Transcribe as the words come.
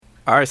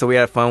All right, so we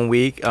had a fun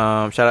week.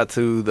 Shout out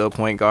to the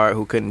point guard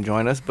who couldn't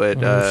join us, but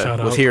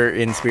was here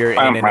in spirit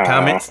and in the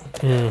comments.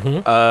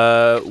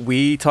 Mm-hmm.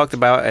 We talked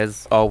about,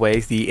 as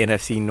always, the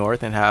NFC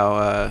North and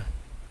how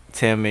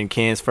Tim and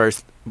Ken's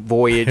first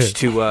voyage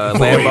to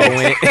Lambeau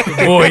went.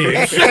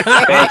 Voyage.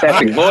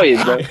 Fantastic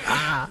voyage, bro.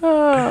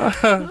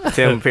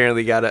 Tim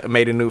apparently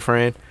made a new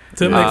friend.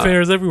 Tim make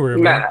fairs everywhere,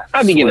 man. Nah,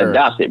 I be getting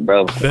adopted,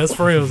 bro. Best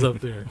friends up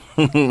there.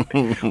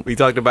 We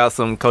talked about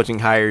some coaching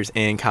hires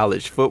in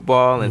college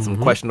football and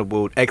some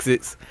questionable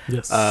exits.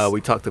 Yes. We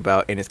talked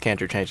about Enes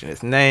Kanter changing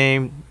his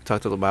name. We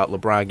talked about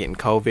LeBron getting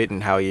COVID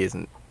and how he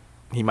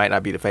might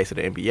not be the face of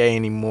the NBA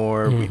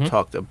anymore. We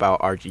talked about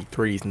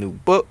RG3's new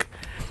book.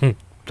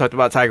 Talked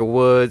about Tiger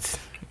Woods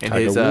and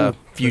his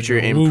future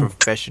in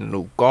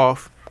professional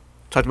golf.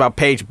 Talked about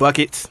Paige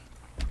Buckets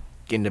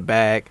getting the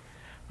bag.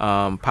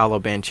 Paolo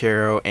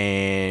Banchero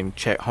and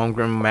Chet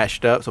Holmgren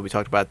matched up, so we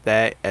talked about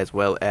that, as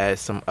well as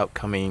some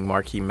upcoming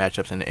marquee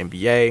matchups in the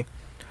NBA.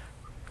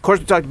 Of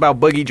course, we talked about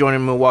Boogie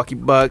joining Milwaukee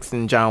Bucks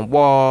and John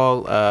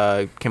Wall,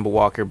 Kemba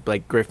Walker,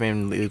 Blake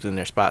Griffin losing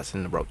their spots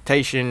in the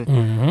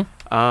rotation.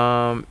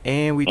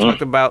 And we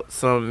talked about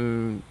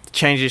some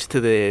changes to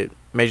the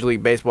Major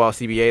League Baseball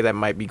CBA that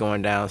might be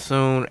going down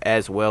soon,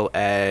 as well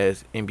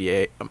as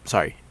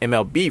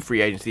MLB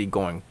free agency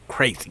going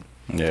crazy.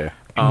 Yeah.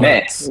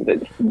 Man,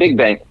 big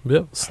bang.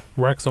 Yep.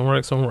 Racks on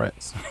racks on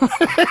racks.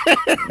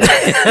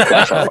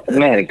 That's all.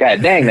 Man,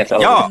 god dang, that's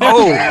all. Y'all,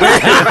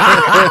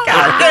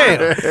 god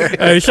damn.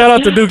 Hey, shout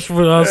out to Dukes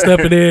for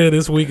stepping in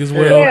this week as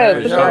well.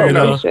 Yeah, for sure. You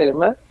know. Appreciate it,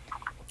 man.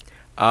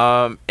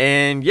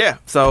 And yeah,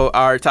 so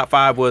our top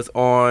 5 was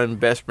on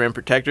best rim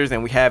protectors,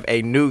 and we have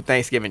a new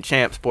Thanksgiving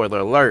champ. Spoiler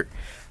alert.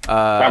 So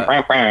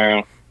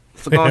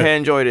go ahead and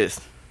enjoy this.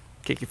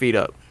 Kick your feet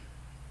up.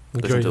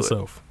 Enjoy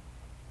yourself.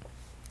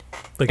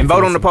 And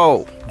vote on the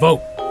poll.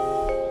 Vote.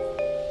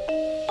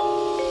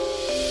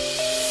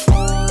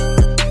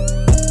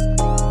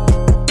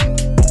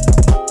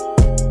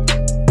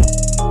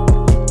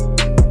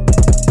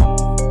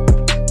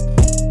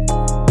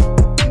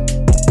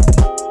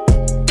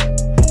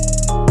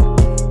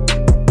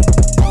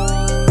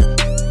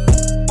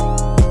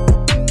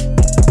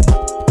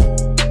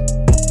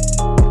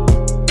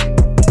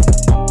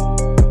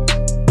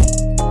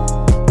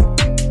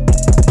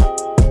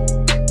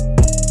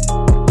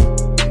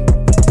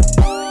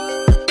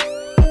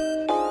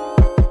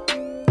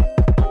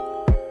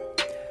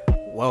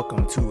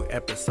 Welcome to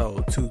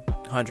episode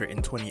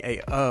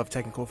 228 of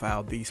Technical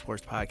Foul, the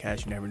sports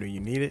podcast you never knew you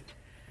needed.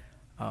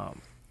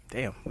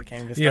 Damn, we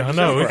can't even start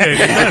the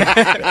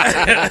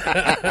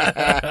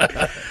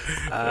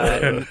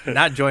show.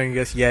 Not joining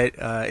us yet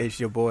is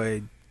your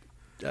boy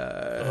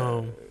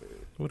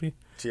what he?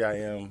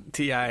 TIMKINZ.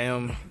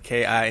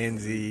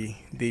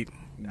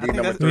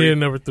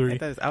 Number 3.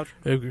 That is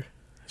outro.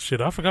 Shit,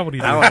 I forgot what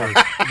he did.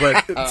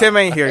 But Tim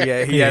ain't here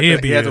yet. He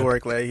has to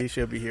work late. He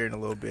should be here in a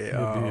little bit.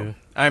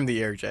 I'm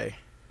the Eric J.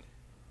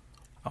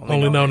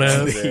 Only known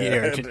as the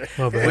Eric J.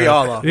 Okay. We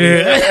all are.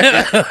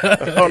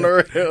 Yeah. On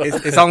the real.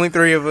 It's only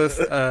 3 of us,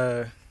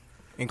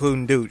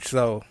 including Dooch,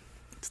 so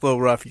it's a little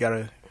rough. You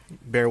gotta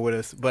bear with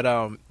us. But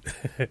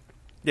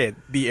yeah,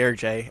 the Eric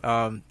J.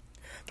 The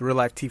real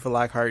life Tifa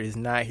Lockhart is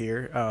not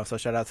here, so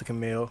shout out to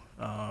Camille.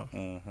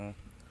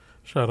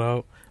 Shout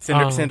out.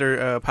 Send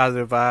her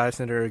positive vibes.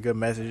 Send her a good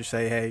message.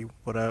 Say, hey,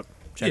 what up?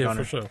 Check on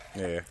her. For sure.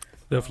 Yeah.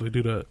 Definitely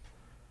do that.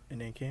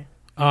 And then Ken.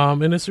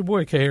 And it's your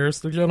boy K. Harris,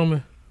 the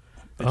gentleman.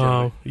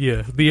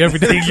 Yeah, the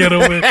everyday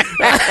gentleman. I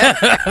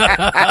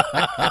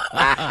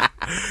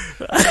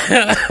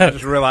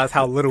just realized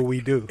how little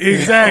we do.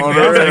 Exactly.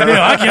 I was like,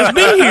 damn, I just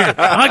be here.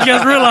 I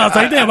just realized,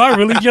 like, damn, I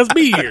really just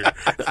be here.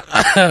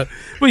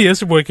 But yeah,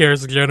 it's your boy K.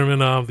 Harris, the gentleman.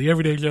 The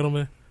everyday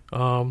gentleman.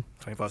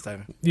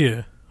 24/7.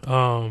 Yeah.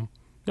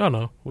 Y'all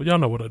know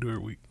what I do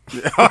every week.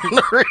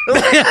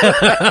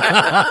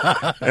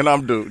 And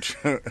I'm Dooch.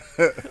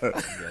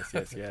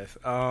 Yes.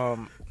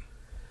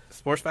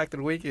 Sports fact of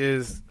the week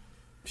is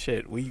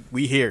shit. We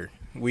here.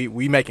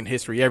 We making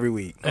history every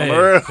week. Hey, we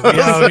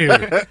out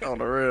here On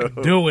the real.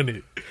 doing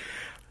it.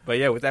 But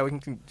yeah, with that we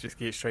can just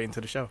get straight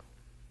into the show.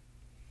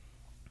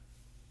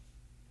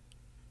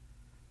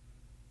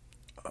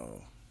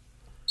 Oh.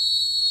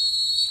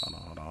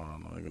 Hold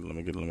on. Let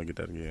me get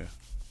that again.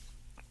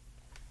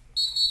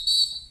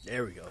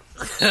 There we go.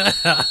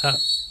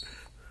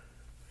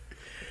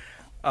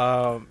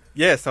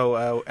 Yeah,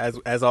 so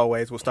as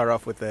always, we'll start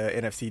off with the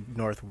NFC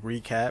North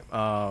recap.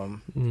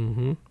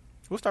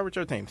 We'll start with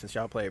your team since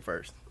y'all played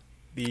first.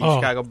 The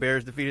Chicago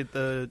Bears defeated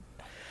the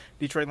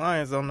Detroit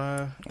Lions on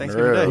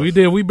Thanksgiving Day. We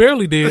did. We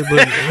barely did,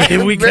 but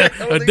we got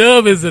a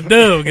dub is a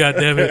dub.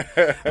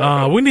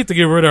 Goddammit. We need to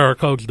get rid of our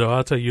coach, though.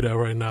 I'll tell you that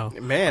right now.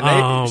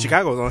 Man,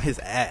 Chicago's on his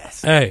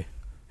ass. Hey,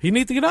 he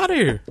needs to get out of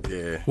here.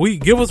 Yeah. We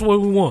give us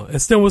what we want,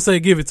 and Stem will say,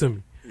 "Give it to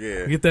me."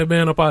 Yeah. Get that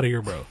man up out of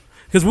here, bro.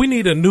 Because we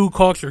need a new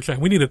culture change.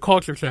 We need a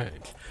culture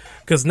change.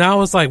 Because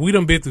now it's like we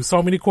done been through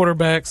so many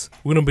quarterbacks.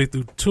 We done been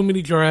through too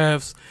many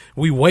drafts.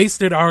 We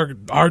wasted our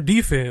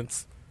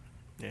defense.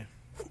 Yeah.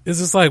 It's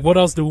just like, what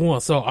else do we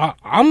want? So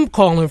I'm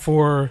calling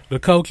for the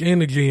coach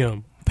and the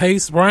GM.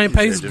 Ryan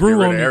Pace just grew get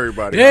rid on of me.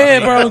 everybody. Yeah,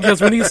 bro.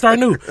 Because we need to start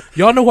new.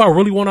 Y'all know who I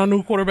really want our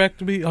new quarterback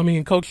to be? I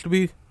mean, coach to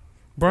be?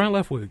 Brian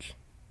Leftwich.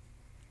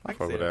 I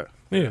fuck with that.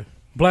 Yeah. Young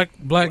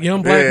black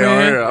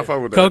man. Yeah, I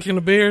fuck with that. Coaching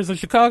the Bears in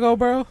Chicago,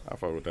 bro. I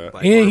fuck with that.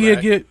 Like And he'll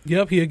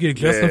quarterback. get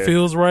Justin Yeah.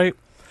 Fields right.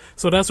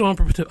 So that's what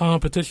I'm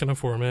petitioning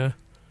for, man.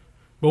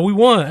 But we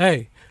won.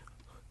 Hey,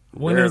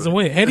 win is a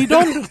win. Eddie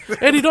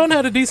Dalton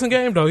had a decent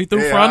game though. He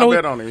threw for. I know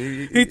bet on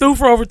him. he threw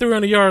for over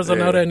 300 yards. I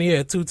know Yeah. that, and he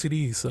had 2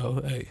 TDs.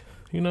 So hey,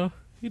 he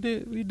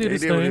did He his did what he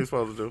thing. was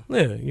supposed to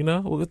do. Yeah,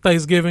 with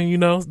Thanksgiving,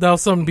 that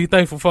was something to be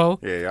thankful for.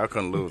 Yeah, y'all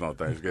couldn't lose on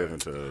Thanksgiving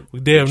to We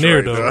damn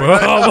near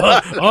Detroit,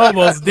 though, bro.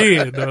 Almost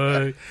did,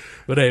 dog.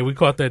 But hey, we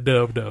caught that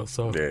dub though,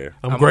 so Yeah.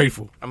 I'm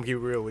grateful. I'm gonna keep it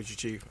real with you,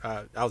 Chief.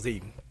 I was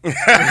eating.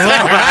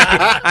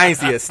 I ain't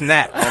see a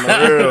snap. on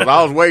the real.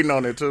 I was waiting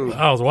on it too.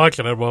 I was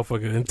watching that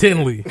motherfucker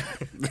intently.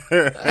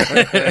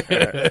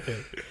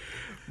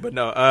 But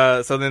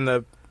no. So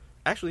then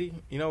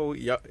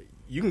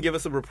you can give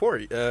us a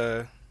report.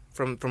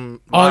 From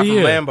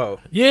Lambeau.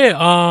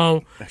 Yeah,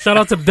 shout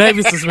out to the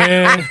Davises,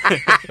 man.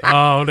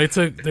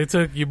 They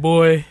took your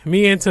boy,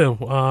 me and Tim.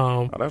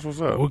 Oh, that's what's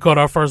up. We caught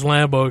our first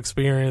Lambeau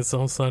experience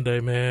on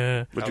Sunday,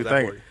 man. What How's you that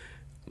think? for you?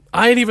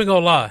 I ain't even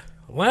gonna lie.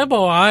 Lambeau,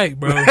 alright,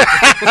 bro.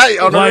 Hey,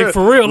 on the Like, real.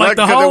 for real, like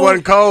the 'cause whole- it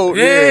wasn't cold.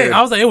 Yeah,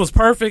 I was like, it was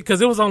perfect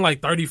because it was on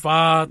like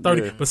 35,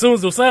 30. Yeah. But as soon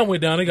as the sun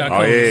went down, they got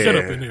cold as shit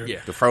up in there.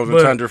 Yeah. the frozen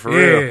tundra for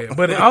real.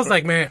 But I was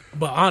like, man,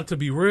 to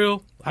be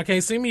real, I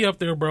can't see me up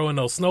there, bro, in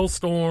no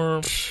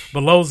snowstorm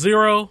below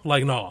zero.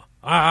 Like, no,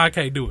 I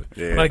can't do it.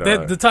 Yeah, like that,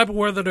 dog. the type of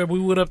weather that we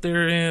would up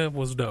there in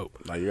was dope.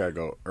 Like you gotta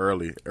go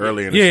early in the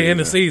season. Yeah, in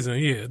the season,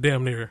 yeah,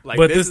 damn near. Like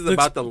but this is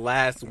about the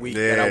last week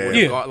that I would have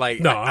Yeah. gone. Like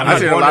No, I'm I not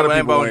seen going a lot to of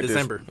people Lambeau went in this-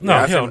 December. No,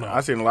 I hell seen, no. I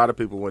seen a lot of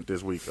people went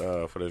this week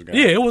for this game.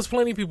 Yeah, it was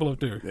plenty of people up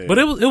there. Yeah. But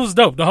it was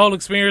dope. The whole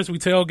experience, we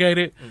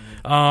tailgated.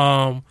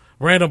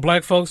 Random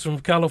black folks from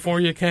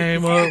California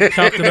came up,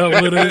 chopped it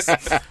up with us.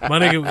 My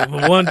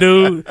nigga, one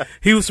dude,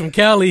 he was from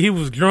Cali. He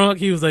was drunk.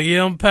 He was like,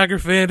 yeah, I'm a Packer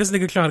fan. This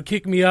nigga trying to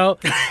kick me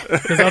out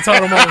because I told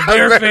him I'm a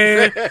Bear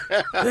fan.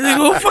 This nigga,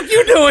 what the fuck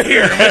you doing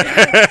here?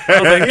 I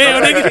was like,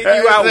 yeah, nigga.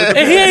 You out with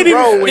And he ain't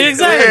even,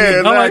 exactly. Yeah,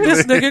 I'm like, this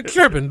exactly. nigga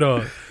tripping,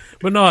 dog.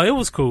 But no, it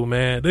was cool,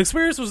 man. The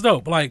experience was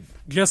dope. Like,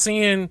 just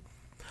seeing,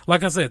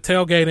 like I said,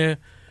 tailgating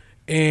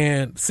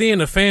and seeing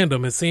the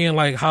fandom and seeing,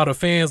 like, how the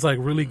fans, like,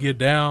 really get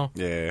down.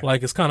 Yeah.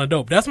 Like, it's kind of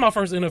dope. That's my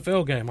first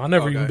NFL game. I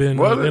never even been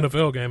Was to an it?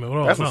 NFL game at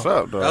all. That's no. what's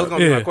up, That was dog.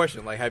 gonna be Yeah. my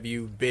question. Like, have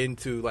you been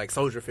to like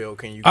Soldier Field?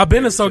 Can you? I've been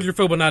compare to Soldier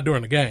Field, but not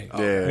during the game.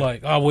 Yeah.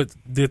 Like, I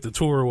did the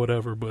tour or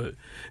whatever. But,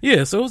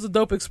 yeah, so it was a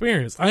dope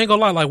experience. I ain't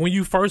gonna lie. Like, when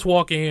you first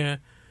walk in,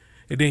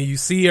 and then you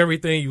see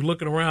everything, you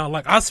looking around.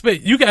 Like,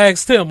 you can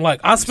ask Tim, like,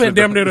 I spent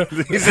damn near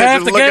He said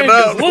half just the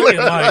looking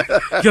game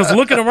up. just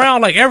looking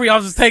around. Like, I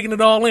was just taking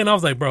it all in. I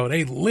was like, bro,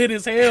 they lit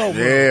as hell,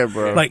 bro. Yeah,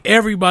 bro. Like,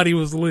 everybody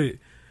was lit.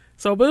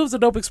 So, but it was a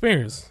dope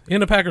experience.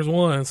 And the Packers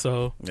won,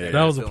 so Yeah.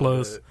 that was a Feeling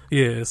plus.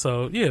 good. Yeah,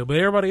 so, yeah, but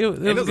everybody, it was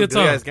And a it was good a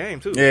time. good-ass game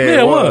too. Yeah,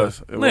 Yeah, it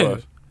was. It Yeah.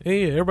 was. Yeah,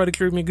 everybody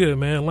treated me good,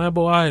 man.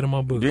 Lambeau eyed in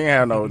my book. You ain't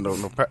have no No,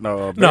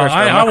 Bear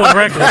I was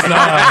reckless. Nah,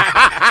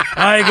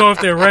 I ain't go up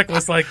there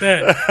reckless like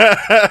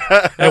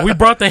that. And we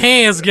brought the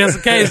hands just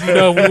in case, we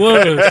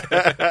was.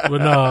 But no,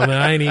 man,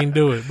 I ain't even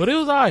do it. But it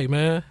was all right,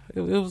 man.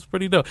 It was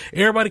pretty dope.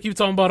 Everybody keep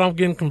talking about I'm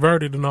getting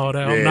converted and all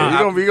that. I'm Yeah, not.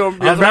 you gonna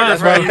be I'm not,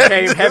 That's why bro. you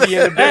came heavy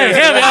in the Hey, bed.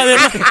 hell,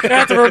 I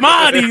have to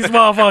remind these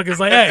motherfuckers,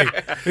 like, hey,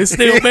 it's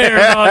still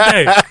Bears all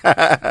day.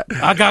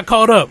 I got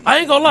caught up. I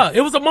ain't gonna lie.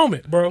 It was a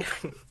moment, bro.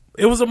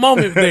 It was a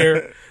moment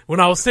there. When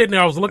I was sitting there,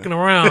 I was looking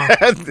around.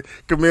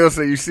 Camille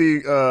said, "You see,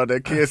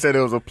 that kid said it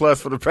was a plus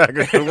for the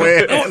Packers to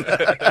win."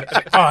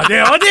 Oh,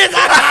 damn, I did.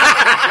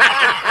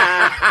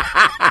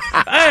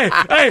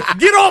 Hey,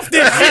 get off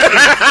this shit.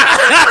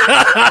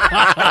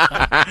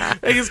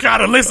 Niggas trying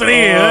to listen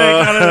in.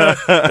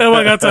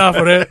 I got time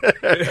for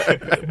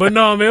that. But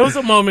no, man, it was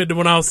a moment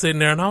when I was sitting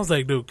there and I was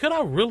like, dude, could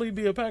I really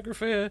be a Packer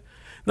fan?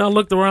 And I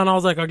looked around, I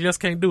was like, I just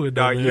can't do it,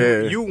 Dog, dog.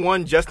 Yeah. you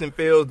won Justin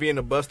Fields being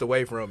a bust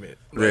away from it.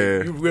 Like,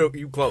 Yeah.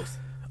 you close.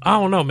 I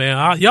don't know,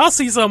 man. Y'all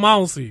see something I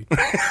don't see.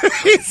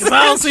 'Cause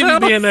I don't see me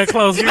being that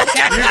close.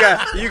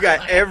 You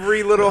got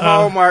every little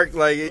hallmark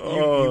like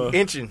you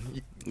inching.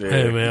 You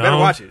Hey, man. I better don't-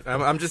 watch it.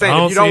 I'm just saying, I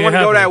don't if you don't see it want to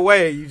go happening. that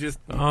way, you just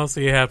I don't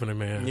see it happening,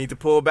 man. need to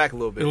pull back a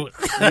little bit. You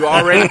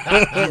already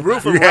you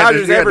root for You had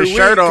Rodgers the every week.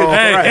 shirt on.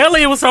 Hey, Right.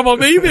 Elliot was talking about,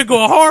 man, you been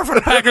going hard for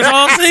the Packers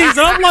all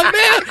season. I'm like,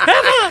 man,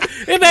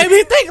 it made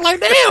me think like,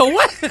 damn,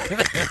 what?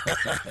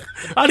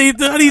 I need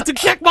to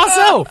check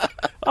myself.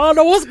 I don't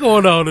know what's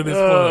going on in this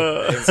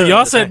point. So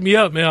y'all set me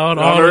up, man. All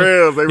the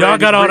rails, they y'all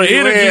ready got to all the bring you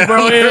energy, in.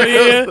 bro.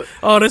 Yeah.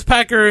 Oh, this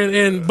Packer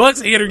and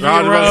Bucks energy.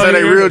 I was about to around say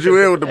they here. reeled you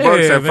in with the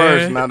Bucks Yeah, at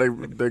first. man. Now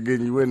they're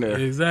getting you in there.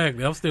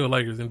 Exactly. I'm still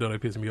Lakers, even though they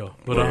piss me off.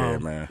 But Yeah,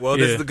 man. Well,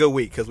 this Yeah. is a good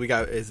week because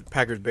it's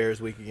Packers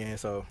Bears week again,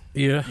 so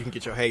yeah. you can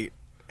get your hate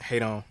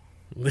on.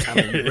 I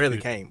mean, you really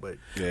can't, but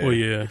Yeah. Well,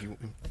 yeah. if you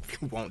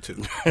want to.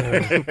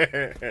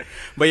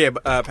 But yeah,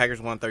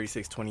 Packers won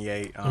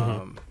 36-28.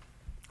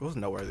 It was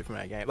noteworthy from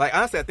that game. Like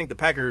honestly, I think the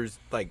Packers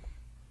like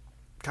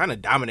kind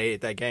of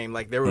dominated that game.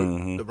 Like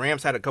the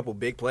Rams had a couple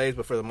big plays,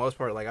 but for the most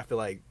part, like I feel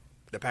like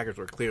the Packers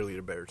were clearly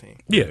the better team.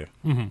 Yeah,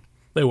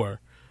 they were.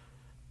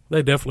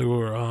 They definitely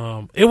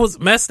were. It was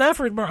Matt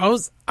Stafford, bro.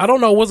 I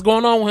don't know what's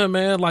going on with him,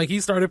 man. Like he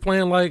started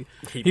playing like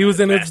he was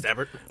in his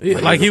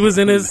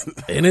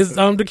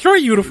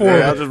Detroit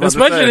uniform,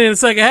 especially in the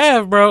second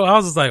half, bro. I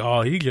was just like,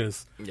 oh, he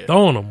just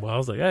throwing them. I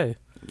was like, hey,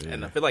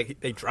 and I feel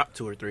like they dropped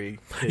 2 or 3.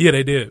 Yeah,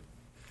 they did.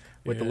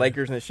 With the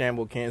Lakers and the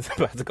Shamble Kansas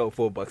about to go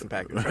full Bucks and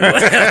Packers.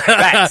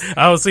 I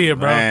don't see it,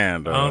 bro.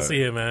 Man, I don't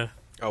see it, man.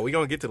 Oh, we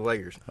gonna get to the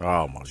Lakers.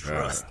 Oh my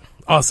god.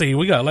 Oh, see,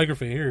 we got a Laker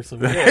fan here, so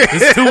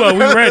it's 2-0. We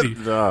ready?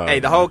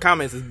 Hey, the whole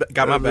comments has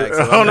got my back.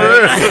 So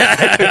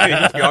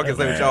y'all can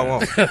say what y'all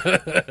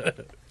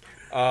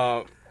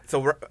want.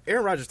 So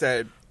Aaron Rodgers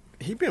said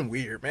he been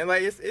weird, man.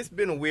 Like it's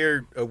been a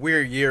weird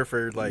year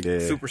for like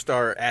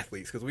superstar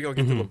athletes because we gonna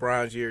get to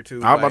LeBron's year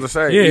too. I was about to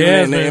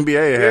say, in the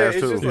NBA it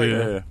has too.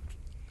 Like,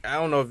 I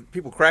don't know if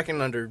people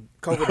cracking under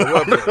COVID or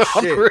what, but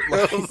shit.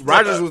 Like,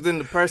 Rodgers was in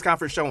the press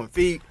conference showing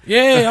feet.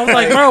 Yeah, I was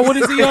like, bro, what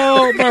is he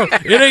on, bro?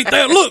 It ain't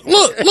that. Look.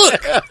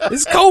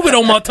 It's COVID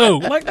on my toe.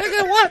 Like,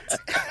 nigga, what?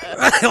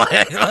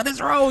 Like, what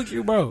is wrong with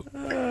you, bro?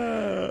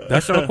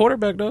 That's your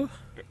quarterback, though.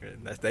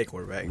 That's their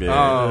quarterback.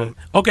 Yeah.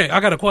 Okay,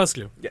 I got a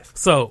question. Yes.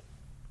 So,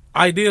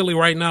 ideally,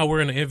 right now, we're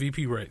in the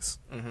MVP race.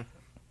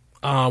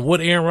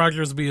 Would Aaron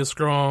Rodgers be a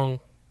strong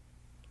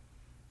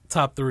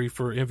top 3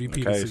 for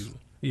MVP this season?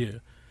 Yeah.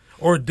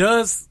 Or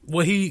does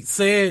what he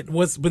said,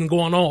 what's been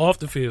going on off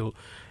the field,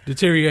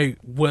 deteriorate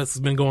what's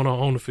been going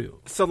on the field?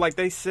 So, like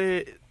they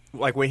said,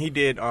 like when he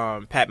did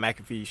Pat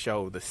McAfee's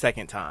show the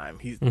second time,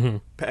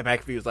 Pat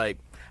McAfee was like,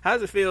 how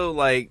does it feel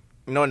like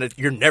knowing that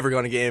you're never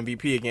going to get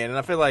MVP again? And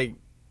I feel like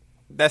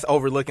that's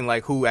overlooking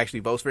like who actually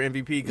votes for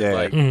MVP because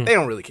like they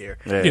don't really care.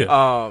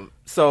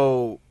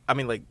 So, I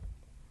mean, like,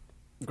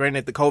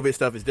 granted, the COVID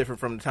stuff is different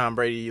from the Tom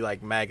Brady,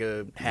 like,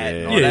 MAGA hat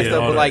and all that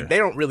stuff, but, like, they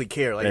don't really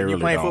care. Like, if you're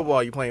playing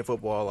football, you're playing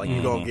football. Like,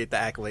 you're going to get the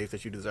accolades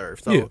that you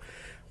deserve. So,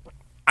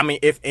 I mean,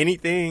 if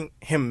anything,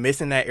 him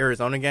missing that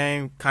Arizona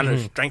game kind of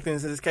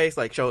strengthens his case,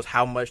 like, shows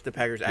how much the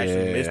Packers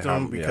actually missed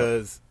him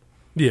because...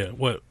 what? You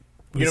know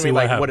what I mean?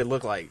 Like, what it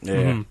looked like.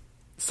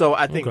 So,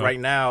 I think right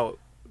now,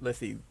 let's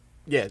see.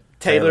 Yeah,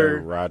 Taylor,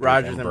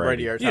 Rodgers, and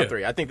Brady are top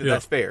 3. I think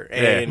that's fair.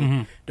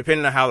 And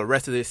depending on how the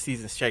rest of this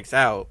season shakes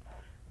out,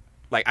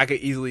 like, I could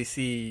easily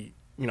see,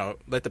 you know,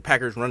 let the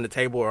Packers run the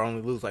table or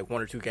only lose, like,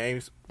 1 or 2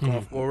 games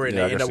going forward and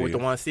they end up with the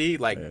 1 seed.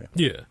 Like,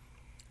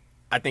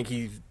 I think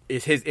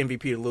it's his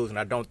MVP to lose, and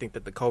I don't think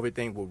that the COVID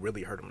thing will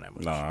really hurt him that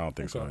much. No, I don't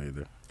think so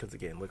either. Because,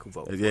 again, look who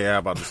voted. Yeah, I'm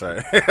about to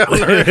say.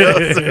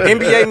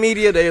 NBA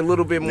media, they're a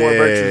little bit more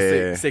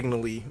virtue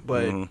signally,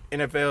 but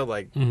NFL,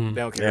 like, they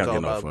don't care. It's all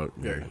about...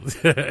 They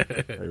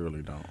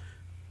really don't.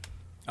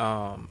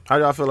 How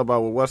y'all feel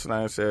about what What's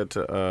Name said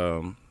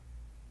to...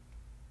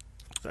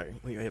 Sorry,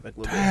 let me hit back a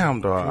little Damn,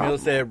 bit. dog. Camille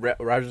said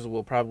Rodgers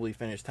will probably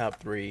finish top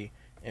 3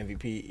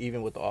 MVP,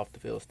 even with the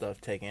off-the-field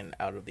stuff taken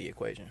out of the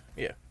equation.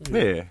 Yeah.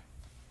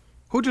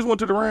 Who just went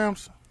to the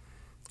Rams?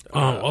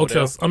 Odell.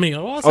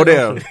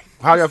 Odell.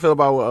 How y'all feel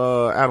about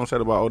what Adam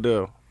said about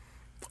Odell?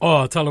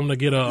 Oh, tell him to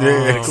get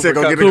a Sick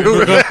go get a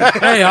Cooper.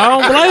 Hey, I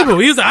don't blame him.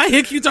 He's like, I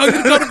hit you talking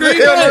to go to Green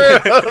Bay.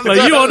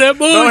 Like, you on that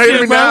bullshit, don't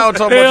hit me bro. now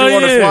talking about you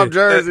want to swap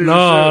jerseys.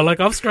 No, like,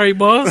 I'm straight,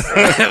 boss.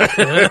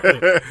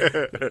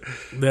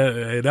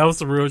 that was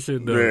some real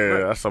shit, though.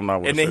 Yeah, that's something I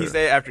would. And then he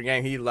said after the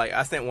game, he like,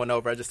 I sent one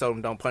over. I just told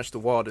him don't punch the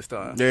wall this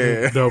time.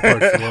 Yeah, don't punch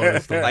the wall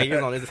this time. Like, he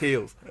was on his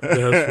heels.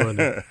 That's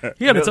funny.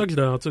 He had a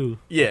touchdown too.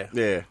 Yeah.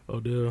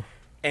 Odell.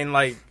 And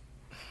like,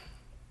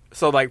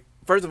 so like,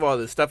 first of all,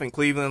 the stuff in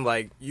Cleveland,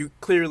 like, you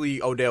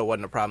clearly Odell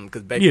wasn't a problem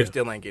because Baker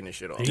still ain't getting his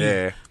shit off.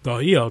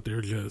 He out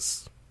there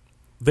just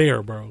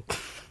there, bro.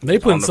 They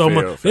putting so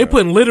much. They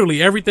putting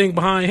literally everything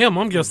behind him.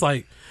 I'm just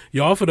like,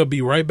 y'all finna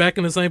be right back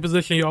in the same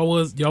position y'all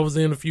was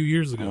in a few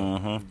years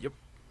ago. Yep.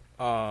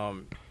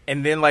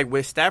 And then like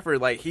with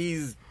Stafford, like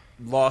he's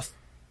lost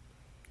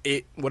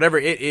it, whatever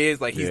it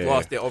is. Like he's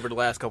lost it over the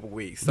last couple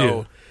weeks.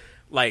 So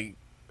like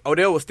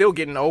Odell was still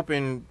getting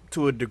open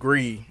to a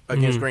degree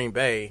against Green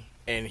Bay.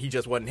 And he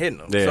just wasn't hitting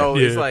them. So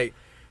it's like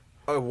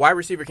a wide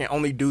receiver can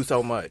only do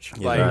so much,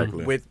 like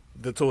with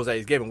the tools that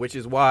he's given, which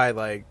is why,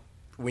 like,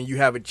 when you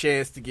have a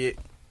chance to get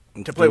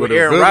to play with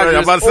Aaron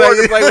Rodgers or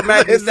to play with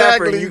Matthew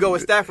Stafford, and you go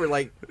with Stafford,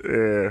 like,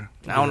 I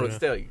don't know what to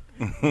tell you.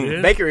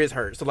 Baker is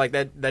hurt, so like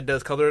that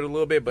does color it a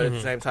little bit, but at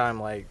the same time,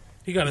 like,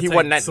 he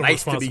wasn't that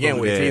nice to begin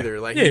with either.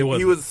 Like he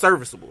was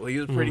serviceable. He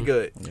was pretty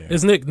good.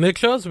 Is Nick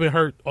Chubb's been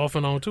hurt off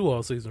and on too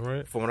all season,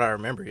 right? From what I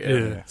remember,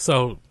 yeah.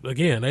 So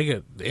again, they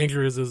get the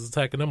injuries is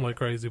attacking them like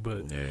crazy.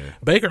 But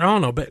Baker, I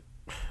don't know.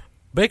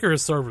 Baker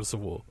is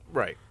serviceable,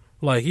 right?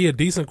 Like he a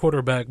decent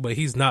quarterback, but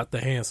he's not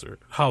the answer.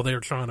 How they're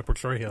trying to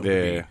portray him, to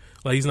be.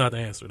 Like he's not the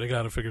answer. They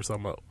got to figure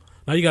something out.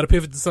 Now you got to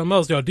pivot to something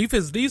else. Y'all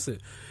defense is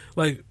decent.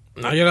 Like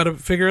now you got to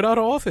figure it out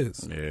on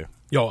offense. Yeah,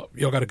 y'all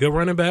got a good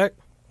running back.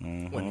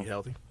 When he's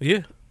healthy. Yeah.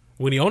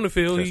 When he on the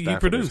field, he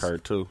produced.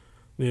 Hurt too.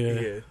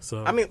 Yeah.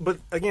 So I mean, but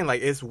again,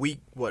 like it's week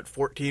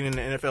 14 in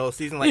the NFL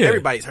season. Like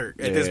everybody's hurt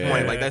at this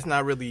point. Like that's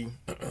not really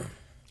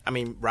I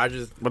mean,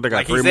 Rodgers, But they got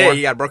like he 3 said, more?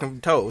 he got a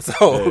broken toe.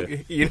 So,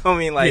 you know what I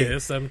mean? Like, yeah,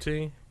 it's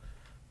 17.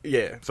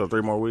 yeah. So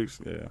 3 more weeks.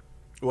 Yeah.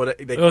 Well,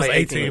 they was play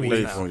 18 18 weeks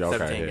weeks. now, Okay,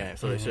 17 yeah. games.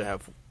 So they should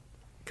have,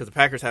 because the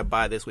Packers have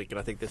bye this week, and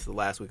I think this is the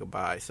last week of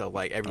bye. So,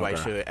 like, everybody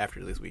Okay. should,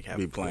 after this week, have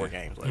Be 4 playing.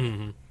 games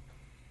left.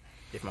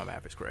 If my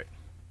math is correct.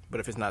 But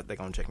if it's not, they're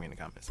going to check me in the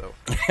comments. So,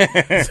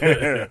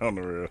 On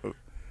the real.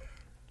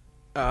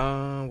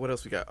 what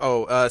else we got?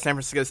 Oh, San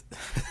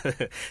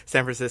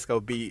Francisco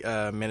beat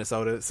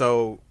Minnesota.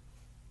 So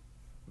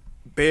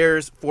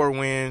Bears 4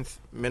 wins,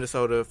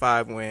 Minnesota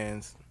 5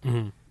 wins,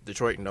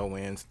 Detroit no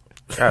wins,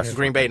 That's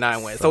Green Bay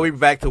 9 wins. So we're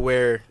back to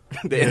where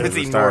the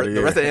NFC start North, of the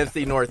the rest of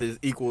the NFC North is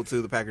equal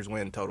to the Packers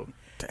win total.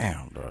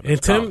 Damn, bro.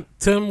 And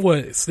Tim,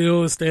 what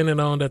still is standing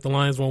on that the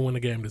Lions won't win the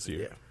game this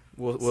year? Yeah.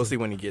 We'll see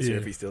when he gets here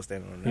if he's still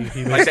standing on that.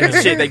 He Like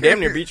that shit, they damn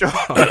near beat y'all.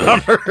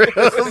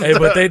 Hey,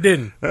 but they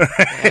didn't. You're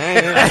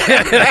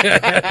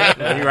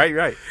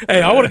right.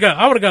 Hey, I would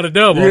have got a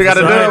dub. You got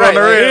a dub on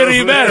the It Reds. didn't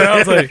even matter. I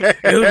was like, it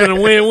would have been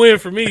a win-win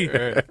for me.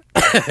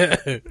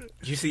 Did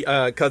you see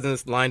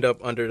Cousins lined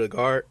up under the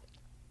guard?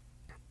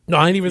 No,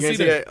 I didn't even You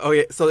see didn't that. Oh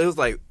yeah, so it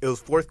was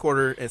fourth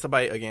quarter, and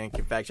somebody again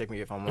can fact check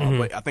me if I'm wrong,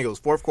 but I think it was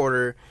fourth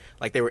quarter.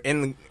 Like they were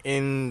in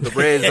the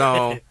red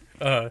zone,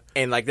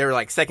 and like there were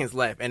like seconds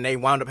left, and they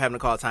wound up having to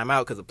call a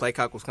timeout because the play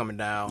clock was coming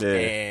down,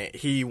 and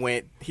he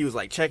was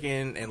like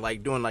checking and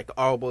like doing like the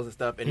audibles and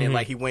stuff, and then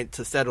like he went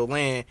to settle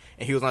in,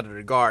 and he was under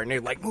the guard, and they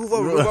were like move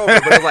over,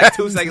 but it was like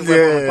 2 seconds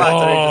left on the clock,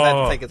 so they just had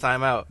to take a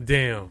timeout.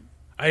 Damn,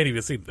 I didn't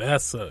even see that.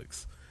 That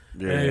sucks.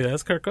 Yeah. Hey,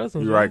 that's Kirk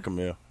Cousins. You're man. right,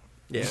 Camille.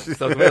 Yeah,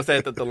 so Camille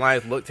said that the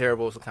Lions look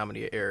terrible. It's a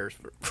comedy of errors.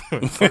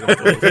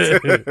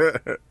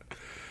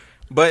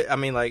 But I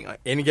mean, like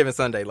any given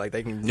Sunday, like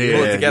they can pull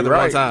it together you're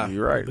one right. time.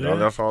 You're right. Yeah.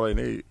 That's all they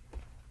need.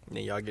 And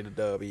then y'all get a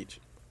dub each.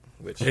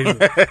 Which Hey,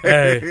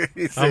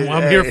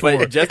 I'm here for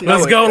But it. just know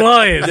Let's it. go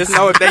Lions. just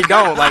know if they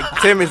don't, like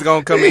Tim is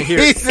gonna come in here.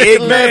 He said,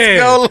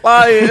 "Let's go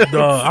Lions."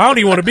 Dog, I don't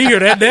even want to be here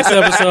that next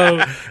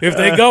episode if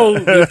they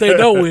don't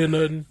win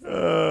nothing. He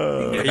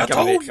I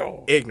coming told in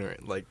y'all.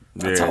 ignorant. Like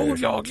Yeah.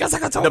 y'all. Guess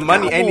I told the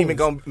money ain't even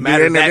gonna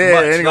matter Ain't that gonna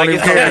much. even Like,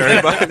 it's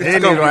care. gonna- He it's ain't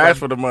even gonna gonna be ask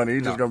for the money.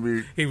 He's just gonna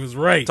be. He was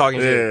right. talking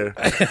shit.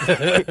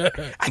 Yeah,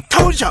 I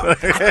told y'all.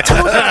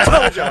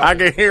 I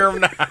can hear him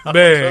now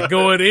Man,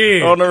 going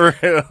in. on the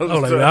rails. I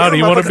was like, I don't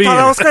even want to be Thought I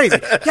here. was crazy.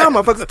 Y'all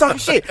motherfuckers talking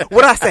shit.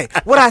 What I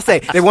say?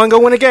 They wasn't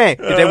gonna win a game.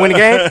 If they win a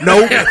game,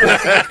 no.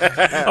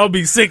 I'll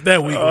be sick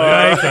that week. Like,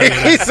 I ain't coming.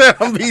 He said,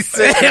 "I'm be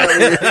sick." You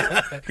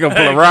gonna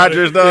pull a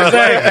Rogers, dog?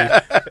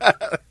 Exactly.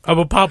 I'm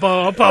gonna pop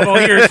on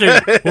here and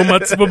shit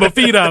with my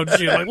feet out and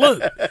shit. Like,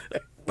 look.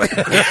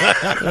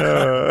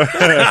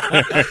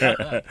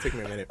 Took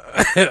me a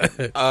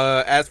minute.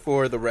 As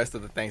for the rest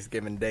of the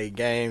Thanksgiving Day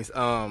games,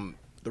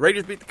 the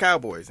Raiders beat the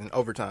Cowboys in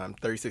overtime,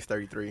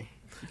 36-33. You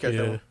catch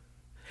that one?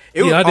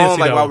 It was I did on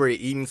see like that while one. we were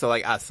eating, so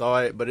like I saw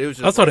it, but it was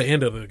just I saw the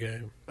end of the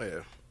game.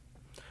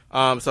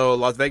 yeah. So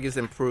Las Vegas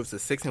improves to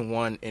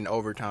 6-1 in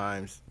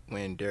overtimes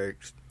when Derek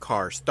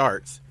Carr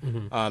starts.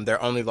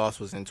 Their only loss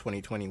was in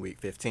 2020 Week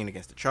 15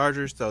 against the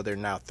Chargers, so they're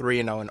now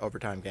 3-0 in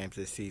overtime games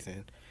this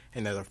season,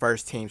 and they're the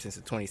first team since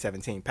the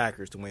 2017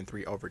 Packers to win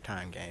 3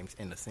 overtime games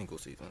in a single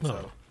season.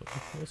 So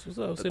That's what's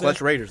up. the See clutch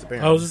that? Raiders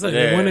apparently. I was just saying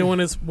Yeah. when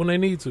they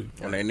need to.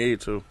 When they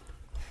need to.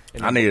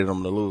 I needed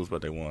them to lose,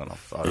 but they won. I'm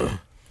sorry.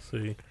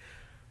 See,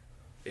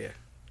 Yeah,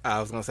 I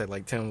was gonna say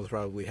like Tim was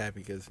probably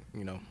happy because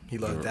he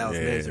loves Dallas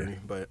misery,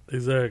 but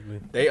exactly.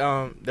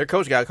 their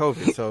coach got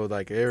COVID, so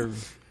like they're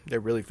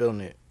really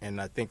feeling it, and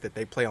I think that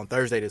they play on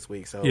Thursday this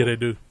week. So Yeah, they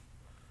do.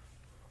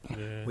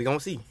 Yeah. we gonna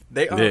see.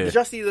 They did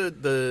y'all see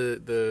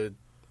the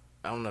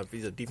I don't know if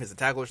he's a defensive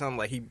tackle or something,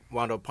 like he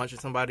wound up punching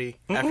somebody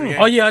after the game.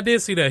 Oh yeah, I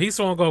did see that. He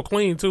saw him go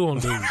clean too on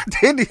dude.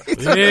 Did he?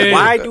 Yeah.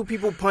 Why do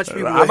people punch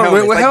people I with don't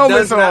helmets? with Like, helmets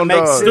does not on, make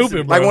dog. sense.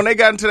 Stupid, bro. Like when they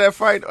got into that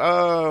fight.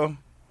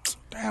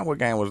 Damn, what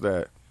game was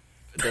that?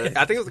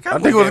 I think it was a I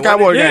Cowboy think it was a game,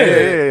 Cowboy wasn't it? game.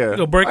 Yeah. You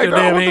gonna break Like, your dog,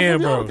 damn what the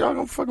hand, fuck, bro. Y'all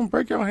gonna fucking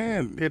break your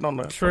hand hitting on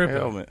the fucking Tripping.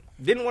 helmet.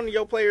 Didn't one of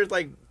your players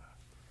like?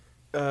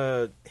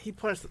 He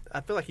punched.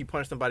 I feel like he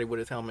punched somebody with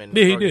his helmet. And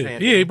Yeah, he broke his did.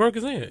 hand. Yeah, he broke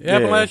his hand. It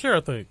happened Yeah. last year, I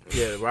think.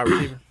 Yeah, wide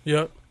receiver.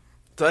 Yep.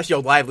 So that's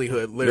your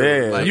livelihood,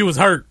 literally. Yeah. Like, You was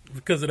hurt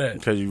because of that.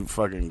 Because you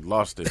fucking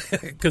lost it.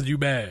 Because you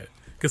bad.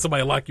 Because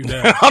somebody locked you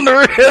down. On the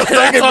real.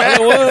 That's all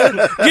it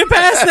was. Get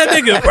past that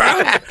nigga,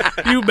 bro.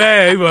 You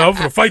bad. He I'm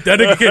gonna fight that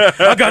nigga.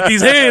 I got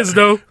these hands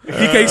though. He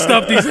can't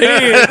stop these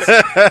hands.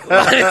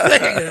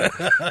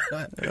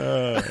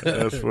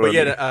 That's funny. But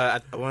yeah,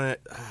 I wanted.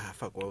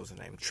 Fuck, what was his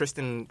name?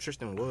 Tristan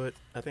Wood,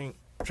 I think.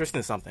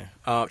 Tristan something.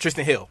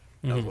 Tristan Hill.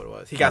 That's what it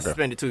was. He got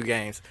suspended 2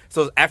 games.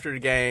 So after the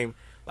game,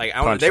 like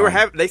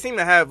they seem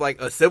to have like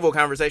a civil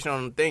conversation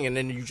on the thing, and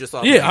then you just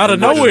saw Yeah, out of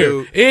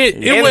nowhere. It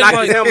and was knocked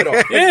like his helmet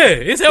off. yeah,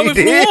 his helmet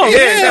flew off. Yeah,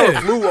 his Yeah,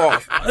 helmet flew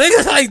off.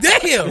 niggas like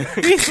damn.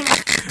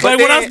 Like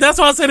then- that's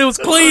why I said it was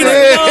clean.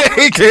 Yeah,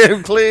 he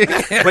came clean.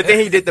 But then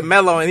he did the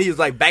mellow, and he was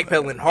like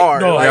backpedaling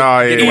hard. No, like,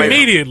 yeah. getting away from-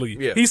 Immediately,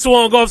 Yeah. he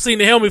swung off, seen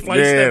the helmet fly,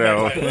 Yeah, step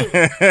back.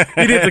 Like,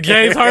 he did the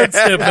James Harden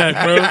step back,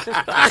 bro.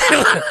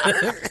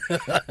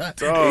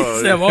 Dog.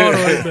 Step all the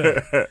way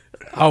back.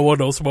 I don't want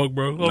no smoke,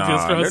 bro. I'm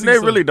just trying to see they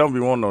something. really don't be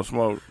wanting no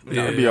smoke.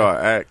 Yeah. They be all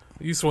act.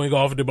 You swing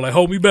off and they be like,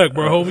 hold me back,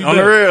 bro. Hold me On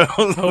back. the real.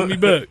 Hold me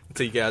back.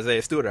 So you got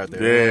Isaiah Stewart out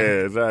there.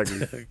 Yeah,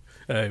 exactly.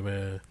 Hey,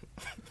 man.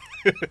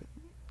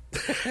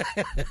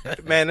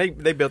 Man,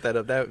 they built that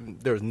up.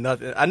 There was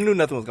nothing. I knew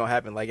nothing was gonna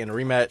happen. Like in the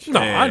rematch.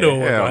 No, I know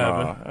what's Hell going to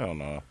no. happen. Hell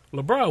no.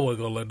 LeBron wasn't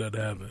going to let that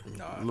happen.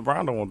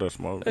 LeBron don't want that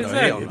smoke.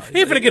 Exactly. no.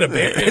 He finna get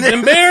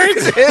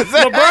embarrassed.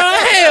 LeBron,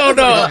 hell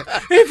no.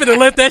 He finna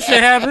let that shit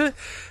happen.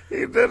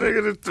 That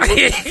nigga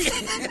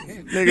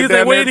nigga He's down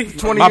like, wait, there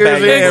 20 my years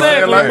bad. in.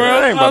 Exactly, like, bro.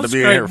 I ain't about I'm to be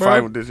in straight, here bro.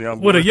 fighting with this young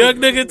boy. With a young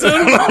nigga, too?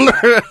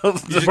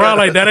 LeBron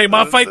like, that ain't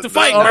my fight to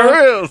fight, On the bro.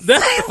 real.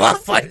 That ain't my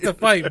fight to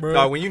fight, bro.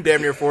 Dog, when you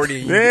damn near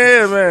 40, you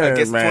Yeah, man.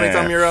 against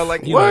 20-something-year-old,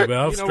 like, You what? know,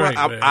 man, I'm You know straight,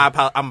 what?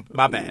 man. I'm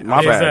my bad.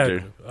 My bad, Exactly.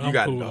 dude. I'm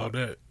got it, cool dog.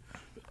 on that.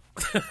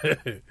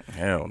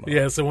 Hell no.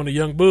 Yeah, so when the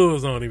young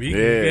bulls on him, he can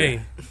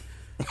game.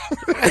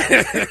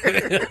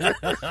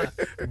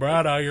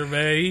 Brian out here,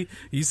 man.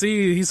 You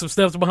see, he's some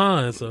steps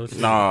behind. So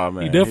Nah,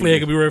 man. he definitely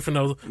ain't gonna be ready for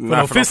no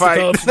Not for no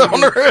fisticuffs. fight.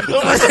 On the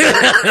real.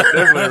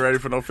 Definitely ready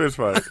for no fist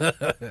fight.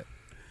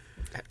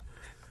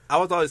 I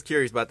was always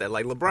curious about that.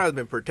 Like, LeBron's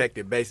been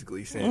protected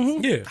basically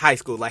since Yeah. high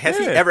school. Like, has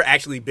he Yeah. ever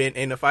actually been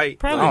in a fight? I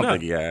Probably don't not.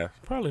 think he has.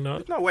 Probably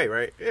not. No way,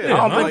 right? Yeah,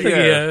 Yeah. I don't think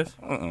he has.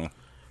 Uh-uh.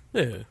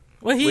 Yeah.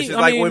 Well, he. Which is I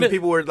like mean, when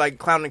people were like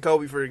clowning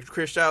Kobe for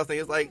Chris Childs thing.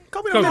 It's like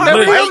Kobe Kobe don't know how to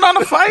never- fight. He don't know how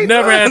to fight.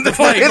 Never had to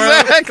fight, bro.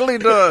 Exactly,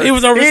 dog. He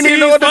was He didn't even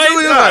know overseas what to do.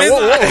 He was fighting.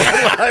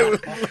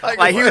 like, whoa.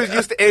 Like he was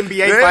used to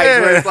NBA Yeah. fights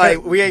where it's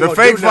like we ain't The gonna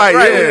fake do fight,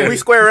 nothing. Right, yeah. we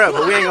square up,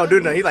 but we ain't gonna do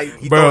nothing. He like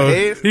he Bro, throwing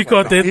heads. he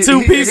caught that He- two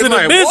piece he's of the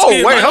like, biscuit. whoa,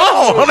 wait, like,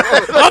 hold on.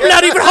 I'm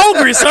not even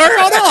hungry, sir.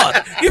 Hold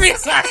on. Give me a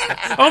second.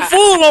 I'm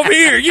full over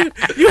here. You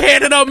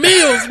handed out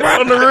meals, bro.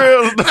 On the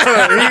real,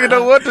 dog. He didn't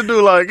know what to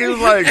do. Like, he was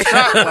like,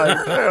 shocked,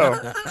 like,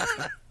 damn.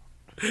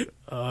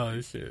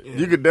 Oh shit.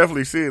 You could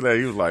definitely see that.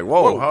 He was like,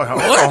 whoa, hold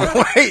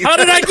on, wait. How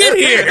did I get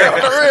here? On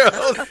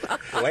the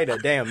real. Wait a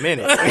damn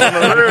minute. On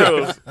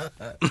the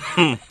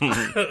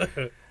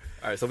real.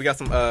 All right, so we got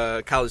some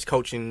college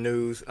coaching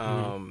news.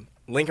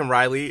 Lincoln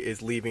Riley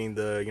is leaving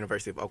the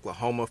University of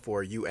Oklahoma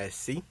for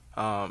USC,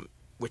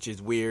 which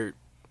is weird.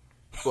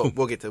 Well,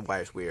 we'll get to why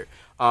it's weird.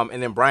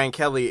 And then Brian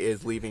Kelly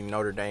is leaving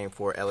Notre Dame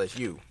for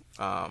LSU.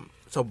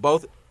 So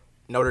both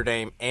Notre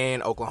Dame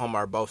and Oklahoma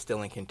are both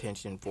still in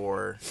contention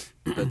for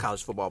the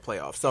college football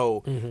playoff.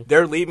 So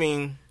they're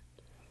leaving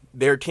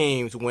their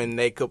teams when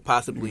they could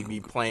possibly be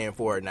playing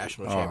for a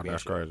national championship.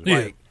 That's crazy. Yeah.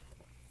 Like,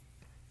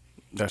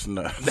 That's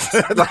nuts.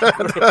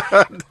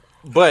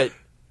 but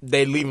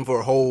they leaving for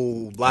a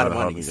whole lot of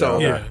money. So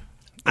Yeah.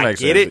 I Makes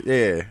get sense. it.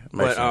 Yeah,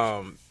 makes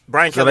But sense.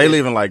 Brian So Kelly. they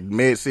leaving like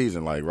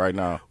mid-season, like right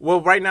now.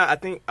 Well, right now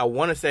I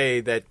want to say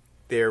that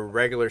their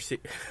regular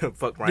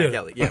fuck Brian Yeah.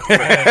 Kelly. Yeah,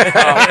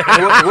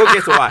 we'll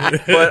get to why.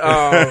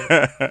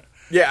 But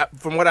yeah,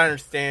 from what I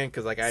understand,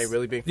 because like I ain't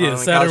really been following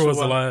Saturday college was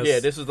the football. last- Yeah,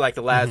 this was like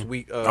the last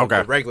week of Okay.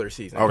 the regular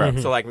season.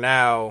 Okay. So like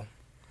now,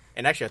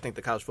 and actually I think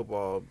the college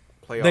football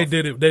playoff. They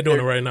did it. They're doing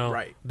it right now.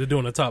 Right. They're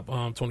doing the top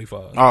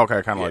 25. Oh,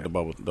 okay, kind of Yeah. like the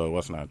bubble, the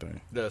what's not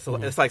thing.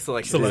 It's like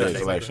selection. Selection.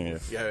 Selection,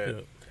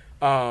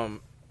 Yeah.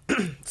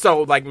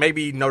 So like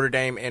maybe Notre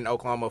Dame and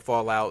Oklahoma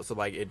fall out, so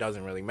like it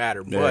doesn't really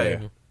matter. But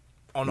Yeah.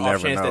 on the Never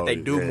off chance know. that they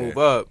do Yeah. move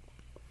up,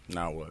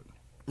 Now what?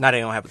 now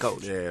they don't have a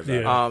coach. Yeah, exactly.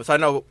 Yeah. So I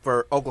know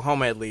for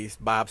Oklahoma at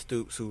least, Bob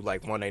Stoops, who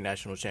like won a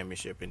national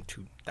championship in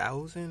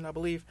 2000, I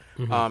believe,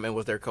 and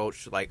was their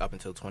coach like up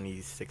until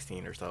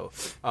 2016 or so.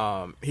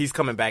 He's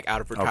coming back out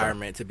of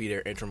retirement to be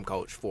their interim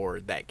coach for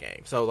that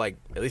game. So like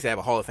at least they have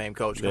a Hall of Fame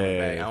coach coming Yeah.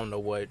 back. I don't know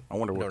what. I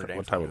wonder Notre what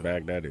Dame's type of gonna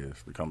bag that is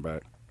to come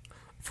back.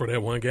 For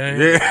that one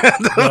game. Yeah,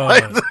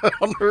 Uh,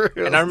 on the real.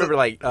 do. And I remember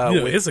like yeah,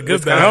 with it's a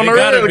good Wisconsin- bag. On the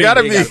real, it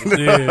gotta be.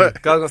 Yeah.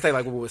 'Cause I was gonna say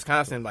like with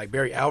Wisconsin, like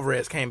Barry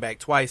Alvarez came back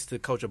twice to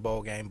coach a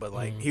bowl game, but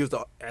like he was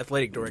the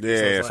athletic director.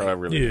 so Yeah, it's so like, that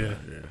really. Yeah.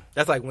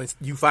 that's like when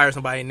you fire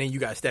somebody and then you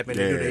got to step in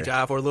and do Yeah. their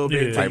job for a little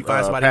bit Yeah. until you Like,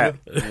 find somebody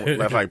Pat, new.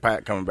 that's like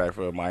Pat coming back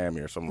for Miami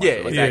or something.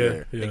 Yeah, like that. exactly,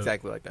 Yeah, yeah.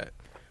 exactly like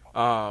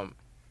that.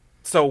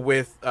 So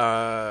with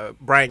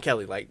Brian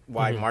Kelly, like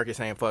why Mark is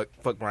saying fuck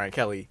Brian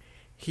Kelly,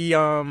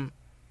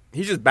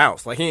 he just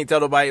bounced. Like he didn't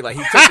tell nobody. Like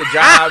he took the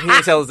job. He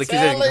didn't tell his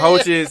assistant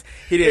coaches.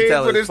 He didn't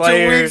tell put his his 2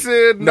 players. weeks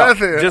in, No,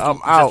 nothing. Just, I'm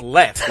just out.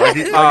 left. Like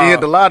he hit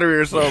the lottery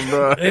or something,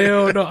 bro.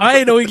 Hell no. I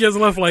ain't know he just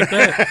left like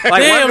that.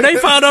 Like, Damn, what- they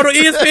found out on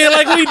ESPN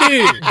like we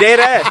did. Dead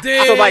ass.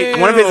 So like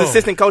one of his Damn.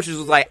 assistant coaches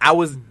was like, I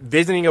was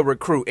visiting a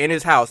recruit in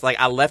his house. Like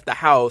I left the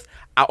house.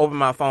 I opened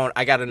my phone.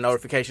 I got a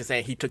notification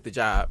saying he took the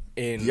job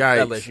in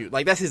Yikes. LSU.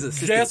 Like that's his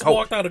assistant Just coach.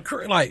 walked out of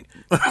crib like,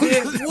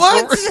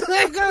 what?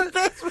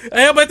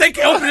 Hey, but they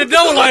opened the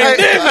door like,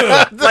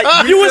 nigga,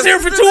 Like you was here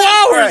for 2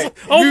 hours Right.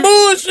 on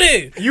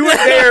bullshit. You were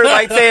there,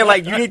 like saying,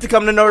 like you need to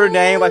come to Notre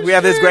Dame. Like we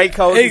have this great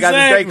coach, we got this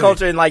great Exactly.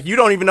 culture, and like you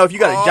don't even know if you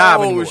got a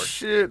job Oh anymore.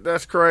 shit,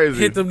 that's crazy.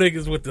 Hit them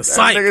niggas with the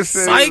psych. nigga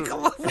said- Psych.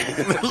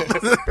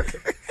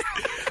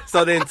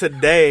 So then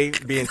today,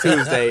 being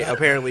Tuesday,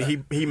 apparently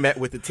he met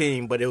with the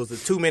team, but it was a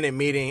 2-minute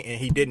meeting, and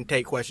he didn't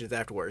take questions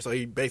afterwards. So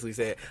he basically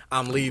said,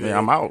 "I'm leaving," Yeah,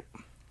 I'm out.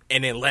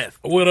 and then left.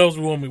 What else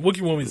you want me? What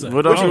you want me to say?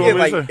 What else I you don't want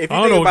know. me to Like say? if I you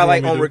don't think know about what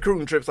like you want me on to do.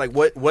 recruiting trips, like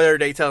what are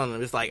they telling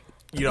them? It's like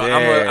You know,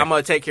 I'm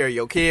gonna take care of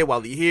your kid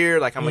while he's here.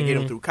 Like, I'm gonna get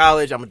him through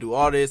college. I'm gonna do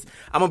all this.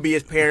 I'm gonna be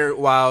his parent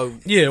while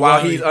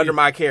he's under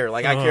my care.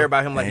 Like, I care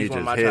about him like he's one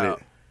of my child.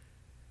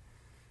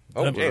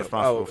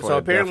 So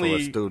apparently,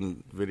 a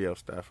student video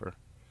staffer,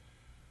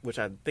 which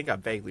I think I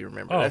vaguely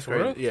remember. Oh, That's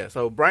crazy. real? Yeah.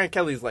 So Brian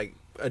Kelly's like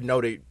a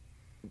noted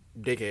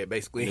dickhead,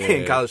 basically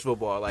in college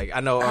football. Like, I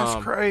know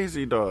that's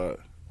crazy, dog.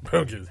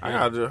 Bro, I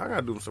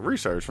gotta do some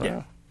research,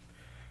 man.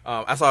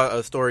 I saw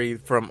a story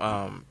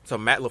from so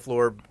Matt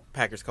LaFleur,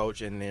 Packers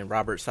coach, and then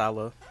Robert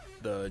Saleh,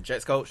 the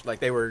Jets coach. Like,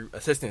 they were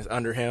assistants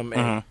under him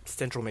in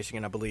Central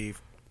Michigan, I believe,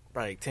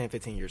 probably like 10,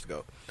 15 years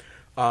ago.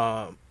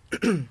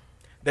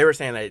 They were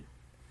saying that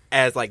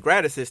as like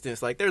grad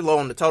assistants, like, they're low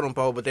on the totem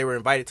pole, but they were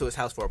invited to his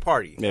house for a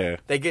party. Yeah.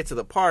 They get to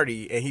the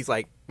party, and he's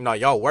like, "No,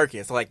 y'all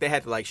working." So like, they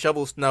had to like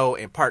shovel snow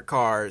and park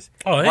cars.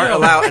 Weren't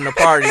allowed in the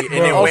party, and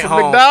then went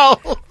home.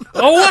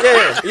 Oh,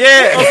 what?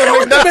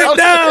 Yeah.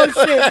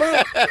 McDowell shit,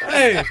 bro.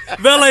 Hey,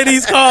 valet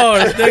these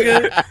cars,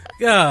 nigga.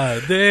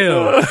 God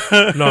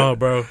damn. No,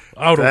 bro.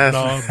 I would have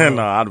I'd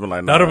be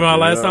like, that would have been my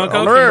last time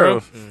coaching,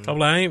 bro. I'm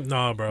like,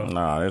 bro.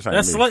 Nah, this ain't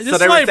That's me. this So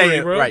they were slavery,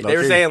 saying, bro. right? They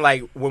were saying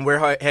like, when we're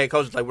head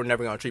coaches, like, we're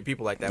never gonna treat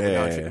people like that.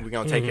 Yeah. We're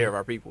gonna take care of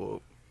our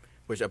people,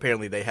 which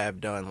apparently they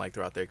have done like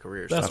throughout their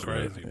careers. That's So-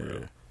 crazy,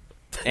 bro.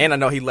 And I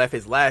know he left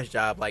his last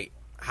job like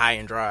high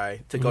and dry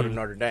to go to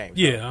Notre Dame.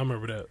 So, Yeah, I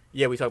remember that.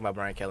 yeah, we talking about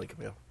Brian Kelly,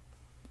 Camille.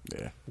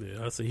 Yeah,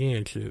 I said he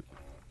ain't shit.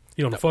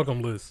 He on the fuck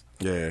 'em list.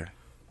 Yeah.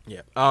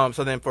 Yeah.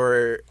 So then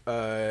for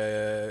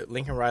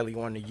Lincoln Riley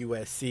going to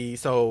USC.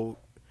 So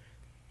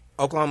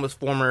Oklahoma's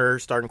former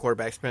starting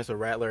quarterback Spencer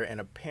Rattler and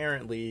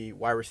apparently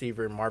wide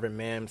receiver Marvin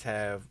Mims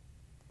have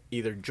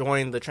either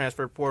joined the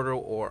transfer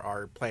portal or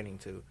are planning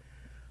to,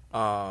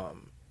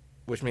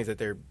 which means that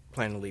they're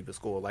planning to leave the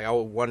school. Like, I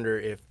would wonder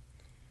if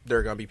there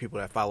are going to be people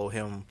that follow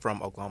him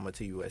from Oklahoma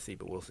to USC,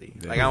 but we'll see.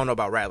 Yeah. Like, I don't know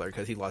about Rattler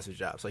because he lost his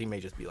job, so he may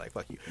just be like,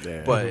 fuck you.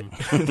 Yeah. But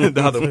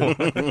the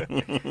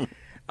other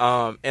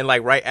one. And,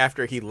 like, right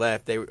after he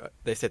left, they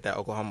said that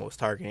Oklahoma was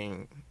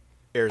targeting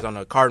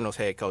Arizona Cardinals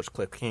head coach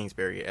Cliff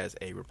Kingsbury as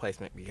a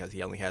replacement because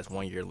he only has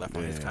 1 year left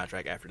on his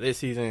contract after this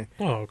season.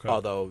 Oh, okay.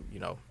 Although, you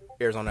know,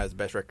 Arizona has the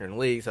best record in the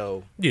league,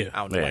 so Yeah.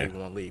 I don't know why he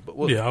won't leave. But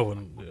we'll Yeah, I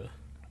wouldn't. Yeah.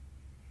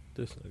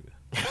 This nigga.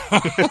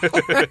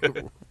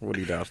 What, are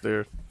you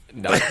downstairs?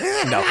 No, no,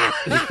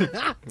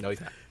 he's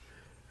not.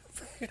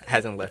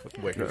 Hasn't left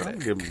where he was at.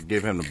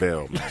 Give him the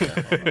bell,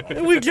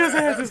 man. We just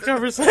had this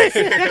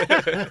conversation. Get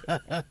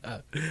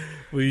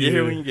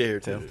here when you get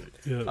here, Tim.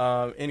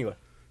 Yeah. Anyway,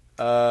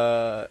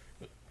 yeah,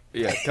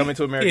 Coming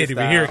to America. He ain't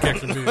even here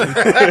catching me. What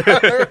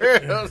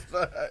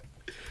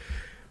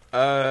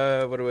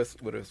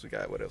else we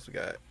got?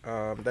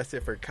 That's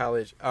it for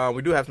college.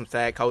 We do have some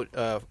sad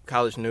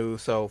college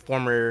news. So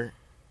former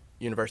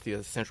University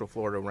of Central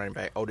Florida running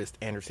back Otis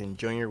Anderson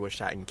Jr. was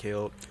shot and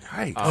killed.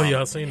 Right.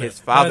 I seen that. His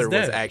father Why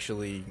is was that?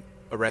 actually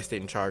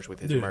arrested and charged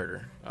with his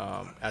murder.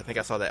 I think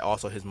I saw that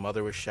also his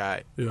mother was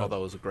shot, although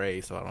it was a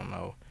grave, so I don't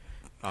know.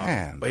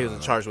 But he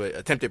was charged with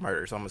attempted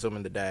murder, so I'm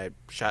assuming the dad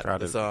shot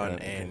the son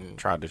and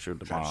tried to shoot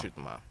the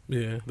mom.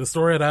 Yeah, the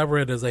story that I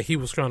read is that he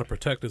was trying to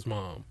protect his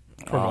mom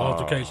from an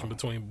altercation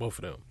between both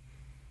of them.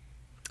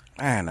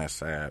 Man, that's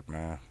sad,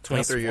 man.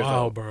 23 years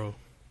wild, old, bro.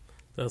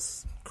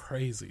 That's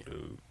crazy,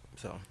 dude.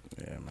 So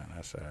yeah, man,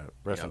 that's sad.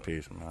 Rest in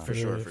peace, man. For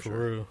sure.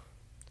 Real.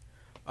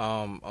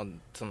 On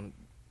some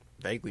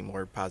vaguely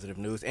more positive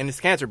news,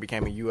 Enes Kanter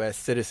became a U.S.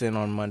 citizen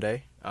on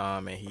Monday,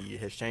 and he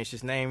has changed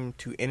his name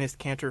to Enes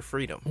Kanter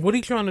Freedom. What are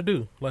you trying to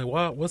do? Like,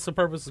 why? What's the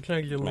purpose of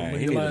changing your Man,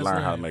 he your need to last learn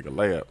name? how to make a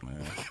layup,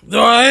 man.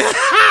 Dog,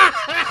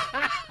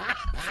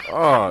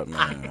 Oh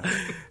man,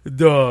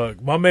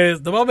 dog. My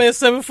man's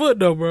 7 foot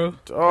though, bro.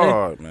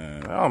 dog,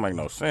 man, that don't make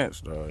no sense,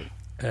 dog.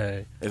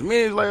 Hey, As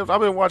many layups I've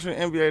been watching the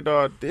NBA,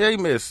 dog, they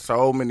miss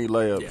so many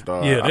layups,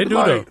 dog. yeah, I they be do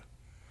like, though.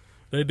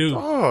 They do.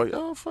 Oh,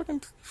 y'all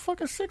fucking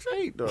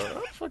 6'8", dog.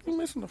 I'm fucking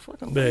missing the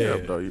fucking Man.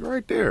 layup, dog. You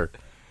right there.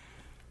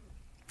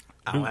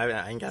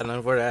 I ain't got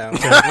nothing for that.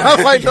 I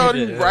was like, dog,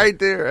 you right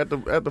there at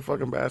the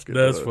fucking basket.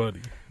 That's dog.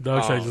 funny.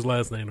 Dog changed his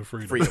last name to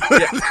Freedom. Freedom.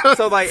 Yeah.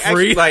 So like,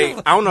 actually, Free? like,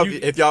 I don't know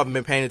if y'all have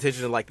been paying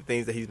attention to like the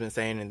things that he's been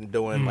saying and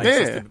doing like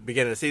since the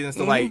beginning of the season.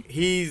 So like,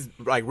 he's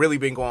like really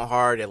been going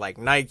hard at like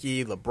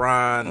Nike,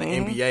 LeBron, the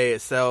NBA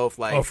itself,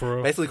 like for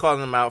real? basically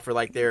calling them out for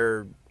like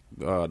their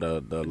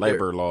The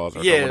labor laws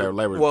or Yeah, whatever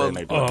labor well, thing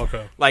they do. Oh,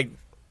 okay. like,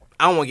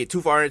 I don't want to get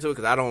too far into it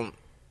because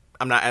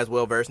I'm not as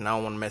well versed and I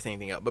don't want to mess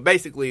anything up. But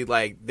basically,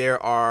 like, there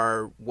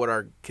are what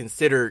are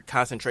considered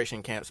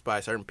concentration camps by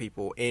certain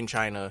people in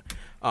China,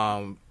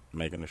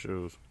 Making the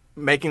shoes.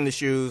 making the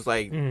shoes.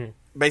 Like,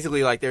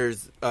 basically, like,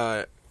 there's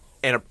a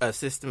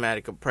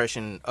systematic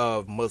oppression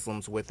of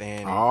Muslims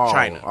within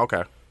China.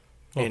 Okay.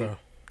 And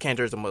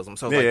Kanter's a Muslim,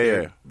 so Yeah,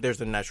 like,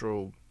 there's a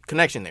natural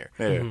connection there.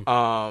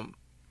 Yeah.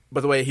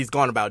 But the way he's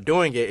gone about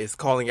doing it is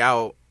calling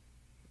out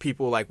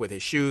people like with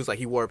his shoes. Like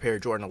he wore a pair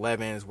of Jordan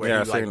 11s where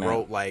Yeah, he I like seen that.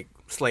 wrote like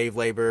slave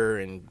labor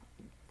and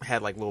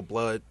had like little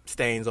blood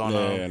stains on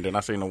Yeah, them. and then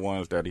I seen the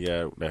ones that he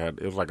had. That had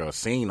it was like a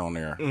scene on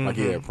there. Like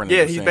he had printed.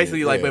 Yeah, a he's scene.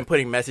 basically like been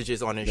putting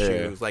messages on his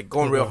shoes, like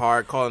going real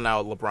hard, calling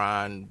out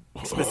LeBron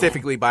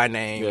specifically by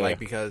name, like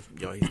because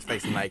he's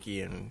facing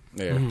Nike and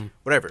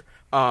whatever.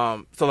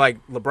 So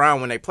like LeBron,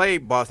 when they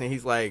played Boston,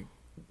 he's like,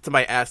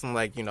 somebody asked him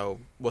like,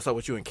 what's up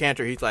with you and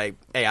Cantor? He's like,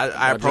 hey,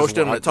 I approached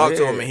him to talk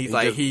to him, and he's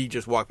like, he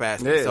just walked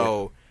past me.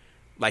 So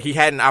like he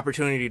had an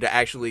opportunity to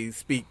actually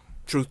speak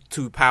truth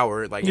to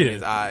power, like in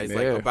his eyes,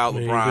 like about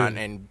LeBron,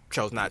 and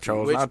chose not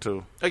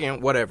to. Again,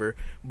 whatever.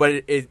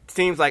 But it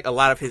seems like a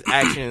lot of his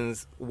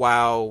actions,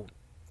 while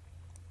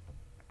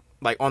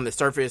like on the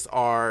surface,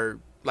 are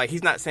like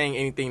he's not saying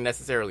anything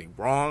necessarily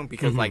wrong,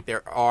 because like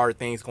there are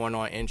things going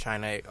on in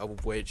China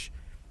of which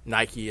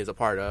Nike is a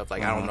part of.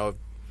 Like I don't know if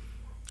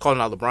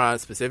calling out LeBron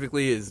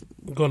specifically is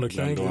going to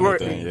change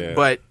anything,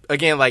 but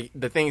again, like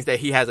the things that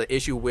he has an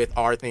issue with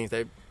are things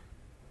that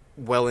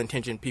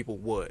well-intentioned people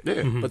would.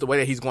 But the way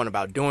that he's going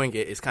about doing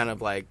it is kind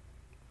of like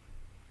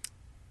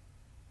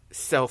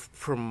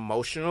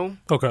self-promotional.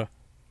 Okay.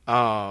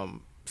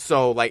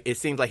 So like it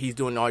seems like he's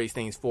doing all these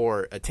things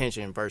for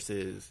attention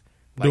versus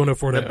like, doing it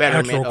for the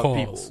betterment of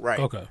people.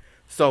 Right. Okay.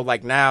 So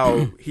like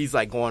now he's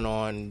like going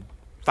on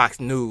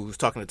Fox News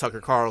talking to Tucker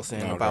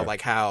Carlson about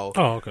like how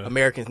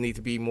Americans need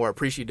to be more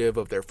appreciative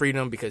of their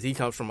freedom, because he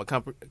comes from a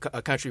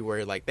country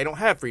where like they don't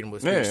have freedom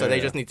of speech, so they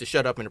just need to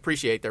shut up and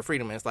appreciate their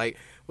freedom. And it's like,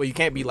 well, you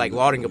can't be like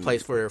lauding a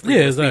place for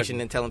freedom of speech and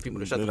then telling people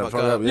to shut the fuck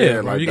up.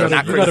 Like, you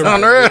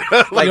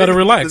gotta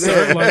relax.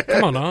 Sir. Like,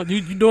 come on now,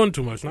 you doing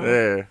too much now.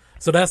 Yeah.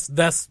 So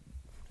that's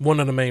one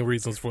of the main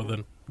reasons for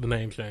the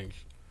name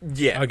change.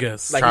 Yeah, I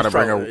guess like try to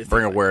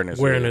bring awareness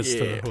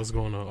to what's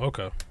going on.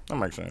 Okay, that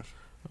makes sense.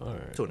 All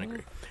right. To a degree.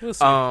 Let's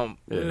see.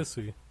 Let's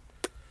see.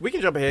 We can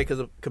jump ahead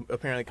because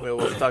apparently Camille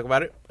wants to talk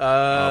about it.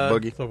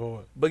 Boogie.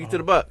 Boogie to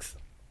the Bucks.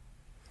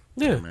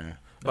 Yeah. Man.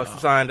 Bucks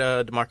signed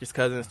DeMarcus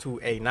Cousins to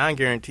a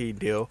non-guaranteed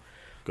deal.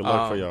 Good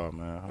luck for y'all,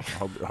 man. I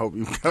hope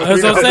you. That's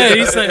what I'm saying.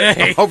 He said,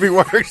 "Hey, I hope he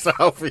works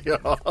out for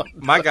y'all."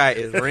 My guy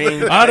is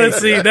ring. I done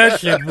seen that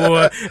shit,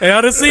 boy. Hey,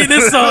 I done seen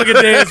this song and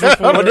dance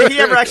before. Oh, did he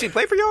ever actually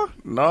play for y'all?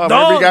 No,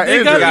 maybe he got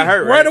injured. He got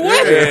hurt right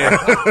away. Yeah.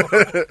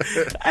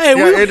 Hey, he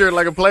got injured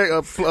like a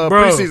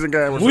preseason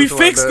game. We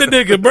fixed the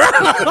nigga, bro.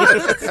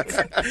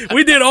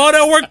 We did all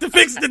that work to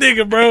fix the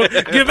nigga, bro.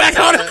 Get back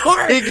on the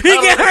court. He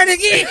get hurt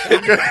again.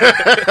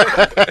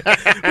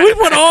 We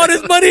put all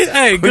this money.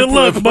 Hey, good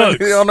luck,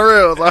 Bucks. On the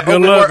rails.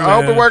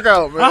 I hope it work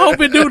out, man. I hope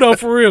it do though,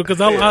 for real,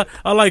 because I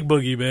like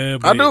Boogie,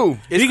 man. I do.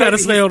 He got to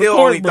stay on the court,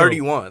 only bro.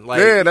 31. Like,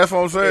 yeah, that's what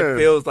I'm saying. It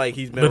feels like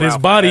he's been. But his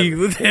body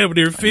was damn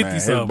near 50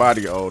 man, something. His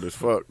body old as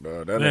fuck,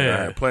 though. That nigga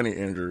had plenty of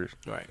injuries.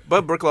 Right,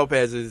 but Brook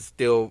Lopez is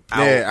still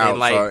out. Yeah, out. And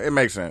like, so it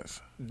makes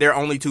sense. Their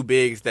only two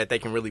bigs that they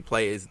can really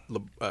play is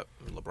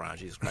LeBron.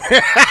 Jesus Christ,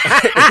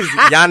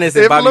 Giannis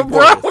and Bobby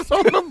Portis.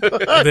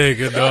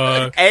 Nigga,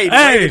 dog.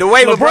 Hey, the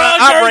way LeBron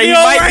operates, he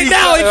might right be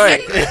now.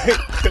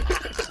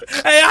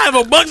 Hey, I have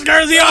a Bucks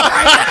jersey on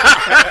right now.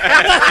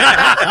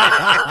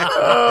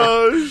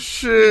 Oh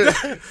shit!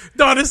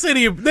 Dog, the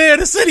city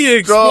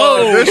explode.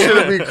 Dog, this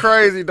should be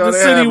crazy, dog. The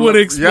city would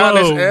explode,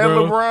 Giannis and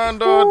bro. LeBron,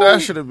 dog.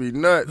 That should be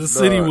nuts. The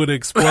city would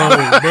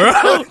explode,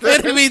 bro.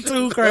 It'd be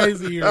too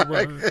crazy here,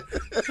 bro.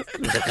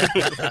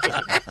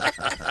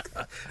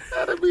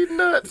 That'd be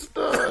nuts,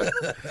 dog.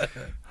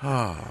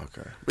 Oh,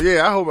 okay. But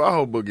yeah, I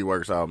hope Boogie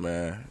works out,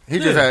 man. He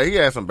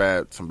had some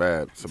bad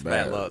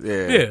luck.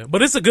 Yeah,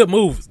 but it's a good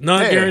move,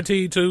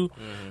 non-guaranteed too,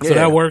 so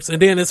that works.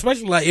 And then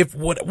especially like if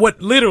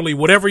literally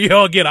whatever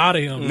y'all get out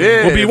of him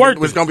will be worth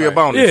it. It's gonna be a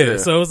bonus. Yeah,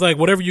 so it's like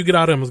whatever you get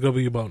out of him is gonna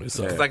be a bonus.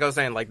 So it's like I was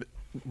saying, like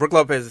Brook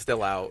Lopez is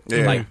still out.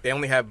 Yeah. Like they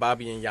only have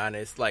Bobby and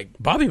Giannis. Like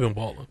Bobby been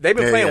balling. They've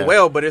been playing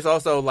well, but it's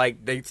also like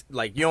you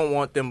don't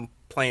want them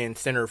playing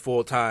center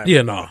full time.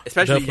 Yeah, no.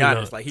 Especially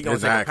Giannis. Like he gonna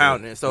take a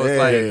pounding. So it's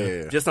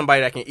like just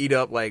somebody that can eat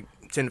up like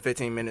 10 to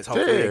 15 minutes,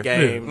 hopefully a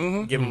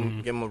game. Give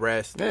him a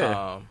rest.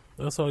 Yeah.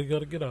 That's all you got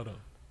to get out of.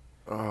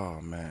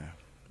 Oh man.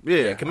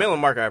 Yeah, Camille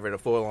and Mark are having a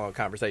full-on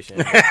conversation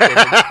in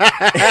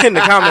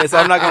the comments, so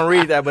I'm not going to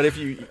read that. But if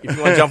you want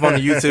to jump on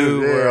the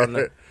YouTube or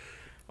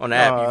on the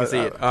app, you can see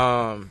it.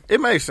 It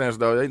makes sense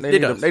though.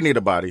 They need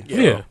a body.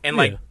 Yeah, and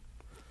like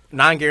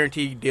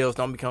non-guaranteed deals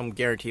don't become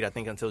guaranteed, I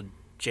think, until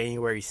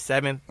January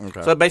 7th.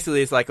 Okay. So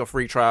basically, it's like a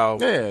free trial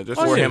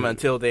for him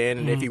until then.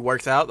 And if he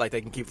works out, like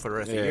they can keep it for the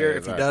rest of the year.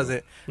 If he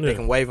doesn't, they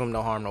can waive him.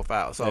 No harm, no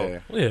foul.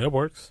 So yeah, it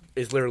works.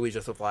 It's literally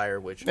just a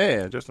flyer, which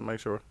just to make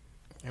sure,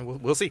 and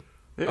we'll see.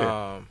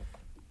 Yeah.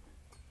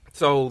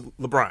 So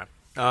LeBron.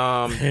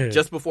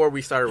 Just before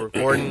we started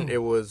recording,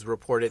 it was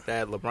reported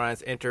that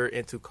LeBron's entered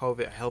into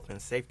COVID health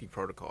and safety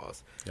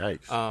protocols.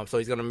 Yikes. So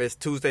he's going to miss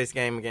Tuesday's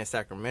game against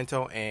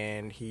Sacramento,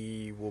 and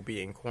he will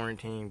be in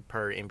quarantine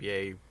per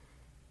NBA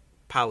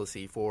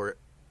policy for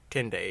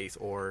 10 days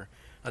or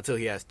until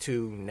he has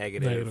 2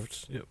 negative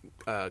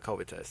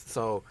COVID tests.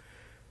 So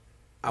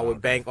I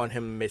would bank on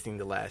him missing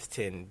the last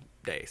 10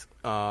 days.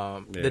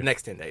 The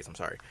next 10 days, I'm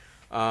sorry.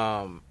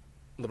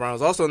 LeBron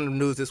was also in the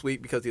news this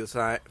week because he was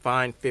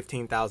fined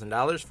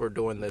 $15,000 for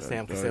doing the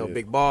Sam Cassell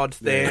big ball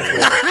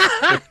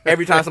stance.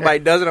 Every time somebody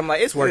does it, I'm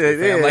like, it's working,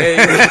 fam.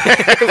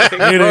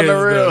 Like,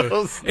 It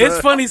is, it's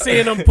funny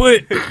seeing them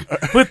put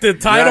the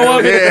title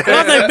of it.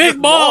 I was like,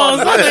 big balls.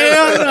 I was like,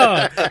 hell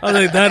no. I was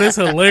like, that is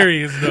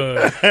hilarious, though.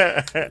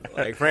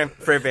 Like Fred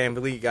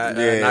VanVleet got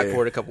knocked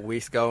for it a couple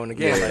weeks ago, and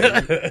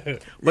again.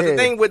 But the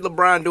thing with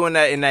LeBron doing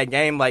that in that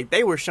game, like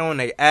they were showing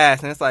their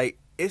ass, and it's like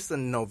it's a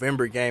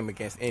November game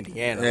against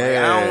Indiana. Like,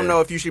 I don't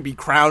know if you should be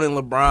crowning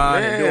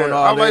LeBron and doing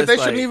all this. They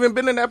shouldn't even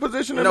been in that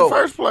position in the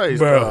first place,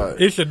 bro.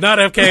 It should not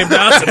have came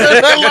down to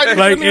that.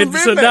 Like it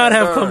should not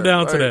have come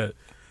down to that.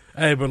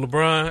 Hey, but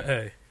LeBron,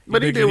 hey.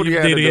 But he did what he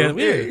had to do.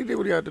 He did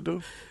what he had to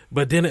do.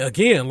 But then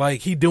again,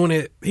 like he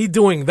doing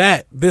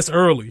that this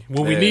early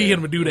when we need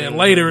him to do that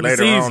later in the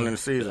season. On in the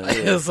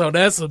season. So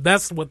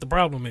that's what the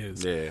problem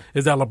is. Yeah.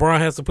 Is that LeBron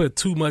has to put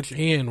too much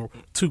in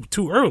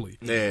too early.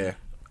 Yeah.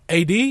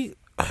 AD,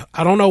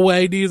 I don't know what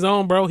AD is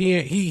on, bro.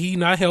 He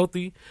not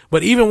healthy.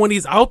 But even when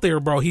he's out there,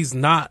 bro, he's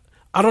not.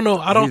 I don't know.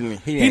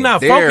 He's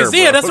not focused.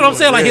 Yeah, that's what I'm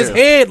saying. Like his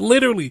head,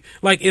 literally,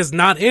 like is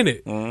not in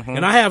it. Mm-hmm.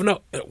 And I have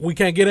we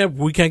can't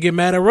get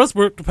mad at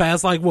Westbrook the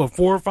past 4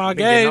 or 5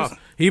 games.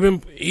 He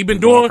been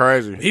doing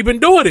crazy. He been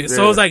doing it. Yeah.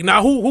 So it's like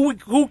now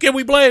who can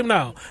we blame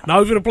now? Now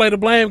we're gonna play the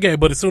blame game.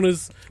 But as soon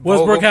as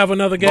Westbrook have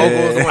another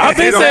game, I've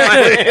been saying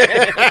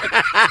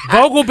that.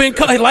 Vogel been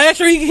last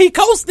year he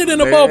coasted in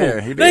the bubble.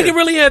 He didn't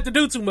really have to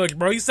do too much,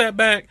 bro. He sat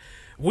back.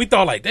 We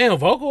thought like, damn,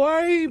 Vogel, all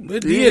right, he a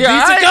decent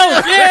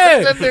coach.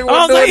 Yeah, I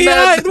was like, he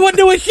wasn't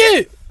doing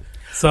shit.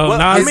 So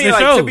now it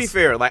shows. To be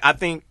fair,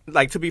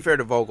 to be fair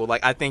to Vogel,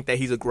 I think that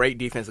he's a great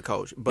defensive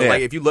coach. But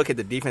if you look at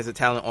the defensive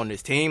talent on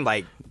this team,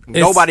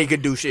 nobody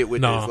could do shit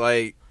with this.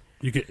 Like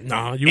you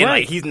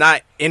right. He's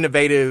not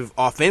innovative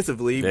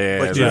offensively,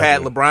 but you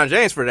had LeBron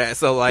James for that.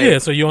 So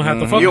so you don't have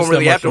to focus. You don't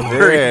really have to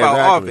worry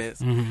about offense.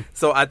 Mm-hmm.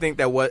 So I think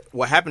that what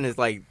happened is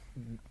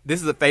this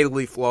is a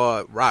fatally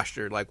flawed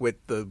roster. Like with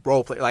the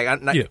role play,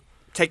 I'm not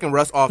taking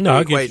Russ off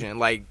the equation.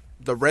 Like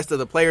the rest of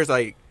the players,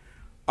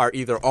 are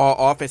either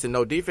all offense and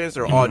no defense,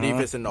 or all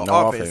defense and no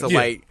offense. So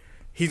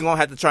he's gonna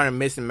have to try to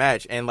mix and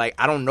match. And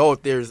I don't know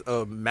if there's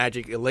a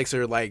magic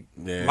elixir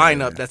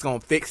lineup that's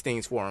gonna fix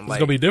things for him. It's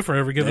gonna be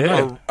different every given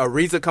night.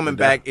 Ariza coming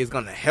back is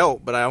gonna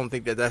help, but I don't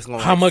think that's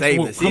gonna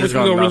save the season. How much we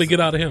gonna really get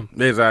out of him?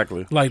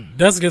 Exactly.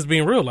 That's just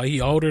being real. He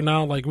older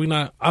now.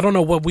 I don't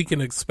know what we can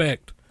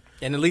expect.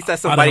 And at least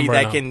that's somebody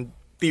that can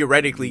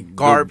theoretically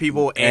guard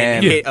people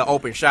and hit an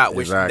open shot,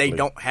 which they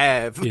don't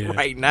have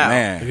right now.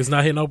 Man. It's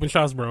not hitting open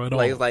shots, bro, at all.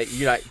 It's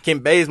you got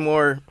Kim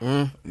Bazemore.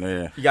 You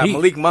got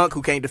Malik Monk,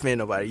 who can't defend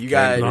nobody. You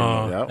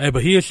got hey,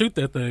 but he'll shoot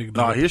that thing.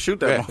 No, he'll shoot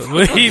that.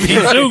 He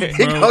shoot,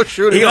 he gonna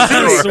shoot it. He gonna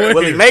shoot it.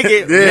 Will he make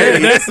it? Yeah,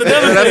 that's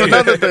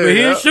another thing. But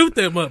he'll shoot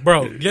that,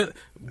 bro.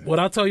 What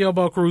I tell you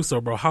about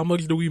Caruso, bro, how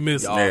much do we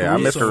miss Caruso, I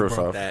miss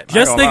Caruso.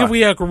 Just think if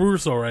we had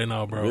Caruso right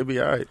now, bro. We'll be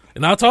all right.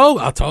 And I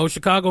told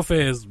Chicago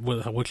fans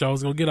what y'all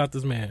was going to get out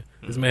this man.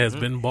 This man has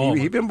been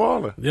balling. He been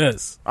balling.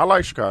 Yes. I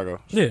like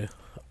Chicago. Yeah.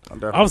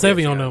 I was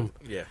heavy on them.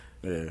 Yeah.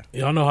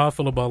 Y'all know how I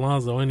feel about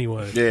Lonzo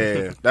anyway.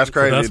 Yeah. That's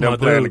crazy. That's them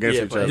playing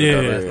against each other.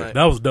 Yeah.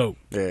 That was dope.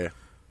 Yeah.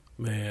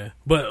 Man,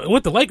 but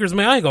with the Lakers,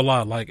 man, I ain't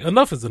gonna lie.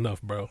 Enough is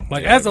enough, bro.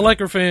 As a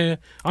Laker fan,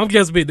 I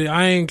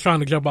ain't trying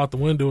to jump out the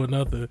window or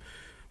nothing.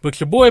 But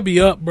your boy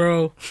be up,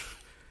 bro.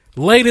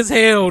 Late as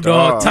hell,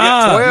 dog.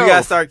 Time. You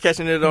gotta start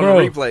catching it on the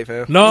replay,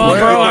 fam. No,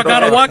 bro, I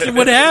gotta watch it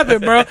when it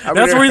happened, bro.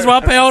 That's the reason why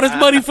I pay all this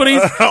money for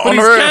these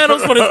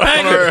channels, for this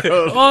package,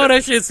 all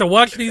that shit. To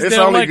watch these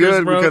damn Lakers,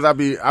 good bro. Because I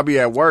be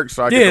at work,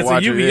 so I get to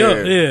watch you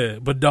it. Be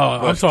up, but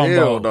dog, I'm talking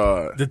about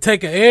dog. to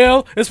take an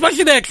L,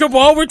 especially that triple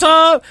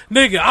overtime,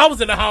 nigga. I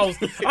was in the house.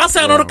 I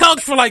sat on the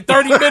couch for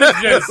 30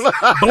 minutes, just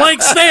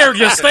blank stare,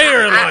 just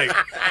staring.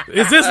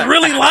 Is this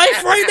really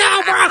life right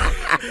now, bro?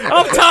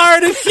 I'm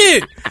tired of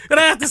shit, and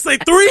I have to say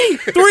three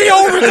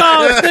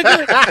overtimes,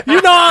 nigga. You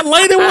know how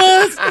late it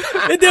was?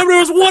 And then it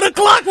was 1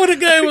 o'clock when the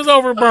game was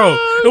over, bro.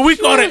 And we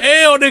caught an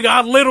L, nigga.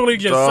 I literally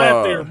just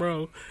sat there,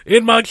 bro.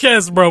 In my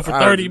chest, bro, for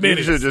 30 minutes.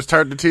 You should just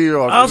turn the TV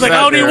off. I was like,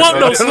 I don't even want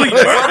no sleep,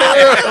 bro.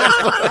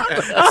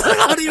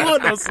 I don't even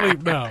want no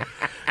sleep now.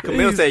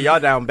 Camille said y'all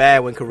down bad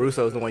when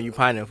Caruso's the one you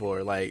pining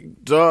for.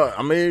 Duh,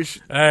 I mean,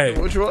 hey,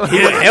 what you want? He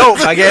can help,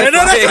 I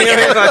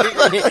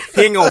guess.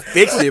 He ain't gonna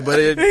fix it, but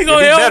it'll be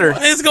better.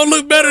 It's gonna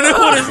look better than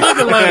what it's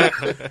looking like.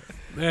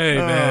 Hey,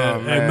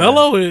 man. Hey,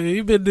 Melo,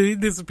 he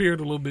disappeared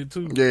a little bit,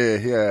 too. Yeah,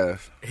 he has.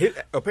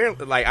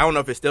 Apparently, I don't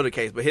know if it's still the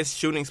case, but his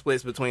shooting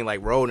splits between,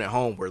 road and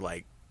home were,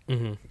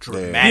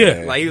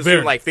 dramatic. Yeah, he was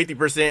shooting,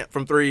 50%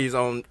 from threes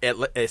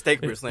at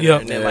Staples Center,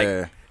 and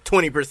then,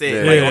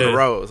 20% on the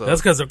road. So.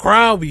 That's because the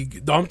crowd be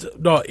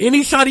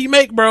any shot he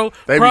make, bro.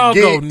 Crowd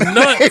go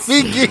nuts.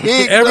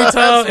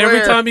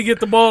 Every time he get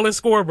the ball and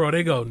score, bro,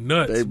 they go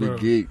nuts. They be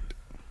geeked.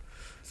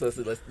 So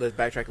let's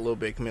backtrack a little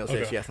bit. Camille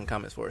said she has some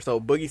comments for us.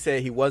 So Boogie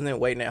said he wasn't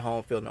waiting at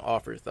home fielding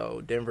offers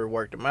though. Denver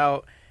worked him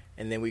out,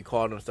 and then we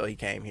called him, so he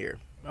came here.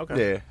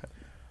 Okay.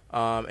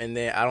 Yeah. And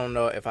then I don't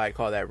know if I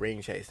call that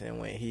ring chasing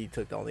when he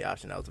took the only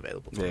option that was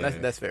available. So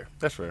that's fair.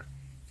 That's fair.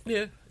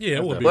 Yeah,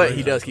 it would be. But right.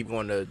 he does keep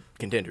going to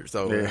contenders,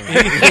 so He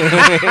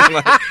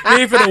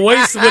ain't finna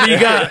waste what he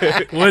got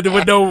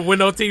with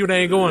no team that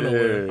ain't going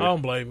nowhere. I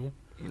don't blame him.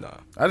 no.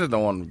 I just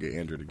don't want him to get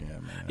injured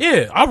again, man.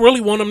 Yeah, I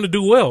really want him to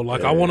do well.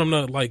 Like, I want him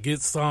to like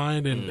get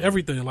signed and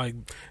everything. Like,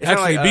 It's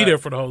kinda actually like, be there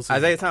for the whole season.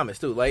 Isaiah Thomas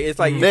too. Like it's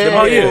like Yeah. the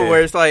Oh, people yeah.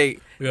 where it's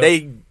like Yeah.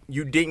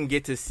 you didn't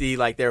get to see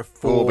like their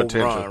Full full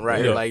potential. run,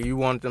 right? Yeah. Like you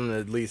want them to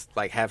at least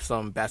like have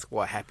some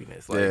basketball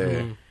happiness. Like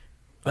Yeah.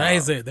 That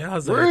is it. That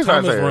was Where a is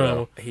Thomas Isaiah,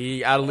 run.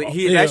 he's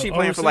Yeah, actually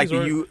playing for like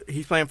overseas,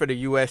 he's playing for the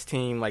U.S.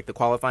 team, like the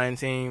qualifying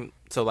team.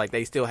 So like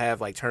they still have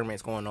like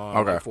tournaments going on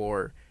Okay. like,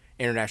 for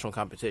international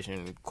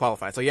competition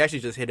qualifying. So he actually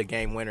just hit a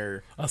game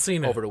winner I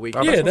seen that over the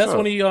weekend. Oh, Yeah, that's that's what's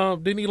when he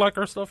didn't he like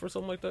our stuff or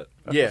something like that.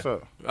 That's Yeah.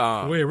 what's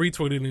up. We had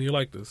retweeted and you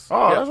like this.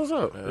 Oh, Yeah. that's what's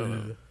up.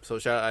 So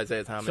shout out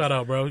Isaiah Thomas. Shout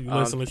out, bro. You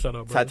listening? Shout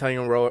out, bro.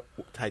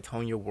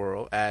 Titania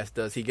World asked,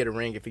 "Does he get a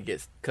ring if he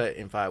gets cut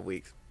in 5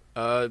 weeks?"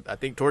 I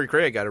think Torrey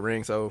Craig got a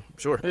ring, so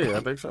sure. Yeah, I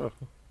think so.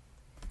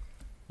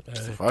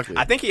 Fuck it.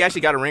 I think he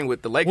actually got a ring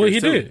with the Lakers. Well, he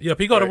too. did. Yep,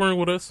 he got a Right. ring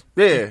with us.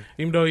 Yeah.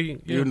 Even though he,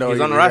 You know,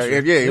 He's on the roster.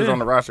 Yeah, he was Yeah. on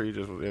the roster. He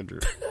just was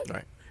injured.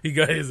 Right. he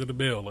got his in the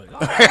mail. Like,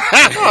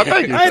 Oh,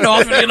 thank you. I ain't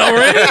offered it no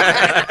ring.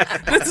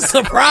 That's a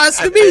surprise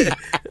to me.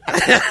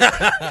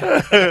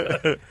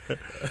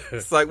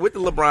 It's like with the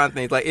LeBron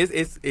things, like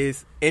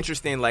it's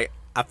interesting. Like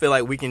I feel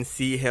like we can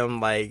see him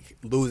like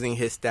losing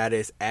his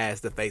status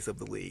as the face of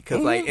the league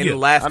because like in Yeah. the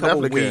last I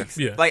couple definitely can. weeks,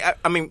 Yeah. like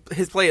I mean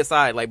his play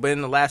aside, like but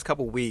in the last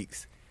couple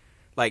weeks,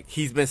 like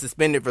he's been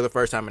suspended for the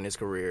first time in his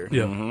career.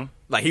 Yeah.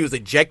 Like he was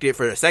ejected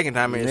for the second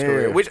time in his Yeah.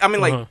 career, which I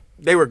mean like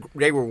they were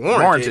warranted,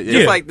 Warranted, just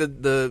yeah. like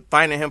the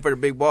finding him for the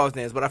big balls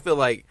dance. But I feel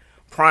like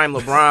prime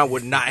LeBron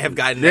would not have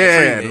gotten that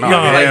Yeah, treatment. no, You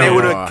know, like they hell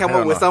would no, have come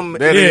hell up with no. some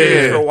That is-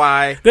 excuse for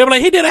why. They were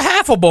like, he did a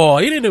half a ball.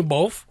 He didn't do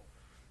both.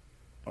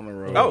 On the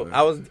road. Oh,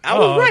 I was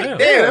Oh, right. damn. Damn.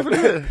 Yeah,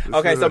 that's it.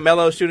 Okay, so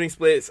Melo's shooting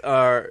splits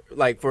are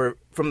like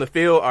from the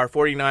field are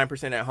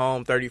 49% at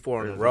home,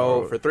 34 on the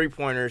road. For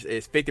 3-pointers,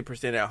 it's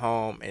 50% at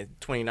home and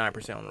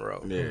 29% on the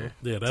road. Yeah.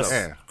 Yeah, that's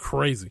Yeah.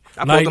 crazy.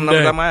 I Night pulled them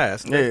and numbers day. out my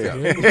ass.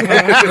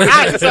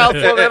 Yeah. South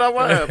pulled that on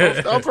my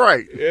ass. That's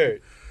right. Yeah.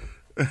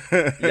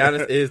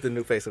 Giannis is the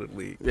new face of the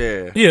league.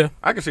 Yeah. Yeah.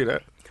 I can see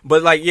that.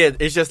 But like, yeah,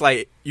 it's just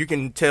like you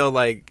can tell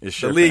like It's the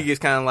shifting. league is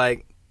kind of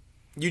like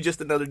you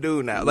just another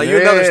dude now. Like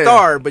you're another Yeah.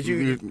 star, but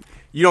you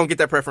don't get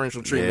that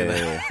preferential treatment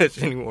Yeah.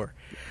 anymore.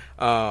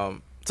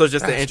 So it's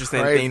just an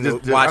interesting Crazy. thing to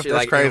Just- watch. That's it,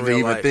 like crazy in to real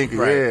even life. think.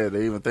 Right. Yeah,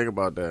 they even think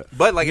about that.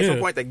 But like at some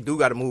Yeah. point, they do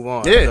got to move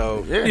on. Yeah.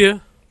 So Yeah.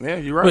 Yeah,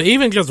 you're right. But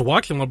even just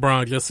watching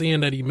LeBron, just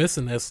seeing that he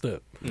missing that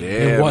step. Yeah,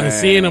 and man.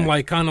 seeing him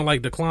like kind of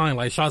like decline,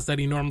 like shots that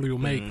he normally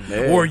would make,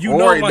 Yeah. or you Or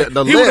know, like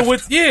the he would have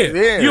lift. went,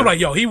 Yeah. you were like,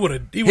 yo, he would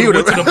have would've-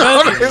 went to the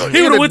bucket,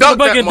 he would have went to the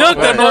bucket and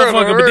dunked that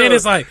motherfucker. But then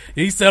it's like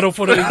he settled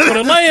for the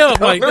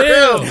layup, like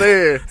damn.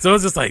 Yeah. So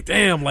it's just like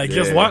damn, like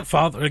just Yeah. watch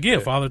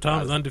Father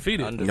Time is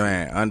undefeated.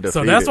 Man, undefeated.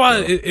 So that's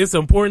why bro. it's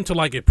important to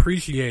like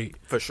appreciate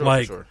For sure,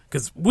 like for sure.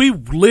 because we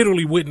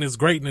literally witnessed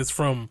greatness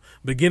from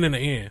beginning to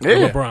end. with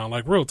Yeah. LeBron,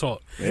 like real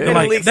talk, in And, the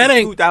like league that since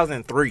ain't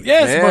 2003.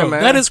 yes, Yeah, bro.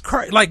 man. That is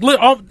crazy. Like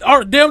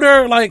our damn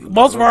near like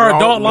most of our All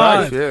adult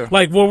lives, life, yeah.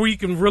 like where we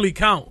can really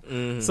count.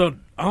 So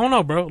I don't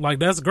know, bro. Like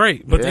that's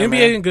great, but Yeah, the NBA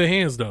man. in good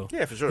hands though.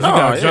 Yeah, for sure. You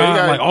got yeah, Ja, you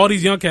got- like all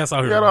these young cats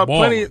out You here. got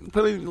balling.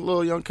 plenty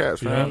little young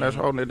cats, man. That's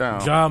holding it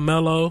down. Ja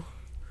Mello.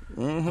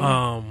 And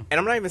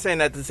I'm not even saying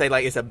that to say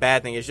like it's a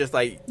bad thing. It's just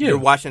like Yeah. you're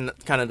watching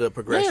kind of the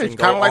progression. it's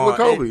kinda go like with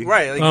on. Kobe.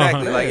 Right?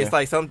 Exactly. Uh-huh. Like Yeah. it's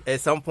like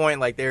at some point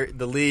like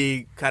the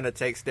league kind of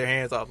takes their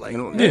hands off. Like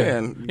Yeah, Yeah.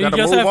 and You you got to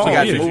just move have to,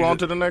 on. yeah. Move on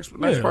to the next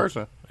Yeah.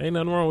 person. Ain't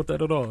nothing wrong with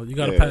that at all. You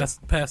got to Yeah.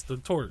 pass the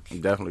torch. You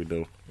definitely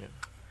do.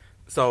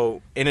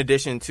 so, in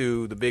addition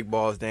to the big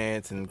balls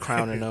dance and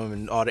crowning them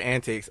and all the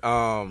antics,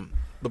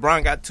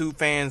 LeBron got 2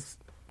 fans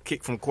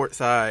kicked from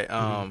courtside.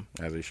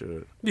 As he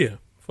should. Yeah,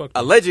 fuck.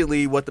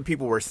 Allegedly, what the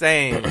people were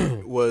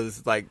saying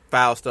was like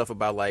foul stuff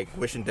about like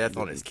wishing death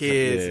on his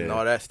kids and Yeah.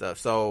 all that stuff.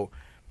 So.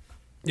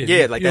 Yeah,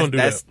 Yeah, like you don't do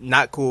that's that.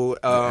 not cool.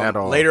 At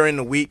all. Later in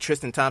the week,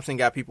 Tristan Thompson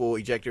got people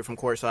ejected from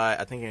courtside.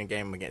 I think in a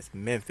game against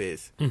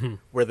Memphis,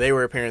 where they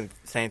were apparently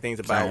saying things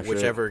about Same shit.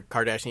 whichever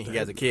Kardashian he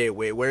has a kid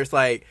with. Where it's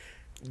like,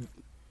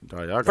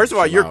 Dog, y'all first of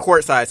gotta all, chill you're out.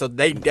 courtside, so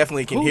they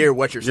definitely can hear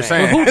what you're You're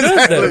saying. saying. Who does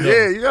that, though?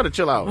 Yeah, you got to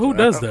chill out. Who man.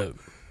 does that?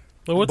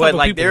 Like, what type But of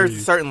like, people there's are a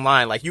you? certain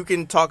line. Like, you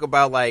can talk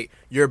about like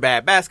you're a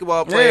bad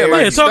basketball player. Yeah, like,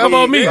 Yeah, talk stuff-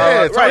 about me.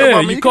 Yeah, talk Right. Yeah,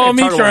 about you me. call can't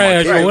me talk about my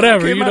trash or kids.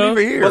 whatever, Kid you not know?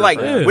 even here. But like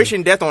Yeah.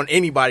 wishing death on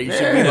anybody should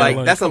be Yeah, like,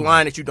 like, that's a come on.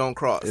 line that you don't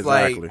cross.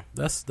 Exactly. Like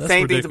That's saying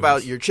ridiculous. things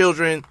about your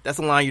children, that's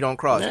a line you don't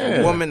cross. Yeah.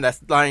 Your woman, that's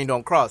a line you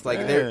don't cross. Like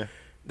Yeah.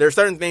 there are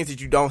certain things that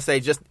you don't say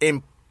just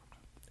in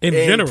in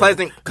general,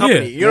 pleasant company.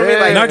 Yeah. You know what I mean?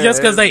 Like Not just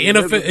because they Yeah.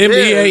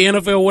 NBA,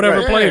 NFL,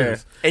 whatever Yeah.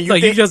 players. And It's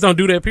like you think- just don't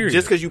do that. Period.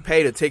 Just because you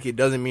paid a ticket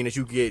doesn't mean that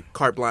you get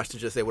carte blanche to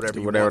just say whatever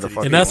you Whatever want. the to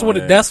fuck these and that's people. what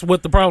Yeah. that's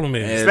what the problem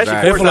is. Yeah. Especially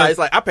Exactly. courtside, it's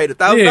like I paid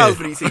 $1,000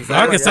 for these seats.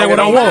 I can say what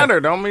I don't want. matter.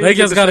 Don't mean They you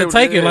just get got to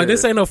say- take it. Like yeah.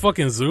 this ain't no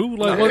fucking zoo.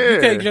 Like No. what, you Yeah.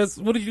 can't just.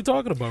 What are you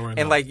talking about right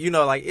now? And like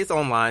like it's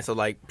online, so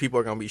like people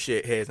are gonna be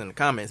shitheads in the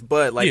comments.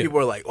 But like Yeah. people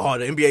are like, "Oh,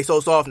 the NBA so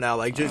soft now."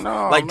 Like just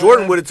No, like man.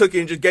 Jordan would have took it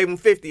and just gave him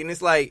 50, and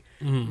it's like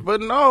But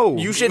no,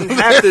 you shouldn't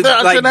have to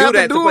I like shouldn't have do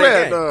that to play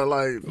a game. though.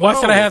 Like, why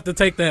no. should I have to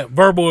take that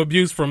verbal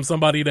abuse from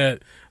somebody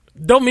that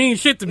don't mean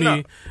shit to me,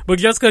 No. but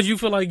just because you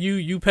feel like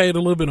you paid a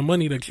little bit of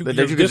money that you That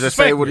just you could just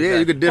say what? disrespect me. Yeah,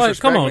 you could Like,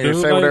 disrespect come on, me and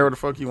dude. say Like, whatever the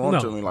fuck you want no.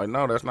 to me. Like,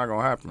 no, that's not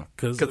gonna happen.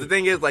 Because the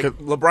thing is, like,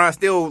 LeBron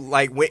still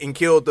like went and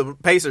killed the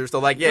Pacers. So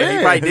like, yeah, he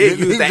Yeah. probably did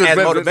He use that just as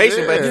better-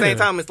 motivation. But at the yeah. same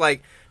time, it's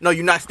like, no,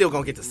 you're not still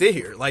gonna get to sit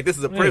here. Like, this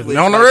is a privilege.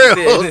 On the like, to sit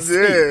real, and speak.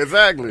 yeah,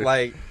 exactly.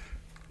 Like,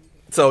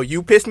 so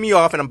you pissed me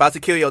off, and I'm about to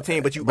kill your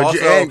team. But you also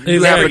ain't-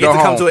 you have never to get go to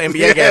come home. to an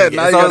NBA Yeah, game.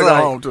 now Again. you So gotta it's go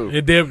like, home too.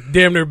 It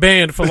damn near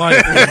banned for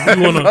life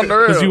On the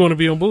real. because you want to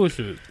be on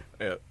bullshit.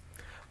 yeah.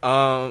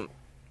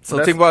 So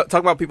That's-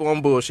 talk about people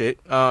on bullshit.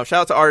 Shout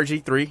out to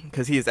RG3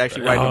 because he is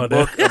actually writing Oh, a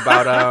book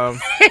about.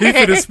 He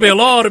finna spill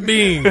all the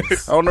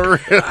beans. On the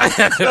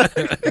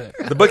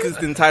real. The book is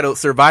entitled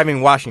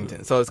 "Surviving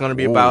Washington," so it's going to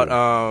be about.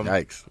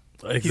 Yikes.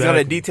 He's going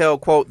to detail,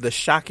 quote, the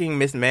shocking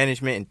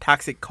mismanagement and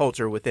toxic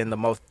culture within the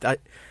most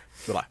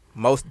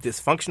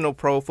dysfunctional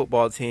pro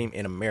football team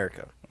in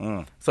America.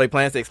 So he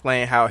plans to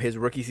explain how his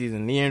rookie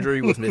season knee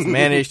injury was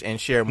mismanaged and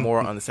share more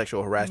on the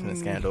sexual harassment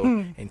scandal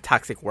and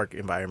toxic work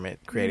environment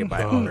created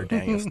by owner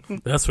Daniel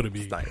That's what it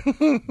be. Snyder.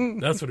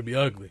 That's what it be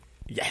ugly.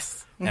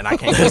 Yes. And I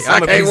can't wait.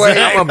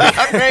 I'm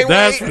can't wait.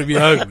 That's what it be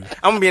ugly.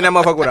 going to be in that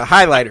motherfucker with a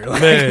highlighter.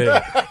 Like, Man,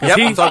 yep,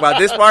 I'm talking about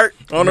this part.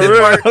 On the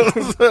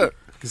this part. real.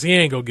 because he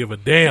ain't gonna give a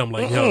damn.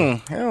 Like yo,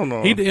 Hell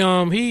no.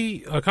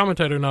 he a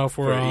commentator now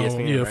for For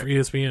ESPN, yeah right? for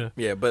ESPN.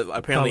 Yeah, but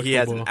apparently College he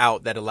has an football.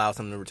 out that allows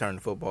him to return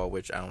to football,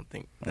 which I don't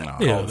think that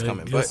Yeah, call is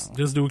coming.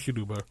 just do what you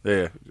do, bro.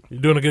 Yeah.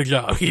 You're doing a good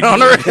job. On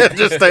the real.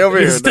 Just stay over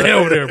here. Just stay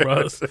over there,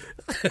 bro.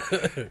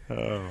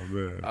 Oh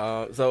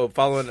man. So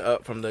following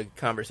up from the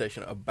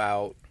conversation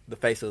about the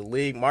face of the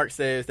league, Mark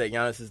says that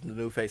Giannis is the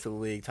new face of the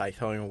league.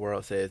 Titonian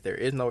World says there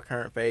is no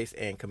current face,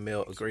 and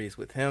Camille agrees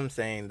with him,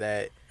 saying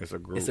that It's a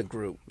group. it's a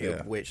group Yeah.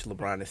 of which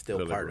LeBron is still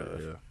Still a part group,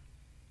 of. yeah.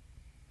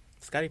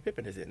 Scottie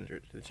Pippen is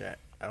entered to the chat.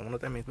 I don't know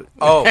what that means,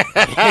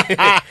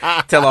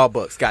 but tell all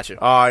books. Gotcha.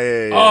 Oh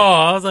yeah. Oh,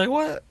 I was like,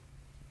 what?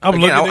 I'm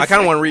Again, looking. I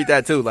kind of want to read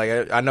that too.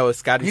 Like I know it's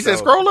Scottie. He said,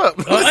 so- "Scroll up." I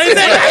was looking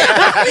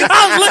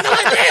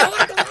like that.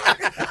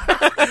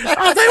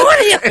 I was like, what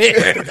are you?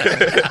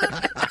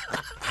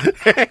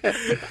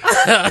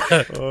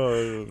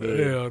 Oh, man.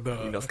 Hell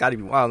no. You know, Scottie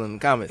be wild in the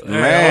comments.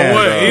 Man,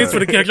 what? dog. He's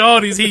gonna catch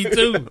all these heat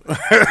too.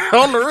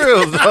 On the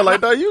real, so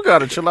like that, you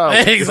gotta chill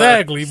out.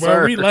 Exactly, bro.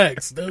 Sir.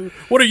 Relax, dude.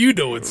 What are you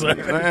doing, sir?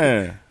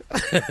 Man.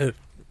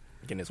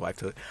 Getting his wife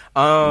to it.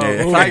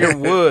 Yeah. Tiger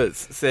Woods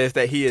says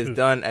that he is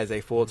done as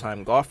a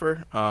full-time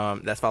golfer.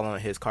 That's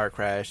following his car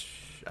crash,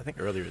 I think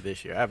earlier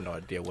this year. I have no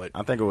idea what.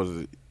 I think it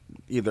was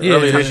either Yeah.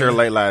 early this year or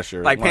late last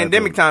year. Like One of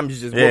pandemic the- times,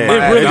 you just Yeah, whoop my it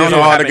ass. really I don't is know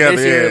all what happened together,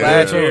 this year, yeah,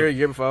 last yeah. year,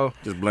 year before.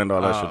 Just blend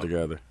all that shit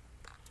together.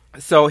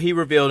 So he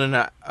revealed in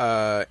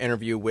an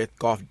interview with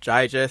Golf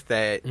Digest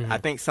that I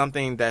think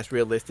something that's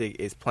realistic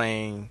is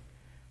playing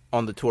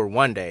on the tour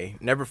one day,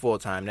 never full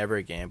time, never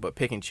again, but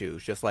pick and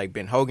choose, just like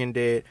Ben Hogan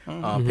did.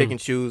 Pick and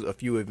choose a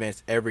few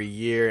events every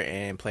year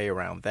and play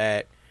around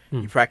that.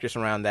 You practice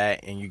around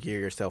that and you gear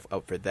yourself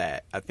up for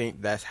that. I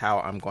think that's how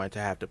I'm going to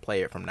have to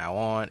play it from now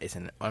on. It's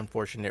an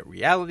unfortunate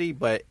reality,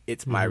 but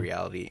it's my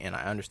reality, and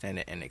I understand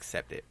it and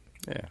accept it.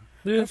 Yeah.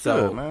 Yeah.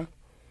 So, Good, man.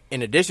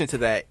 in addition to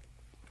that,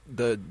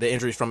 the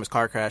injuries from his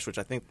car crash, which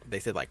I think they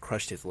said like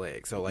crushed his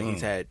leg. So like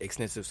he's had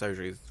extensive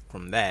surgeries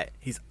from that.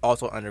 He's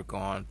also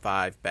undergone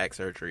 5 back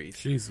surgeries.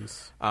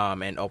 Jesus.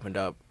 And opened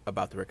up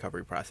about the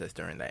recovery process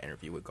during that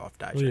interview with Golf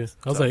Digest.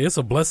 Yeah. I was like, it's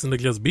a blessing to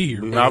just be here.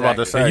 I Bro. was about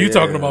to say, And you yeah,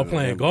 talking about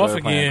playing yeah, golf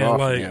playing again? golf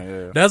Like again,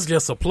 yeah. that's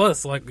just a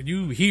plus. Like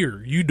you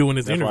here, you doing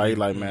this That's why he interview.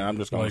 like, man, I'm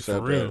just gonna Like, accept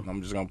for real. that.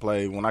 I'm just gonna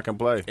play when I can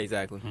play.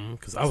 Exactly.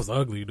 Because I was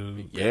ugly,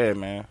 dude. Yeah,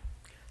 man.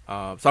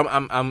 So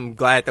I'm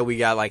glad that we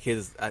got like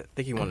his. I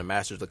think he won the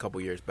Masters a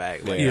couple years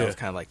back. Like, Yeah. that was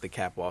kind of like the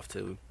cap off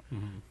to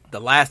the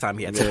last time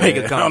he had to Yeah, make a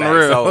on the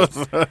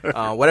comeback. real.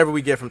 So whatever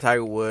we get from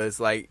Tiger Woods,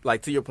 like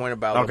to your point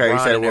about Okay, LeBron you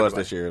said it and was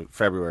everybody- this year,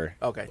 February.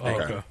 Okay, Oh, thank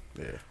you.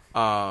 okay.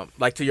 Yeah.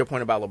 Like to your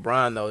point about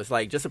LeBron though, it's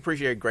like just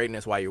appreciate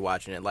greatness while you're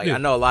watching it. Like Yeah. I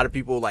know a lot of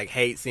people like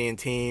hate seeing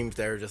teams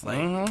that are just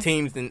like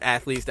teams and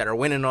athletes that are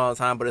winning all the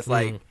time, but it's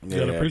like You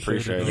gotta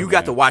appreciate it. you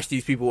got to watch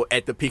these people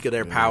at the peak of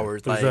their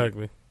powers. Like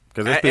Exactly.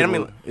 Because And- it's and I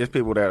people, mean- it's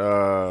people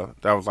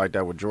that was like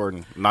that with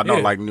Jordan. Not Yeah.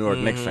 like New York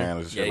Knicks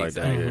fans and shit Yeah, like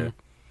exactly. that.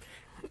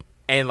 Yeah.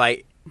 and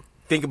like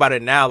think about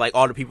it now, like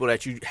all the people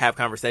that you have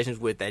conversations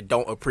with that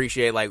don't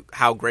appreciate like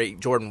how great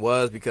Jordan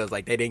was because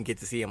like they didn't get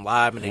to see him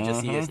live and they just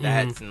see his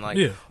stats and like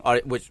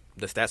which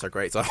the stats are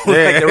great, so I don't think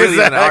there really is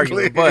an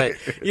argument. But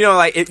you know,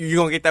 like you're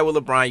gonna get that with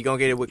LeBron, you're gonna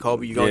get it with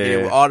Kobe, you're gonna get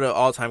it with all the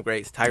all time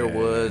greats, Tiger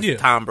Woods,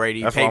 Tom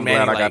Brady, That's Peyton why I'm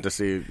Manning. glad I got to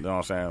see, you know what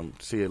I'm saying,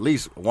 see at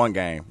least one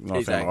game, you know what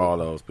I'm saying, with all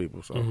those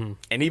people. So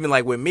and even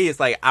like with me, it's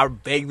like I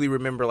vaguely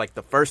remember like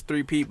the first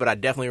three-peat, but I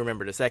definitely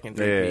remember the second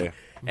three-peat.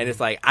 And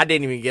it's like I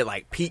didn't even get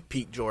like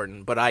peak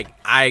Jordan, but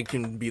I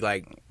can be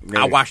like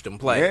I watched him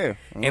play,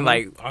 and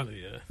like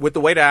with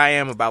the way that I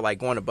am about like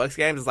going to Bucks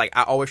games, it's like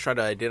I always try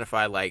to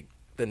identify like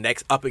the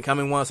next up and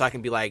coming one, so I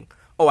can be like,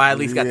 oh, I at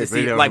least got to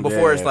see like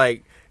before it's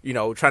like you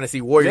know trying to see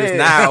Warriors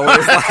now, where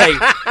it's like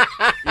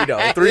you know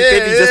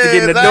 350 just to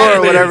get in the door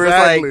or whatever.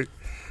 It's like,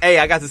 hey,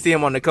 I got to see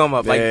him on the come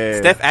up. Like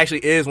Steph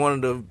actually is one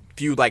of the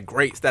few like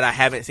greats that I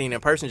haven't seen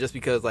in person, just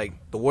because like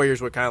the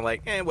Warriors were kind of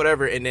like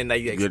whatever, and then they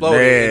exploded.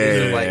 And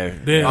it's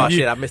just like, oh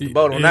shit, I missed the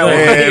boat on that one.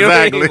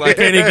 Exactly. Like,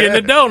 can't even get in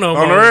the dough no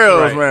more. On the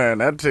rails, man.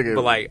 That ticket.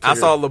 But like I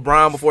saw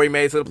LeBron before he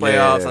made it to the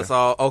playoffs. I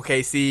saw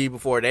OKC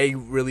before they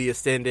really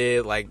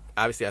ascended. Like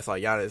obviously I saw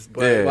Giannis,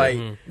 but like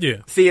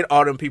seeing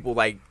all them people,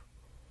 like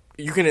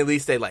you can at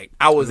least say like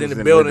I was in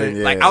the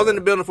building. Like I was in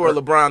the building for a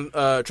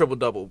LeBron triple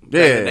double. You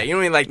know what I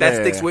mean? Like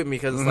that sticks with me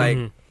because it's like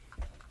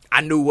I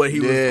knew what he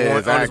was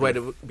going on his way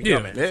to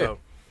becoming. So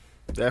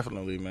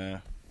definitely,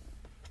 man.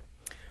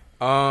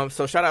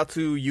 So shout out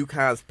to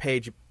UConn's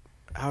Paige.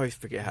 I always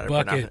forget how to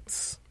pronounce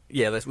Buckets. it.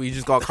 Yeah, we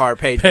just call her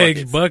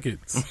Paige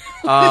Buckets.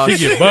 She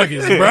get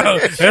buckets, bro.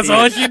 That's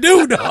all she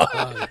do,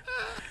 dog.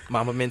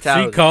 Mama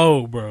mentality. She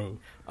cold, bro.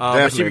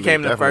 But she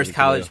became the first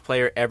college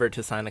player ever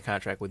to sign a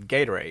contract with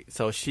Gatorade.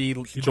 So she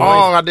joined.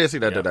 Oh, I did see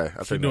that today.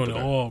 She's doing it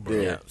all,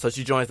 bro. Yeah. So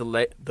she joins the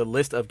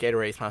list of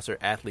Gatorade sponsored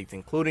athletes,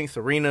 including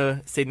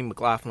Serena, Sydney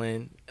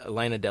McLaughlin,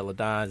 Elena Delle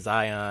Donne,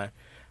 Zion,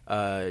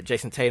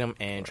 Jason Tatum,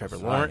 and Trevor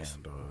Lawrence.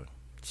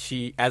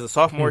 She, as a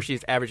sophomore,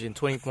 she's averaging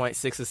 20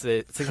 points,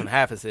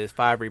 6.5 assists,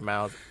 5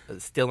 rebounds, a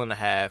steal and a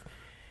half,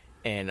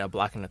 and a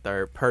block in the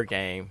third per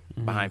game,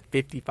 behind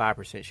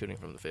 55% shooting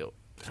from the field.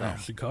 So.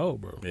 She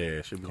cold, bro.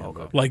 Yeah, she be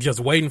cold. Like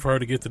just waiting for her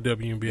to get to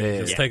WNBA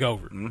and just take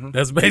over.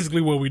 That's basically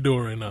what we're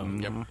doing right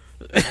now.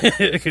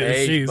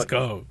 She's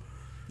cold.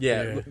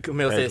 Yeah.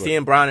 Camille said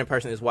seeing Bron in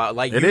person is wild.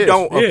 Like you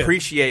don't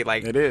appreciate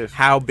like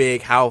how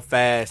big, how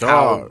fast,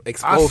 how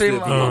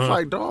explosive. I was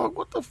like, dog,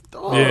 what the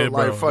dog? Yeah,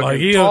 like bro. fucking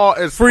Like, tall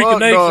as freak fuck, of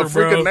nature, dog.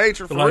 bro. Freak of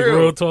nature for like,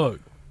 real talk.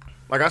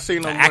 Like I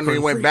seen him when he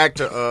went back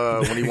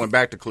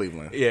to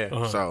Cleveland.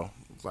 Yeah. So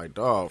it's like,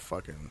 dog,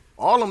 fucking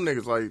all them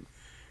niggas like.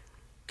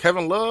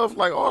 Kevin Love,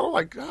 like all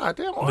like God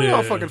damn, all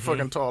y'all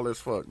fucking tall as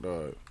fuck,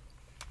 dog.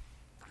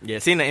 Yeah,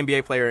 seeing an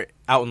NBA player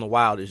out in the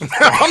wild is just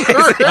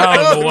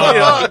out in the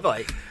wild.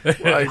 like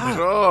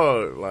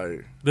dog,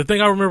 like the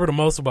thing I remember the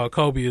most about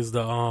Kobe is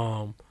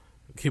the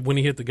when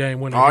he hit the game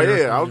winner. Oh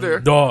yeah, I was there.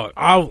 Dog,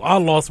 I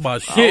lost my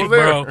shit,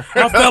 bro.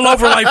 I fell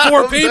over like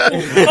 4 people.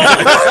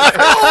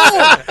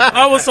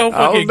 I was so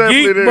fucking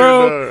geek,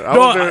 bro.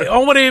 I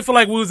went in for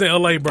like we was in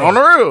LA, bro. On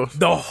the real,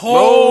 the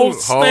whole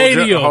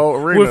stadium whole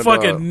arena, with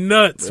fucking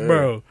nuts,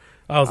 bro.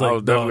 I was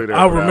like, dog,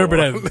 I remember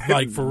that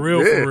like for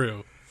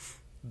real.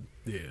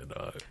 Yeah,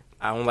 dog.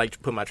 I don't like to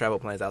put my travel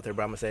plans out there,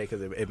 but I'm gonna say it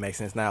because it makes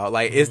sense now.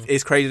 Like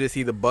it's crazy to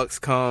see the Bucks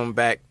come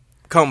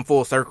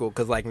full circle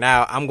because like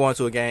now I'm going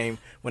to a game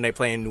when they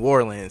play in New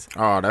Orleans.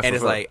 Oh, that's and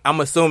it's like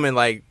I'm assuming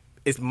like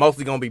it's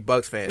mostly gonna be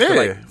Bucks fans. Yeah, so,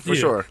 like, for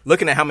sure.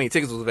 Looking at how many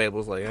tickets was available,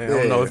 it's like I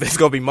don't know if there's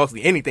gonna be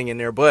mostly anything in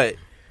there, but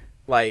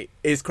like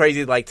it's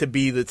crazy like to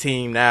be the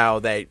team now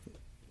that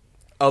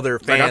other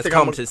fans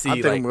come to see.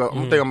 I think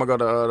I'm gonna go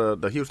to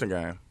the Houston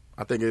game.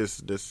 I think it's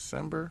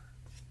December.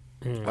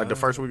 Like the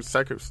first week,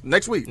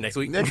 next week. Yeah,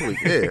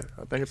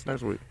 I think it's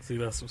next week. See,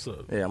 that's what's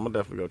up. Yeah, I'm gonna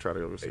definitely go try to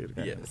go see it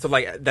again. Yeah, so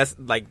like that's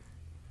like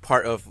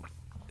part of.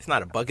 It's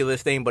not a bucket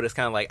list thing, but it's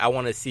kind of like I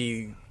want to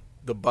see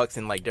the Bucks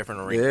in like different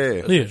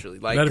arenas. Essentially,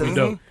 like that'd be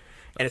dope.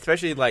 And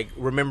especially like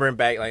remembering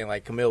back,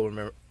 like Camille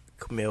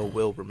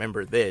will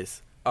remember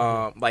this.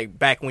 Like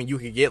back when you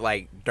could get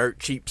like dirt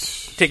cheap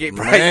ticket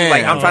prices.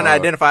 Like I'm trying to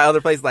identify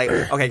other places. Like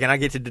okay, can I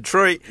get to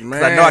Detroit?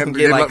 Because I know I can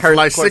get like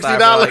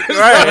 $60.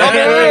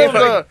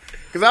 Right.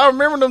 Because I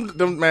remember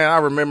them. Man, I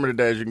remember the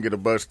days you can get a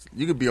bus.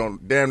 You could be on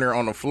damn near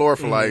on the floor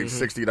for like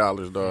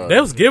 $60, dog.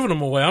 They was giving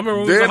them away. I remember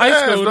when we was in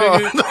high school,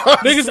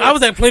 niggas. I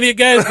was at plenty of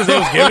games because they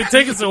was giving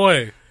tickets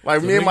away.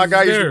 Like me and my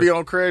guy used to be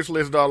on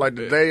Craigslist, dog. Like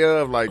the day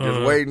of, like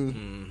just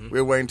waiting. We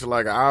were waiting till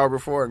like an hour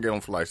before and get them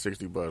for like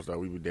 $60, dog.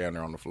 We be down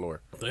there on the floor.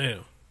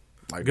 Damn.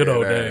 Like good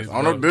old days.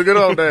 On the good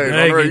old days.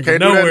 You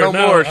can't do that no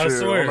more.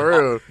 Shit. On the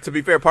real. To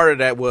be fair, part of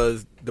that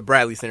was the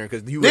Bradley Center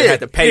because you would have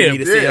to pay me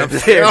to sit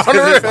upstairs.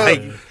 It's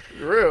like,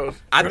 real.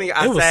 I think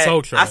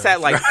I sat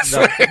like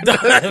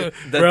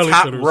the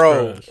top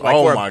row. Like,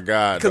 oh my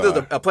god! Because it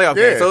was a playoff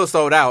game, so it was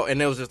sold out,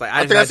 and it was just like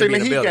I think I seen the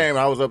Heat game.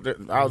 I was up there.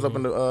 I was up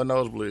in the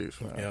nosebleeds.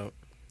 Yeah.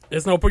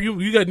 It's no,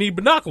 you got need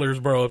binoculars,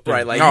 bro. Up there.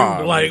 Right, like,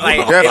 Nah, like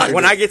definitely.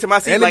 when I get to my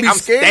seat, And like to be I'm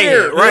scared.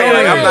 staying, right? Yeah,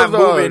 Like I'm not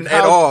dog. moving at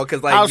How- all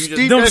because How like you steep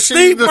just Them that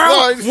steep, shit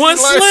bro. is, One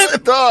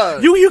slip.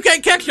 dog. you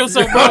can't catch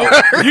yourself,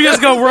 bro. You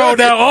just go roll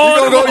down all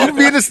You the gonna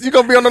go, you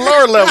gonna be on the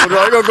lower level,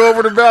 dog. You gonna go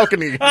over the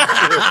balcony.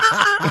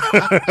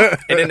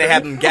 and then they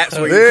have them gaps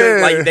where you Yeah.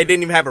 couldn't, like they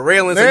didn't even have a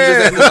railing, so you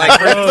just had to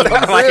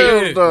like, like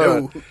Yeah,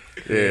 dog. no.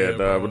 Yeah,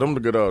 dog. But them the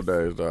good old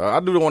days, dog. I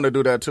do want to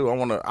do that too.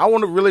 I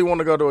really want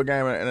to go to a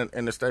game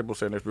in the Staples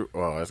Center.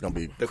 Oh, it's gonna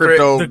be The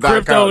crypto.com.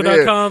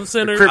 Crypto.com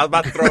center. I was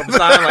about to throw up a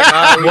sign like,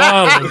 oh,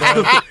 Wow,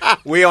 bro.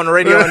 we on the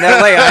radio in LA.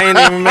 I ain't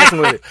even messing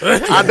with it.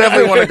 I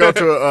definitely want to go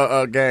to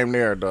a game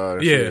there,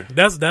 dog. Yeah,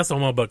 that's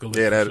on my bucket list.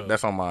 Yeah, for sure.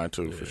 that's on mine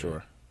too, for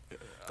sure.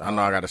 I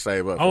know I got to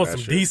save up. I want for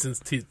that some shit.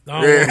 decent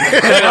I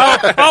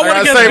Yeah. want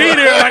to get save be up.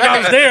 there like I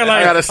was there.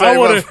 Like gotta save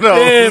want up for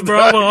those. yeah, bro.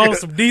 I want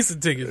some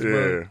decent tickets,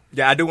 bro. Yeah.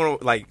 Yeah, I do want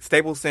to like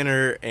Staples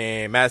Center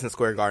and Madison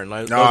Square Garden.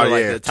 Like, those Oh, are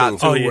like yeah, the top too.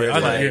 two. Oh, yeah, where it's I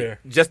like, know, yeah.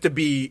 just to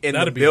be in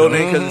That'd the be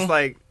building dope. because it's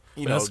like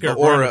you know Madison Square the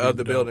aura Garden of the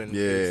would be building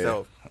Yeah.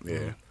 itself. Yeah.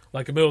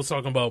 Like Emil was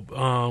talking about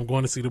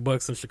going to see the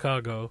Bucks in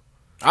Chicago.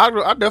 I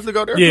definitely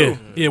go there Yeah, too.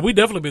 yeah, we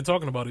definitely been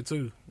talking about it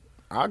too.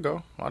 I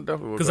go. I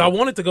definitely will Because go. I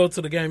wanted to go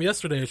to the game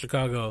yesterday in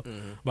Chicago,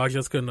 but I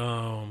just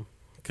couldn't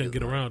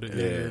get around it.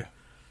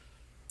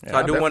 Yeah. So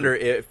I do wonder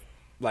if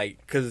like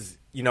because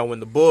you know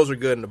when the Bulls were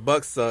good and the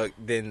Bucks sucked,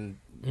 then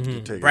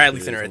Bradley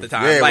Center at the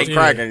time, Yeah, it like was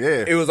cracking.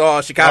 Yeah, it was all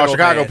Chicago, all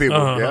Chicago fans. people.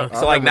 Uh-huh. Yeah.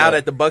 So like now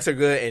that the Bucks are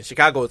good and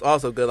Chicago is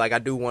also good, like I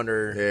do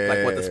wonder yeah,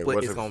 like what the split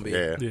what's is it- going to be.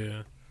 Yeah,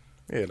 Yeah.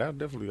 yeah, that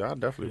definitely. I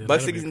definitely. Yeah.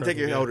 Bucks That'd be season crazy,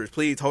 ticket yeah. holders,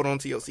 please hold on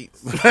to your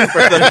seats.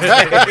 For those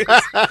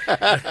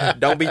games.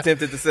 Don't be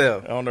tempted to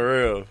sell. On the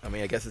real. I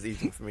mean, I guess it's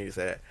easy for me to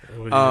say that.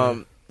 Oh,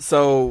 yeah.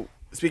 So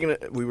speaking of,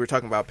 we were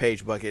talking about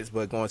page buckets,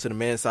 but going to the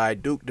men's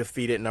side, Duke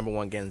defeated number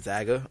one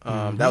Gonzaga.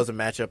 That was a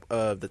matchup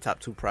of the top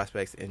two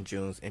prospects in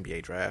June's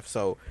NBA draft.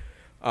 So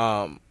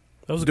That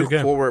was a Duke good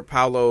game. forward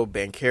Paolo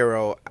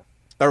Banchero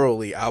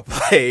thoroughly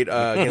outplayed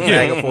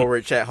Gonzaga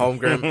forward Chet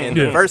Holmgren in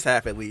the Yeah. first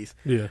half at least.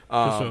 Yeah,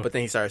 for sure. But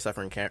then he started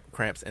suffering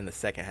cramps in the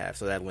second half,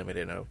 so that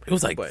limited him. It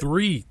was like But-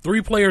 three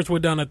players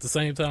went down at the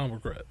same time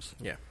with cramps.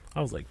 Yeah.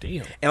 I was like,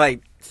 damn. And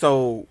like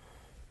so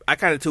I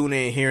kind of tune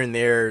in here and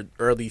there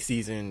early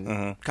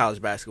season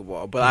college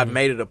basketball, but I've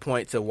made it a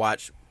point to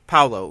watch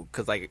Paolo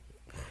because like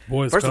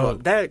Boy, it's first of all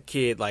cold. that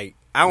kid like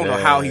I don't know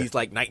Yeah. how he's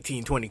like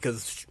 19, 20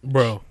 because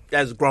Bro.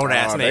 that's a grown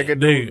ass They man. could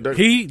Dude, do.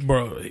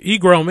 he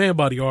grown man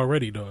body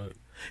already, dog.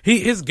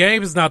 His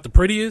game is not the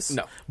prettiest,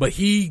 No. but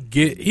he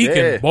Yeah.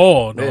 can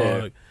ball, dog.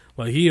 Yeah.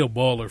 Like he a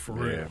baller for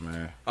real.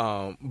 Yeah,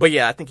 man. But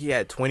yeah, I think he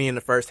had 20 in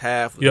the first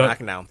half, was Yep.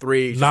 knocking down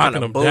threes, just Knocking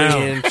kind him of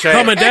bullying down, Chet.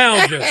 coming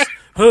down just.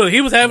 Huh,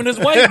 he was having his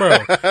way, bro.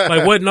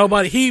 Like what?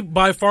 Nobody. He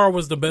by far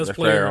was the best Best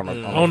player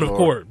player on the floor.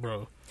 court,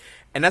 bro.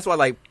 And that's why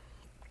like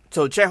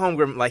so Chet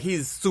Holmgren, like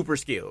he's super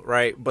skilled,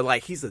 right? But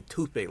like he's a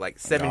toothpick, like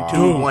 7'2",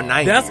 Dude,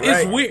 190. That's right?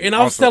 it's weird. And I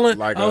was Also, telling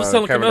like,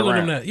 Camelo Kevin them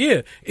Durant. that.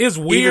 Yeah, it's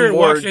Even weird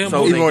more watching him so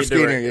Even than more Kevin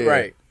Durant, skinny, yeah.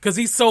 right? because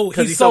he's so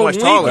much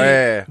taller. lanky.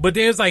 Yeah. But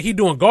then it's like he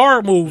doing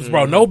guard moves,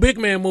 bro. No big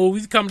man moves.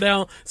 He's come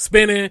down,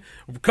 spinning,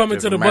 coming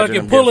Just to the imagine bucket,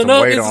 him getting pulling some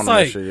up. weight It's on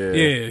like, that shit,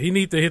 yeah. he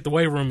need to hit the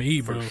weight room and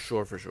eat, bro.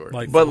 For sure.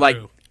 Like, but for like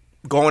real.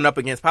 going up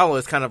against Paolo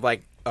is kind of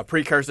like a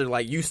precursor.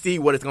 Like you see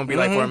what it's going to be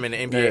like for him in the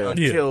NBA Yeah.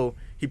 until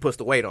he puts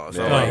the weight on.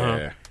 So Yeah, like Uh-huh.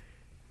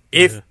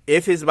 yeah.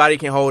 if his body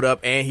can hold up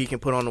and he can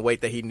put on the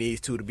weight that he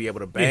needs to be able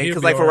to bang, he'll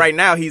because be like for all right. right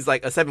now he's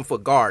like a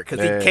 7-foot guard because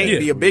Yeah. he can't Yeah.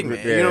 be a big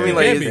man. You know what I mean?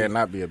 Like Yeah, it's- yeah,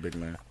 not be a big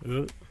man.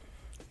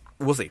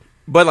 we'll see.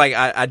 But like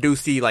I do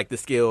see like the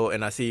skill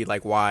and I see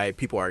like why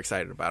people are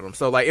excited about him.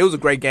 So like it was a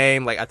great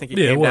game. Like I think it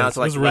Yeah, it came down was. to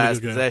It like was the a really last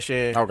good game.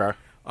 possession. Okay.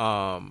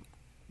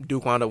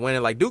 Duke wound up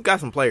winning. Like Duke got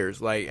some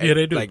players. Like Yeah,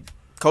 they do. Like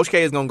Coach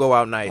K is gonna go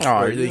out nice. Oh,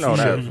 or at you least know he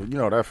that. should. You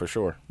know that for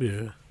sure.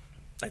 Yeah,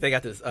 Like they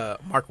got this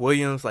Mark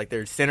Williams, like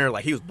their center,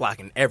 like he was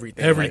blocking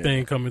everything.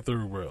 everything coming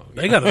through, bro.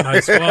 They got a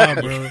nice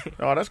squad, bro.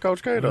 Oh, that's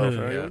Coach K though. Yeah.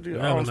 fam.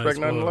 Yeah. I Have a don't expect nice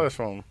nothing squad. less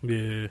from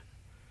him. Yeah,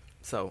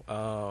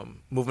 So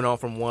moving on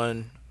from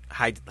one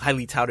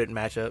highly touted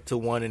matchup to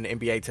one in the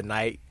NBA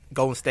tonight.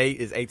 Golden State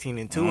is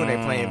 18-2 and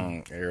they're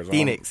playing Arizona.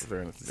 Phoenix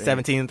Phoenix.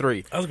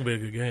 17-3. that's gonna be a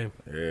good game.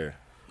 Yeah.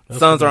 That's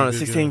Suns gonna are on be a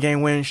good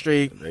 16-game winning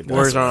streak. They-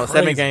 Warriors are on a That's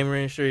crazy. 7-game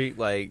winning streak.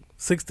 Like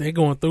 16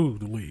 going through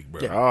the league,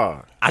 bro.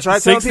 Oh, I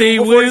tried telling 16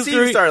 people before the win season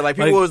streak? started. Like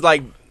people Like- was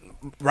like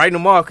writing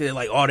them off because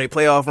like, oh, their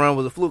playoff run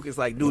was a fluke. It's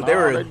like, dude, they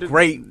were a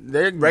great,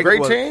 They're a regular-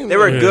 great team. They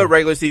were a Yeah. good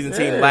regular season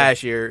team Yeah.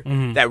 last year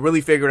that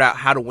really figured out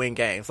how to win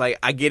games. Like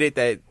I get it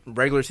that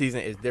regular season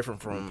is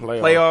different from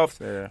Playoffs, playoffs,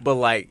 yeah. but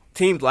like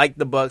teams like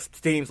the Bucks,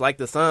 teams like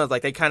the Suns,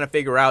 like they kind of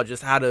figure out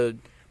just how to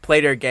play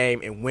their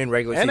game and win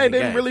regular And season they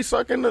didn't games. really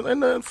suck in the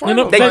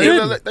finals. they Like,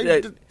 didn't.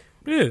 they-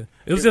 Yeah,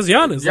 it was just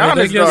Giannis. Giannis,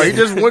 they though, he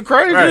just went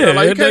crazy. Right. Though.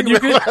 Like, Ain't nothing you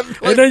can- like,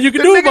 ain't nothing you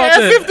can this do nigga about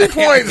had that. 50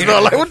 points,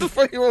 though. Like, what the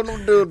fuck you want him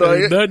to do, though?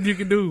 There's nothing you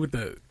can do with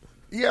that.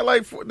 He had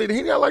like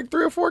he got like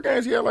 3 or 4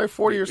 games. He had like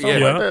 40 or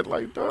something Yeah. like that.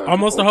 Like dog,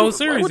 Almost the what whole you-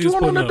 series What he you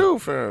was want him to putting do,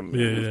 fam?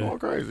 Yeah. He's going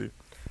crazy.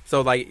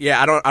 So like,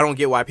 yeah, I don't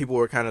get why people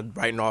were kind of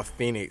writing off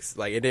Phoenix.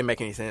 Like it didn't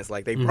make any sense.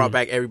 Like they brought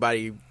back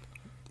everybody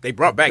They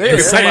brought back Yeah, the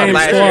same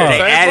last squad. year. They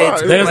Same added squad.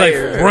 two They was like,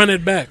 players. run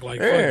it back. Like,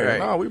 Yeah, Right.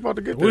 no, we about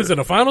to get we was there. in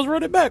the finals,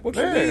 run it back. What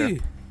you Yeah.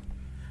 mean?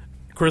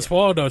 Chris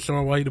Paul, though,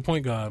 showing why he the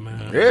point guard,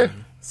 man. Yeah,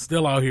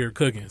 Still out here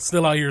cooking.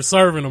 Still out here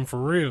serving them for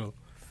real.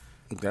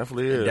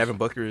 definitely is. Devin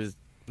Booker is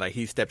like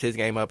he stepped his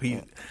game up.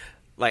 He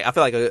like I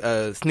feel like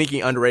a sneaky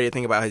underrated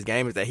thing about his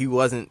game is that he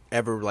wasn't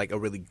ever like a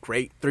really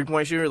great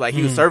 3-point shooter. Like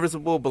he was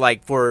serviceable, but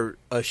like for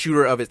a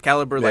shooter of his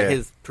caliber, like Yeah.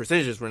 his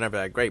percentages were never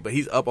that great. But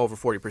he's up over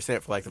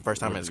 40% for like the first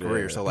time in his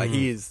career. So like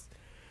he's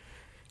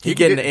He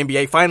getting can the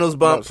NBA Finals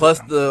bump plus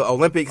the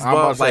Olympics I'm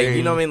about bump. to say Like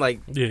you know what I mean? Like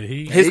Yeah,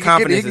 he his He can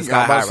confidence get, is he can, sky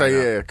I'm about high to say,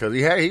 right now. yeah, because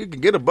he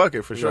can get a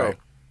bucket for sure. Right.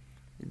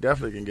 He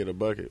definitely can get a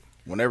bucket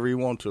whenever he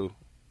want to.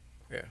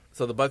 Yeah.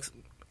 So the Bucks.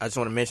 I just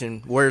want to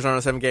mention Warriors are on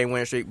a 7-game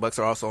winning streak. Bucks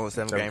are also on a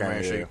 7-game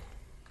winning streak.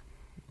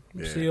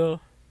 Yeah. see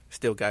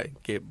Still got to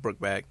get Brook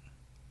back.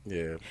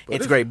 Yeah. But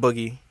It's great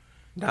Boogie,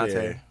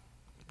 Dante.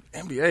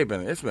 Yeah.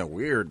 NBA it's been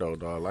weird though,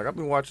 dog. Like I've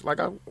been watching, like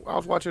I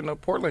was watching the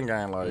Portland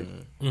game, like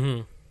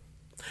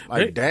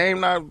They- Dame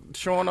not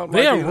showing up.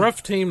 They like a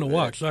rough team to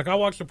watch. Like I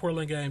watched the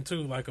Portland game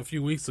too, like a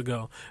few weeks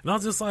ago, and I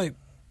was just like,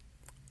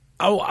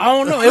 I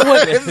don't know. It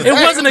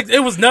wasn't. It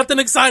was nothing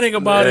exciting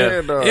about Yeah,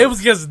 it. dog. It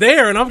was just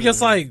there, and I'm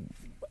just like,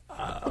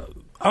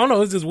 I don't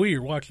know. It's just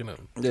weird watching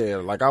them. Yeah,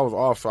 like I was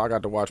off, so I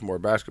got to watch more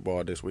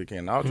basketball this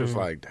weekend. I was just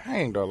like,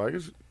 dang, though, like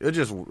it's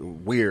just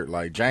weird.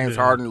 Like James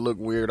Harden looked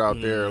weird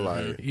out there.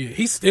 Like Yeah,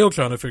 he's still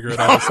trying to figure it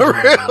out. For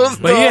real,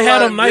 But he had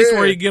dog, him nice yeah.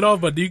 where he get off,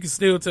 but you can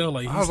still tell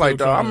like he's I was still like,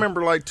 dog, I trying to-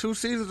 remember like 2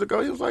 seasons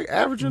ago, he was like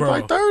averaging Bro.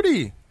 like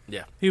 30.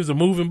 Yeah. he was a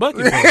moving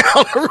bucket.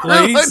 Bro.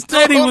 Like he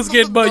steady was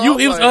getting, but he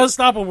was like,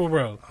 unstoppable,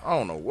 bro. I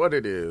don't know what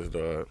it is,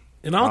 dog.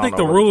 And I don't think know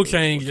the what- rule what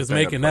change the is thing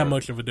making that about it.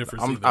 much of a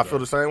difference. either, I feel though.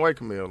 the same way,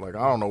 Camille. Like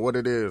I don't know what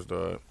it is,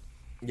 dog.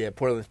 Yeah,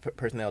 Portland's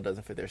personnel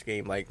doesn't fit their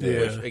scheme. Like, Yeah.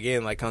 which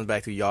again, like comes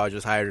back to y'all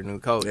just hired a new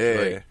coach. Yeah.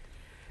 Like,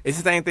 it's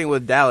the same thing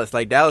with Dallas.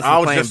 Like Dallas I is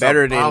was playing just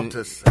better about than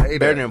to say better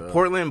that, than though.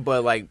 Portland,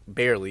 but like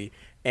barely.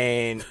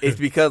 And it's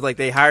because like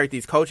they hired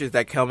these coaches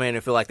that come in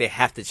and feel like they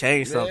have to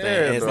change something.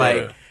 Yeah, and it's dog.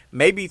 like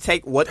maybe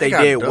take what they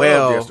got did dubbed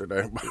well.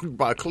 yesterday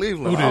by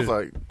Cleveland. Who I was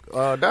did?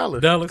 like,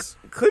 Dallas. Dallas.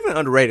 Cleveland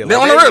underrated. They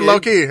Like, on the they- red, low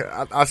key.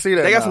 I see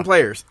that. They got now. some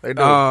players. They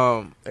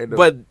do. They do.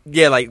 But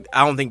yeah, like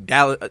I don't think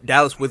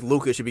Dallas with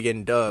Luka should be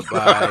getting dubbed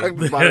by.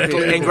 By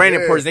Cleveland, and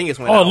granted, yeah. Porzingis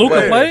went Oh, out. Luka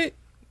but- played.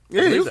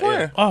 Yeah, he was Yeah.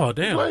 playing. Oh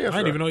damn! played I didn't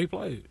yesterday. even know he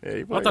played. Yeah, he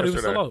I played thought he was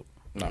yesterday. still out.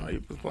 No, he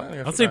was playing.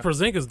 I see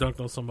yesterday. Porzingis dunked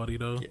on somebody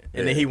though.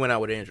 And then he went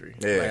out with injury.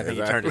 Yeah, Like, I think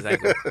he turned his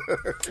exactly.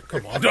 ankle.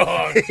 Come on,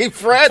 dog. He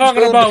fragile.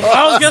 Talking about, dog.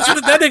 I was guessing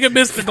that nigga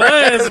missed the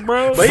glass,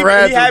 bro. But he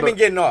Fragile, had but- been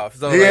getting off.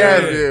 So Yeah,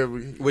 like, yeah,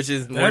 which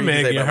is more That you can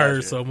man say get about hurt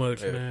last so year.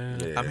 much, Yeah. man.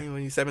 Yeah. I mean,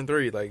 when you're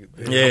 7'3", like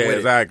Yeah, I'm with it.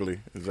 exactly.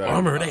 I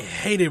remember they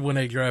hated when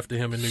they drafted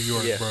him in New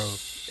York, Yeah. bro.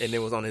 And it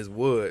was on his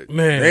wood.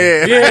 Man,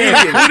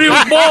 Yeah. when he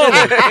was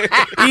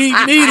balling,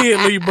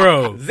 immediately,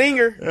 bro.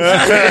 Zinger.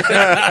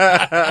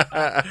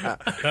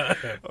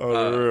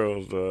 Oh, the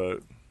real,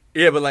 dog.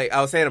 Yeah, but like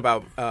I was saying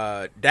about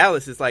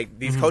Dallas, it's like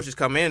these coaches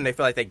come in and they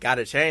feel like they got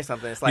to change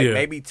something. It's like Yeah.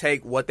 maybe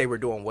take what they were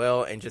doing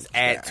well and just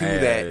add to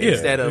add, that yeah,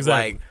 instead of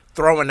exactly. like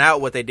throwing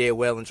out what they did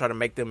well and try to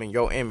make them in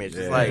your image.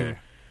 It's Yeah. like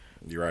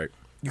You're right.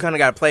 you kind of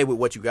got to play with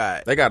what you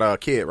got. They got a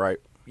kid, right?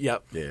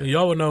 Yep. Yeah.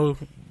 Y'all would know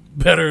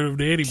better than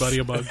anybody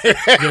about Judge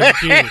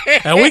Kidd.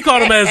 And we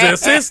called him as an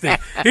assistant.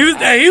 He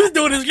was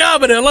doing his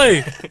job in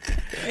L.A.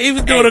 He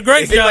was doing a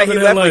great It seemed job like he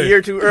in left L.A. a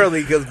year too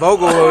early because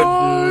Vogel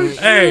would.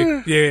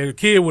 Hey, yeah,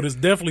 Kid would have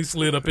definitely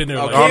slid up in there.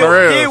 Like, On the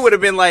rails. Kid would have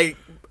been like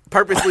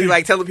purposely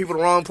like telling people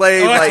the wrong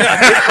plays. Like,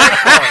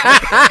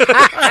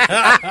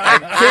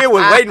 Kid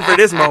was waiting for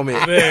this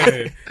moment.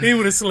 man, he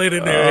would have slid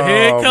in there.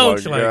 Head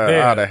coach, my like God.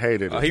 that. I'd have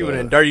hated it. Oh, he would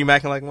have dog. dirty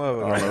macking like On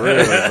motherfucker. the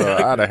real,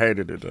 dog. I'd have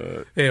hated it,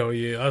 dog. Hell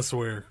yeah, I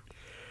swear.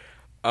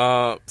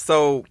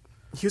 So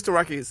Houston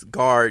Rockets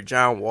guard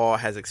John Wall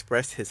has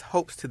expressed his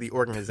hopes to the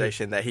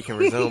organization that he can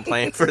resume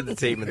playing for the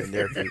team in the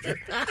near future.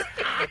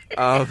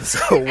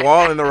 So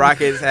Wall and the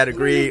Rockets had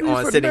agreed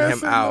on sitting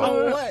him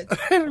out. What?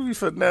 He'd be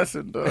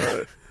finessing,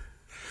 dog.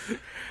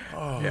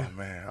 Oh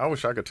man, I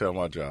wish I could tell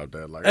my job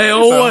that. Like, Hey, I oh,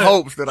 just have what?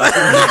 hopes that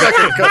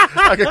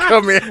I could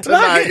come in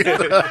tonight.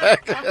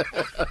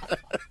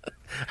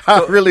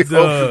 I really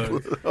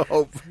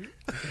hope.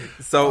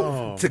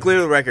 So to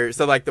clear the record,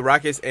 so like the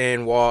Rockets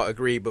and Wall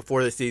agreed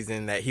before the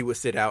season that he would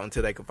sit out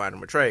until they could find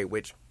him a trade,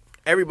 which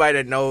everybody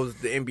that knows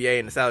the NBA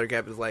and the salary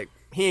cap is like,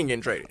 he ain't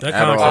getting traded. That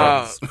At all.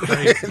 contract is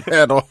crazy.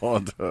 At all,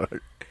 dog.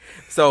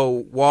 So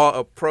Wall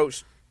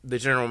approached the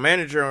general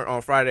manager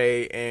on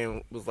Friday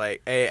and was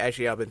like, hey,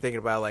 actually, I've been thinking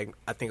about, like,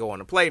 I think I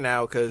want to play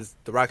now because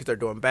the Rockets are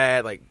doing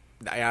bad. Like,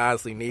 I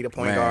honestly need a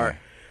point Man.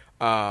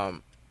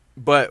 guard.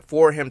 But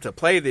for him to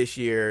play this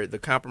year, the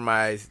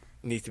compromise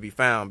needs to be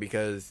found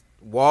because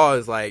Wall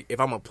is like, if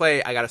I'm going to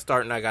play, I got to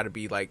start and I got to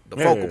be, like, the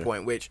focal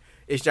point, which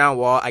is John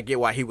Wall. I get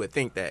why he would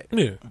think that.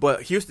 Yeah.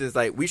 But Houston's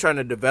like, we trying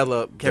to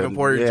develop Kevin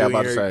Porter Yeah, I'm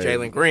about Jr., to say.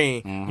 Jalen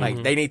Green.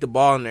 Like, they need the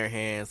ball in their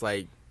hands.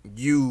 Like,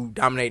 you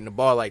dominating the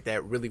ball like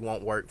that really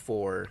won't work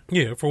for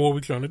Yeah, for what we're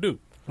trying to do.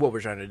 what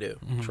we're trying to do.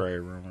 Trade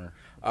rumor.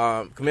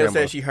 Camille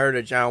said she heard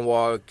a John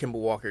Wall, Kemba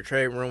Walker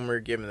trade rumor,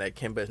 given that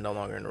Kemba is no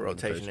longer in the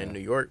rotation in New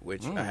York,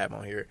 which I have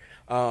on here.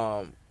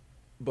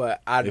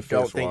 But I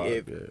don't think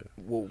it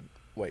will.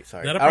 Wait,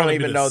 sorry. I don't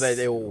even know that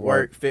it will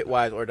work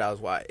fit-wise or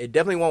dollars-wise. It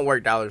definitely won't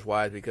work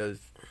dollars-wise because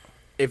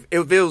if it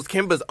was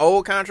Kemba's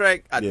old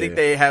contract, I think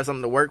they have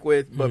something to work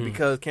with. But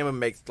because Kemba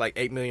makes like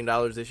 $8 million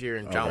this year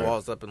and John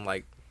Wall's up in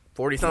like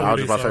 40-something. I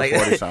was just about to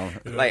say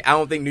 40-something. Like, I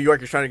don't think New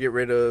York is trying to get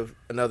rid of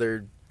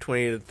another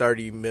 $20 to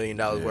 $30 million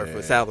worth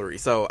of salary.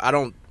 So I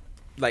don't.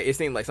 Like, it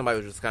seemed like somebody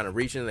was just kind of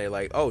reaching. They're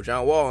like, oh,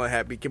 John Wall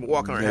unhappy, Kemba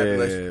Walker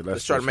unhappy.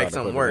 Let's try to make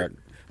something work.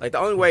 Like, the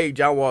only way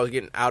John Wall is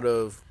getting out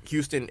of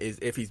Houston is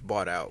if he's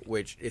bought out,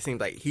 which it seems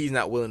like he's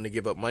not willing to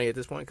give up money at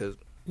this point because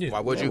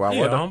why would you?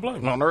 I don't blame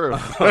him. On earth.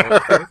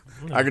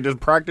 I could just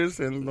practice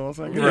and, you know what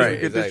I'm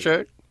saying, get this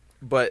check.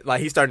 But,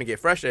 like, he's starting to get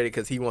frustrated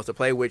because he wants to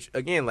play, which,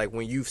 again, like,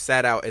 when you've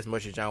sat out as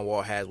much as John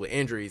Wall has with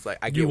injuries, like,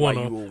 I get why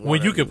you would want to.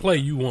 When you can play,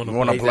 you want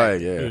to play.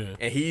 Yeah.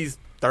 And he's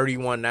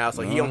 31 now,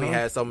 so he only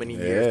has so many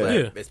years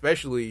left,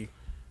 especially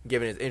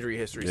given his injury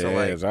history. So,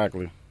 like,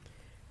 exactly.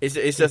 It's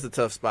just a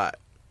tough spot.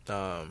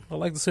 I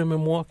like to see him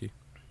in Milwaukee.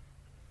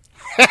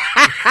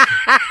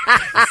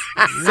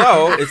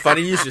 So it's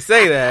funny you should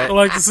say that. I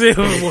like to see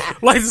him.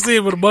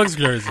 With a Bucks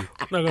jersey.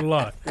 Not gonna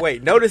lie.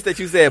 Wait, notice that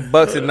you said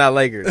Bucks and not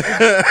Lakers. I'm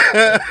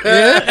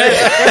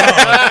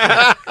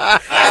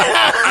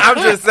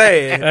just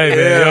saying. Hey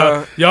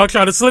man, y'all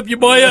trying to slip your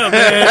boy up,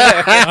 man.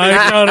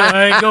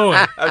 I ain't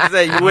going. I'm just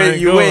saying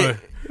you went.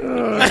 You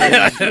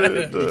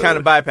kind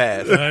of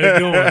bypassed.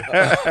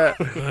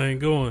 I ain't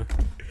going.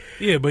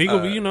 Yeah, but he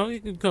could be, he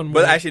can come.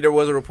 But actually, there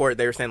was a report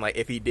they were saying like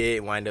if he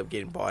did wind up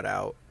getting bought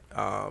out,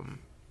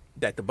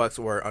 that the Bucks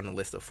were on the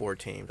list of 4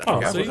 teams.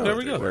 See, there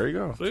we go. There you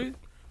go. See,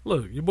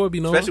 look, your boy be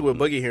known. Especially with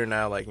Boogie here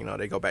now, like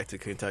they go back to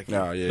Kentucky.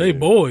 They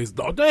boys,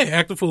 they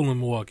act a fool in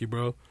Milwaukee,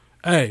 bro.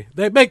 Hey,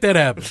 they make that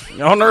happen.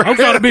 I'm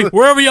trying to be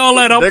wherever y'all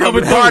at. I'm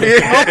coming through.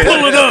 I'm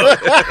pulling up.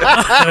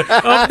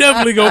 I'm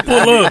definitely gonna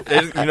pull up.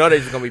 They're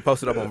just gonna be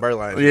posted up on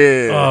Birdline.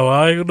 Yeah. Oh,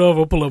 I ain't know if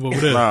I'll pull up over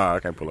there. Nah,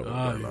 I can't pull up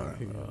on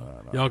Birdline.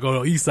 Y'all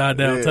go to East Side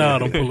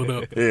downtown. I'm pulling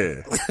up.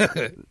 Yeah.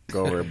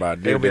 Go over by.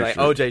 They'll be like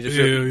OJ just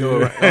shooting.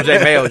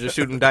 OJ Mayo just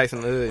shooting dice in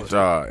the hood.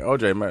 Dog,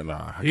 OJ Mayo.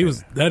 Nah,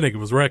 that nigga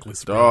was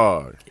reckless.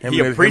 Dog, he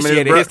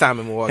appreciated his time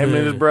in Milwaukee. Him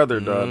and his brother,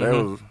 dog. They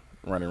was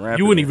running rampant.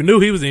 You wouldn't even knew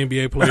he was an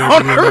NBA player.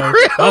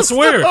 I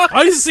swear.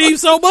 I used to see him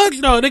so much.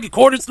 Nigga,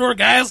 corner store,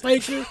 gas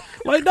station.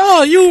 Like,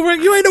 dog, you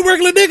ain't no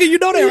regular nigga. You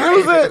know that,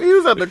 right? He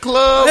was at the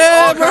club.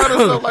 All kind of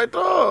stuff. Like,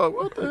 dog,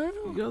 what the hell?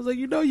 I was like,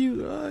 you know.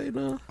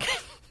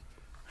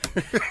 He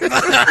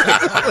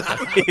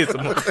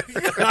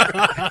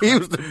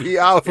used to be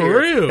out for here.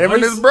 Real. Him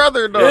and his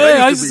brother, though.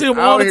 Yeah, I used to see him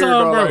all the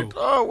time, bro. Like,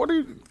 oh, what are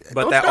you?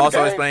 But that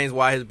also explains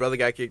why his brother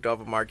got kicked off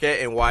of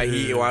Marquette and why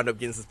he wound up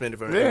getting suspended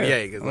from the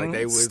NBA because like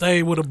they would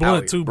stay with a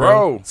blunt too,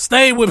 bro.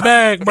 Stay with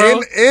bag, bro.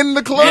 In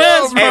the club,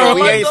 yes, bro. Hey,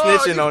 we ain't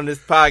snitching on this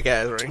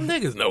podcast, right?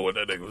 Niggas know what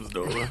that nigga was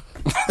doing.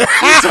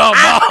 He's talking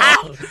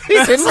about. He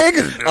said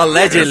niggas.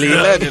 Allegedly.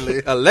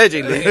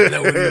 Niggas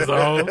know what he was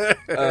on.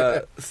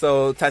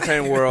 So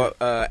Titanium World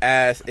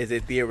asks, is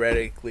it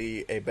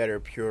theoretically a better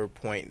pure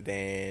point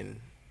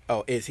than?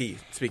 Oh, is he,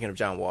 speaking of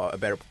John Wall, a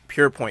better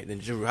pure point than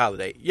Drew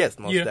Holiday? Yes,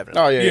 most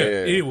definitely. Oh,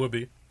 yeah. He would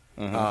be.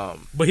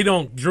 Mm-hmm. But he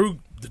don't, Drew,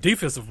 the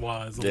defensive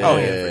wise.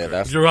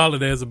 That's Drew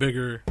Holiday is a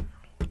bigger,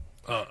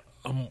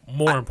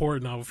 more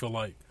important, I would feel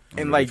like.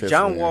 And, like,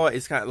 John Wall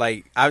is kind of,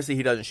 like, obviously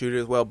he doesn't shoot it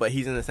as well, but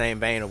he's in the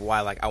same vein of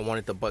why, like, I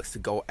wanted the Bucks to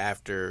go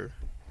after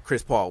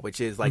Chris Paul,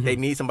 which is, like, they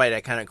need somebody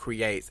that kind of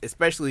creates,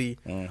 especially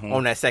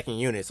on that second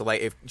unit. So,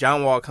 like, if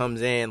John Wall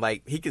comes in,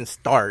 like, he can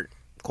start,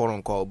 quote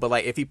unquote, but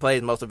like if he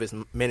plays most of his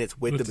minutes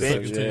with the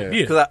bench,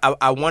 because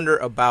I wonder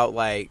about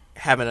like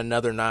having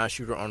another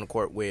non-shooter on the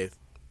court with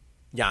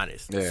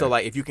Giannis. Yeah. So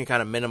like if you can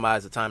kind of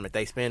minimize the time that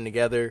they spend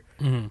together,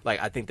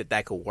 like I think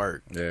that could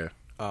work. Yeah.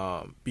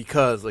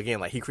 Because again,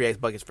 like he creates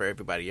buckets for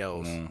everybody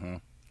else,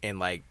 and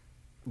like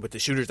with the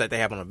shooters that they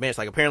have on the bench,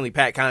 like apparently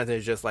Pat Connaughton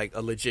is just like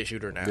a legit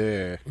shooter now.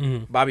 Yeah.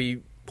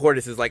 Bobby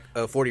Portis is like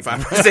a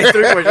 45%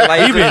 three-pointer.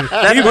 Like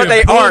that's what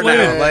they are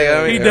now. Like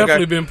I mean, he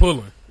definitely been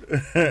pulling.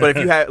 But if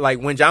you had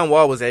like when John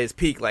Wall was at his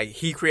peak, like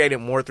he created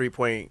more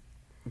 3-point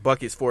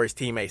buckets for his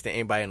teammates than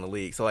anybody in the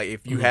league. So like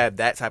if you have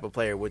that type of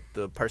player with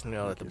the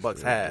personnel that the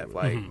Bucks have,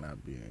 like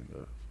not being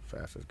the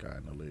fastest guy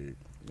in the league.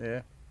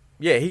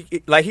 Yeah,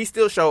 he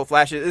still showed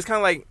flashes. It's kind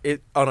of like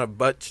it on a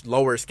much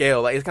lower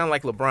scale. Like it's kind of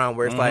like LeBron,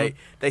 where it's like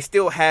they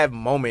still have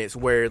moments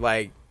where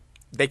like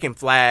they can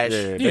flash.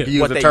 Yeah, they can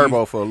use the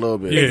turbo for a little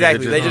bit. Yeah,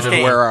 exactly. They just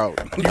can't wear out.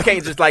 You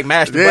can't just like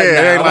mash the button.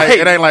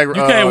 It ain't like you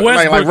can't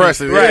Westbrook.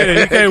 Right.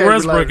 Yeah, you can't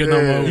Westbrook it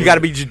no more. You got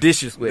to be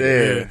judicious with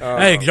it.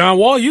 Hey, John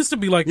Wall used to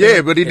be like that.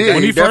 Yeah, but he did.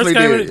 When he first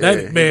came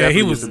in,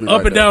 he was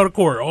up and down the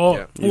court all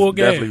full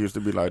game. Definitely used to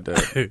be like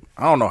that.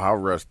 I don't know how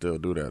Russ still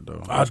do that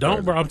though. I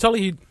don't, bro. I'm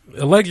telling you,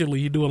 Allegedly,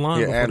 he do a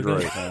line. Yeah, before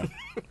the Android. game. Man.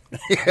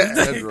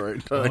 Yeah,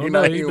 Android. I You're don't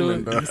know, not he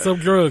human, doing dog. some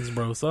drugs,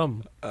 bro.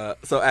 Something.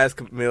 So as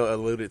Camille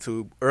alluded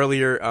to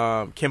earlier,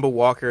 Kemba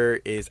Walker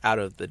is out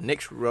of the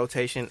Knicks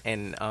rotation,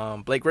 and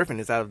Blake Griffin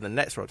is out of the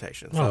Nets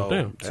rotation. So Oh,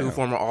 damn. two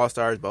former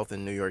All-Stars, both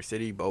in New York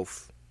City,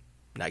 both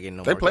not getting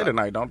no They more play time.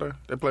 tonight, don't they?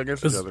 They play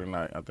against each other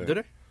tonight, I think. Do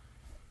they?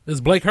 Is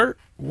Blake hurt?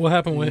 What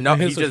happened with No,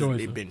 his he just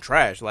situation? been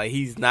trash. Like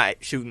he's not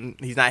shooting,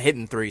 he's not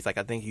hitting threes. Like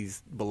I think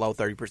he's below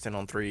 30%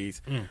 on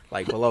threes,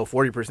 like below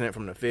 40%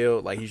 from the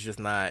field. Like he's just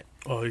not.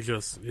 Oh, he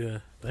just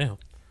damn.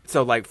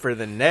 So like for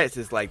the Nets,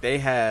 it's like they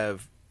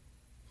have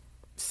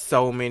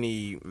so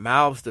many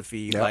mouths to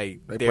feed. Yep. Like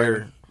they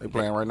they're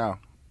playing right now.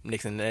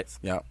 Knicks and Nets.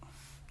 Yep.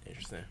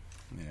 Interesting.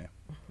 Yeah.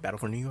 Battle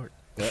for New York.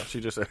 Yeah. She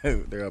just said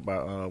they're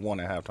about 1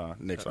 at halftime.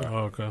 Knicks are. Oh,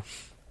 okay.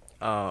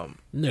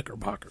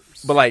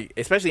 Knickerbockers. But like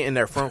especially in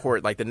their front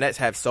court, like the Nets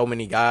have so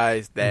many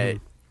guys that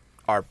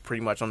are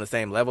pretty much on the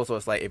same level. So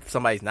it's like if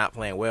somebody's not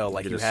playing well,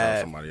 like you just saw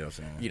have, somebody else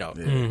in. you know,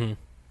 Yeah.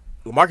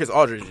 LaMarcus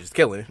Aldridge is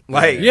killing.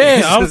 Like yeah,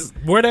 it's just-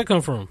 where'd that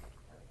come from?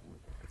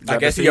 I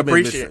guess he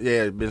appreciate.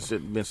 been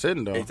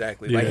sitting though.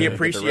 Exactly. Yeah. Like he Get the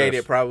appreciated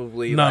rest.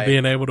 probably Not like,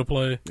 being able to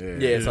play.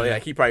 Yeah, so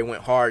like he probably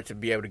went hard to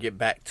be able to get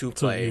back to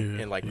play,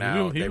 and like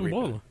now he they been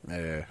balling.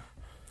 Yeah.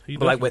 He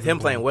but like with definitely him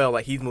been playing balling. well,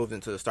 like he's moved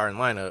into the starting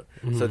lineup.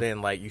 So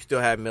then like you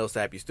still have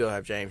Millsap, you still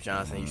have James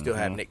Johnson, you still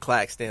have Nick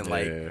Claxton.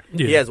 Like Yeah.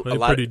 he has a they're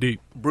lot. pretty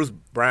deep. Bruce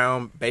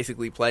Brown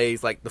basically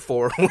plays like the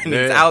 4 when he's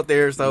Yeah. out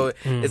there, so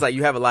it's like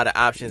you have a lot of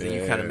options and you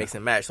kind of Yeah. mix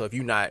and match. So if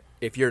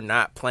you're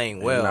not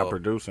playing Well, well, not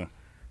producing.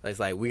 it's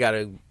like we got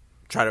to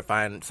try to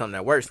find something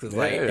that works because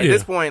like Yeah. at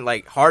this point,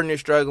 like Harden is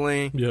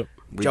struggling. Yep.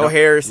 Joe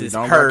Harris we is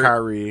don't hurt. got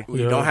Kyrie.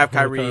 We Yeah, don't have no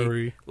Kyrie.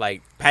 Kyrie.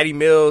 Like Patty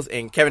Mills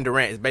and Kevin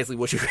Durant is basically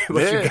what you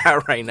Yeah.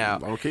 got right now.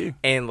 Okay.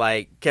 And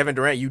like Kevin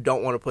Durant, you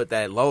don't want to put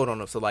that load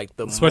on him. So like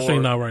the Especially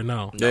more, not right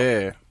now.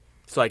 Yeah.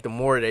 So like the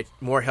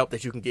more help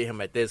that you can get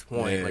him at this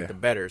point, Yeah. like the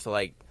better. So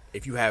like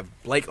if you have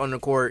Blake on the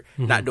court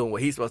not doing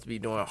what he's supposed to be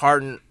doing,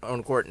 Harden on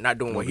the court not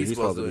doing what he's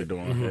supposed to be be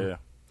doing, doing. Yeah.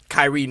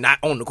 Kyrie not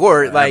on the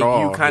court, At like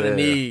all, you kind of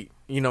yeah. need,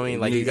 you know what I mean?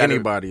 Like You you need got to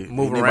anybody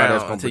move that's around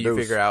gonna until you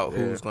produce. figure out Yeah.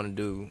 who's going to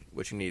do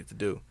what you need to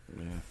do.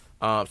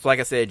 So like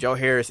I said, Joe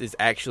Harris is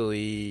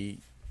actually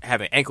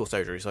having ankle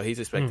surgery, so he's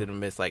expected to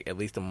miss like at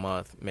least a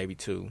month, maybe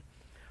 2.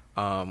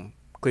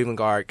 Cleveland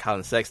guard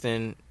Colin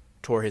Sexton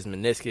tore his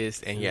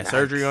meniscus and he had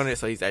surgery on it,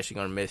 so he's actually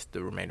going to miss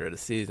the remainder of the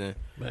season.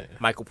 Man.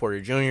 Michael Porter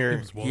Jr.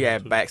 was He balling,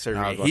 had too. back I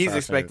surgery. was about He's to say,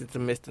 expected to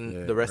miss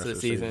the rest of the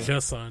season.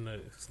 Just signed that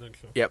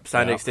extension. Yep,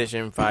 signed an Yeah.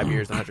 extension, 5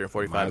 years,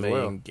 145 Might as million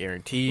well.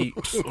 guaranteed.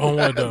 On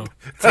what though?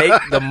 Take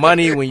the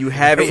money when you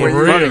have it For in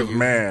front real. of you.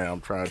 Man,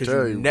 I'm trying to 'Cause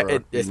tell you you, ne- bro.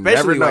 You especially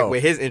never like know.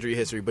 with his injury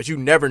history, but you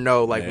never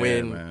know like Yeah,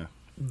 when man.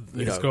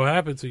 you It's know, gonna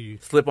happen to you.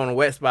 slip on a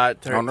wet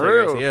spot, turn On the to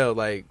real. ACL.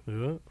 Like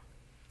Yeah.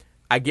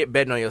 I get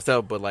betting on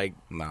yourself, but like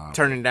Nah.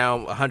 turning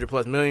down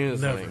 100+ million,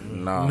 is Never. like,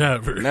 No.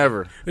 Never.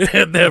 Never.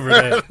 Never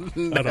that. I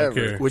Never. don't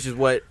care. which is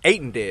what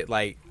Ayton did.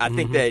 Like I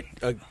think that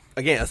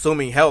again,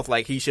 assuming health,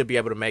 like he should be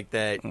able to make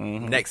that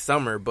next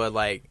summer. But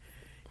like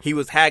he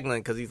was haggling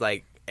because he's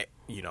like,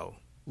 you know,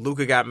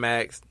 Luka got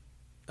maxed,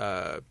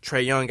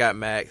 Trae Young got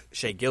maxed,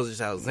 Shai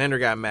Gilgeous-Alexander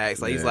got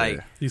maxed. Like he's Yeah. like,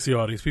 You see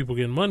all these people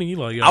getting money. You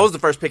like, yo, I was the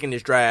first pick in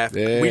this draft.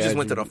 Yeah, we just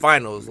went to the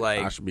finals. Like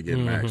I should be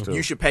getting max too.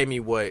 you should pay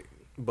me what,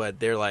 but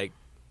they're like,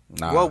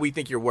 Nah. well, we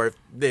think you're worth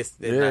this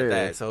and not Yeah.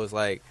 that. So it's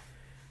like,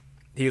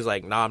 he was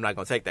like, nah, I'm not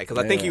gonna take that because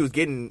I think Yeah. he was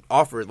getting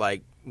offered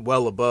like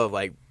well above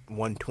like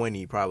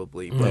 120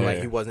 probably, but like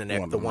Yeah. he wasn't at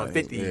One the of the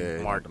 150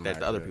 yeah, mark the that max,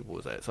 the other yeah. people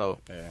was at. So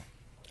Yeah.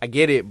 I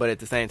get it, but at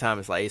the same time,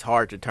 it's like it's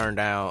hard to turn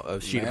down a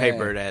sheet of Man.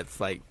 paper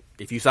that's like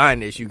if you sign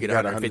this, you get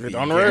got 150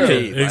 on the real.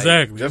 guaranteed. Like,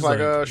 exactly. Just It's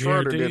like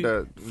Schroeder did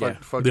guaranteed. that. Fuck, Yeah.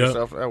 fuck Yep.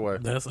 yourself that way.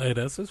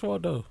 That's his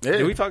fault though. Yeah.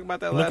 Did we talk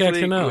about that Look last at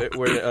week? you now.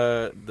 Where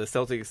the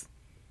Celtics,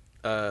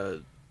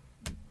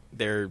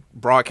 their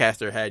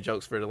broadcaster had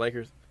jokes for the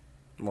Lakers.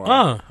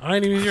 Wow. I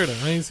didn't even hear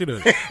that. I didn't see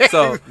that.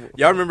 So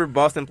y'all remember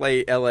Boston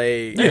played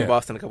LA Yeah. in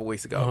Boston a couple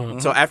weeks ago. Uh-huh.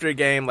 So after the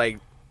game, like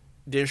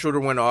Dennis Schroeder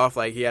went off,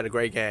 like he had a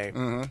great game.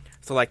 Mm-hmm.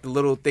 So like the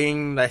little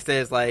thing that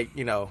says like,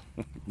 you know,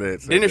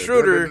 That's Dennis it.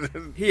 Schroeder,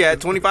 he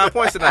had 25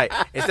 points tonight.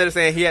 Instead of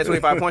saying he had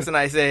 25 points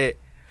tonight, he said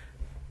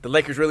the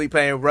Lakers really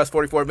paying Russ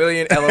 44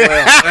 million. LOL.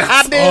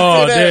 I did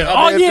Oh, see that. damn.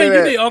 I Oh, did yeah, see you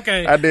that. did.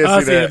 Okay. I did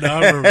see see it that. now.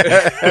 I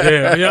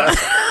remember. yeah.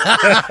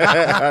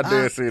 I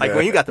did see that. Like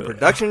when you got the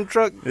production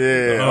truck.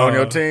 yeah, on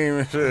your team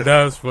and shit.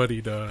 That was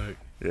funny, dog.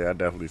 Yeah, I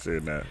definitely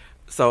seen that.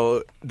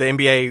 So the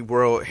NBA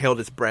world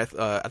held its breath.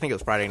 I think it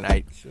was Friday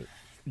night.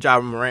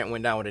 Ja Morant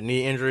went down with a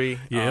knee injury.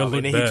 Yeah, it and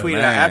then looked he bad, tweeted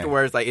man. out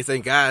afterwards like it's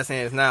in God's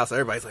hands now. So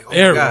everybody's like, oh my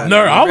God.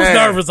 I was Man.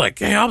 nervous. Like,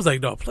 damn. I was like,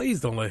 no,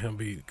 please don't let him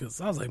be.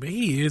 Because I was like, man,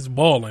 he is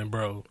balling,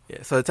 bro.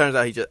 Yeah, so it turns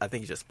out I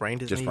think he just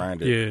sprained his Just knee.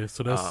 find it. Yeah,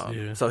 so that's,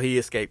 yeah. So he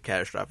escaped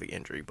catastrophic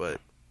injury, but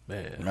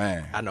Man.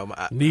 Man. I know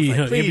I Need was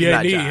him. like, please NBA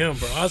not need Ja. him,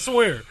 bro. I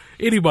swear.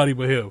 Anybody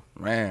but him.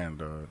 Man,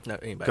 dog. No,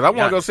 anybody. Because I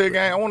want to go Giannis. see a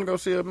game. I want to go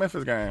see a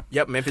Memphis game.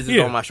 Yep, Memphis is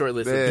Yeah. on my short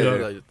list.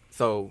 Yeah.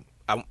 So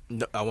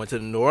I went to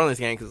the New Orleans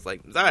game because it's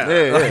like Zion.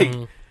 Yeah, Like,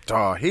 yeah.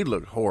 Dog, he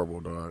looked horrible,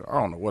 dog. I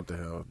don't know what the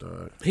hell,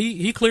 dog.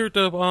 He cleared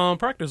the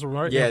practice,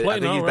 right? Yeah, I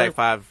think now, he's right?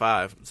 back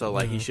 5-5. So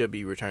like he should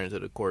be returning to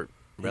the court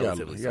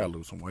relatively He soon. gotta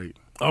lose some weight.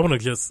 I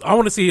want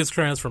to see his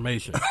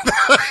transformation,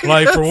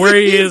 like from where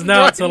he is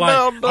now to like.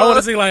 I want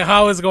to see like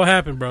how it's gonna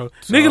happen, bro.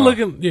 Nigga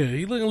looking,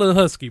 he looking a little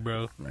husky,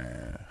 bro.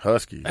 Man,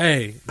 husky.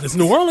 Hey, this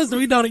New Orleans,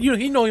 he down there.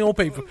 He know he don't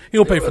pay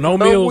for no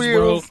meals,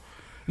 bro.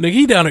 Nigga,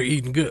 he down there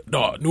eating good,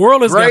 dog. New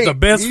Orleans got the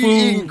best He food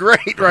eating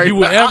great right you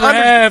would now. ever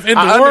have in the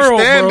I world,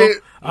 understand bro. it.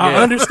 I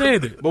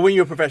understand it. But when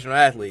you're a professional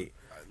athlete,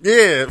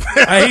 Yeah.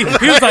 Hey, he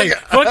was like,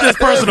 "Fuck this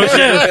personal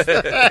chef."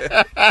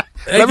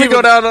 Let me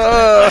go down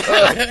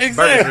the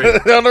Exactly.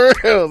 down the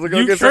rails. And go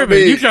You get some tripping?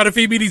 You meat. trying to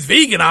feed me these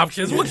vegan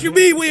options? What you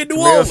mean we in New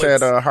Camille Orleans?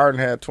 said Harden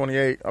had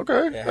 28.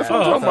 Okay, that's what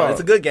I'm talking about. it's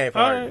a good game for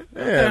All Harden.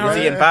 right. Yeah, Is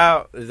he man. in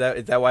foul? Is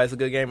that why it's a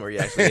good game, or he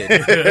actually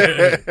did?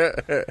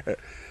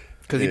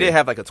 Because he did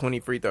have like a 20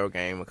 free throw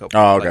game a couple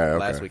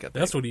last week. I think.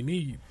 That's what he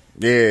need.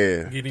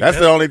 Yeah, Getting- that's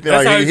the only thing.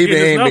 that's how Like, he's he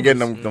getting his been getting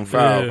numbers. them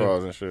foul Yeah.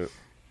 calls and shit.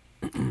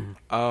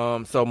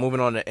 So moving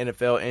on to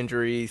NFL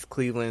injuries,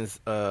 Cleveland's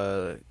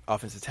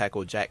offensive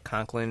tackle Jack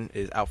Conklin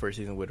is out for a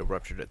season with a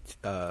ruptured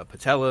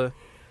patella.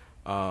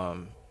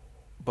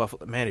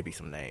 Buffalo, man, it'd be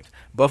some names.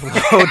 Buffalo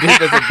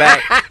defensive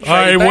back All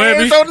right,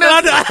 Webby. All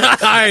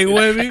right,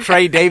 Webby.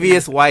 Trey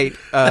Davius White.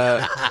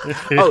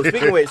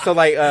 Speaking of which, so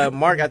like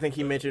Mark, I think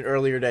he mentioned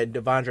earlier that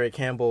Devondre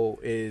Campbell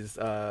is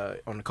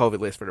on the COVID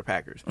list for the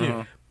Packers.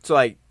 Yeah. So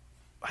like,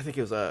 I think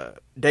it was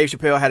Dave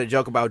Chappelle had a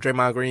joke about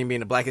Draymond Green being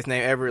the blackest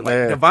name ever. Like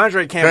Yeah.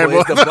 Devondre Campbell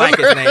is the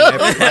blackest name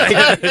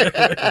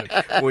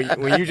ever. Like,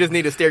 when you just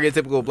need a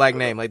stereotypical black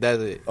name, like that's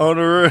it. On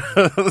the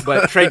real.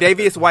 But Trey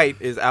Davius White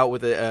is out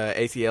with the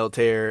ACL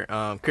tear.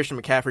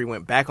 Christian McCaffrey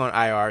went back on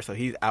IR, so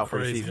he's out for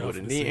the Crazy season out with a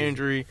for the knee season.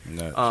 injury.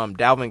 Nuts.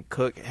 Dalvin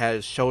Cook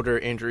has shoulder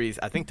injuries,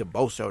 I think to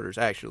both shoulders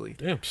actually.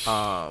 Damn.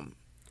 I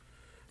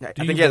Do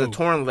think you he has a know-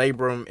 torn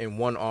labrum in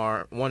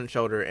one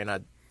shoulder,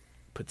 and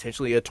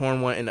potentially a torn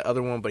one in the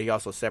other one, but he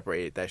also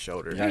separated that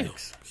shoulder.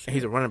 Yikes. And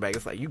he's a running back.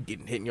 It's like you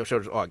getting hit in your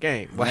shoulders all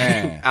game. Like,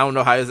 Man. I don't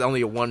know how it's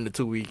only a 1 to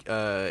 2 week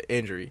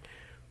injury,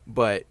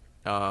 but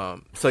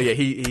so yeah,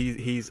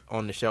 he's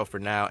on the shelf for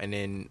now. And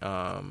then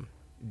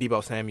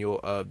Deebo Samuel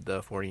of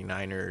the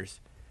 49ers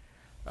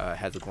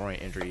has a groin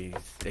injury.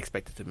 He's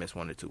expected to miss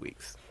 1 to 2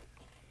 weeks.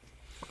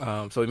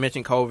 So we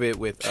mentioned COVID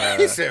with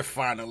He said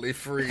finally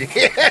free.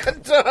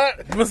 What's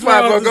Might as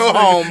well wrong with go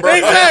this home, bro.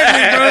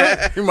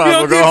 Exactly, bro. You might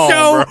as well go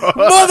home,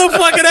 bro.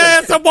 Motherfucking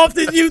ass up off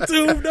this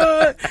YouTube,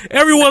 dog.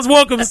 Everyone's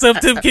welcome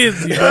except Tim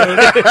Kinsey, bro.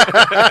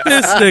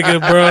 This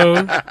nigga,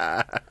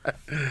 bro.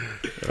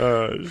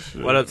 Oh,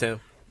 shit. what up, Tim?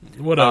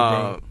 What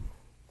up, bro?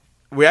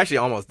 We're actually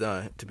almost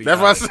done. To be That's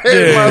what I honest.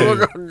 said.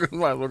 Yeah.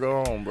 Might as well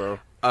go home, bro.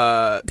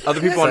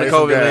 Other people on the Save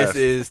some COVID gas. list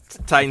is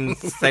Titans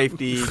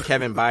safety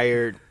Kevin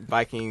Byard,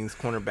 Vikings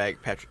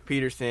cornerback Patrick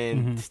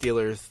Peterson,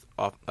 Steelers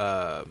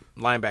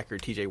linebacker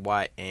TJ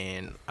Watt,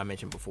 and I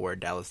mentioned before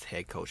Dallas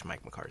head coach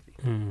Mike McCarthy.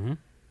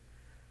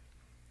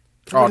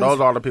 Oh, those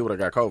are all the people that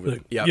got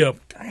COVID. Yep.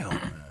 Damn,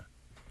 man.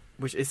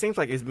 Which it seems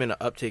like it's been an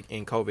uptick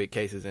in COVID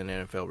cases in the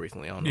NFL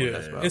recently. I don't know what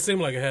that's Yeah, about. it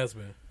seemed like it has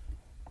been.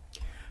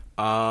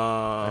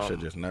 That shit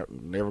just never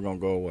gonna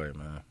go away,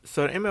 man.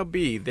 So the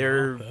MLB,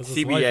 their That's its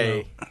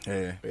CBA,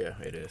 Yeah. yeah,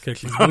 it is.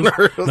 Catch these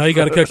now you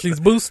got to catch these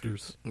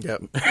boosters.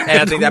 Yep, and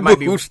I think that might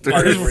be Boosters.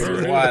 part of the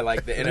reason why,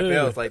 like the NFL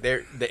Yeah. is like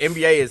the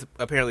NBA is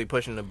apparently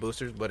pushing the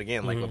boosters, but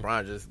again, like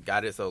LeBron just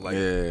got it, so like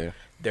Yeah.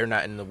 they're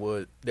not in the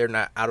wood, they're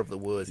not out of the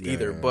woods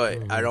either. Yeah.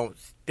 But I don't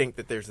think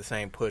that there's the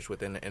same push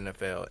within the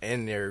NFL,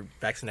 and their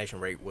vaccination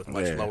rate was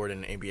much Yeah. lower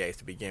than the NBA's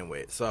to begin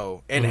with.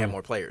 So and they have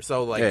more players,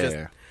 so like Yeah. just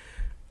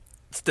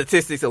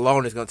statistics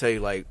alone is gonna tell you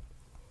like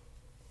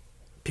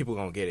people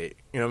gonna get it.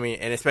 You know what I mean?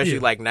 And especially Yeah.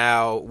 like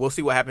now, we'll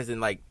see what happens in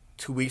like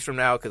 2 weeks from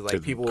now because like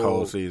It's people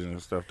cold season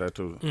and stuff that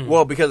too.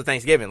 well, because of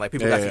Thanksgiving, like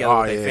people got Yeah. together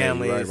Oh, with their yeah,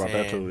 families. you're right about that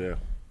and too. Yeah.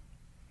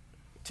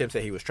 Tim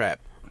said he was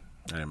trapped.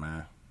 Hey,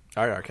 man.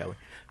 All right, R. Kelly.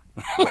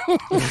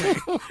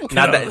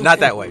 not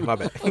that way. My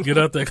bad. Get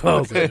out that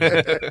closet.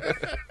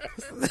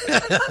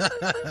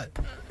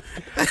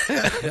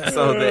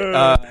 So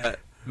the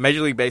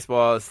Major League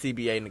Baseball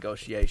CBA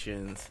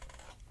negotiations.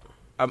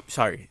 I'm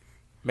sorry.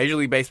 Major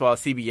League Baseball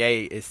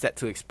CBA is set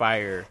to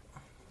expire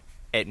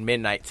at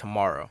midnight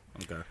tomorrow.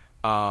 Okay.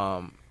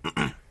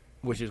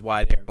 Which is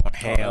why they're going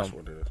ham. That's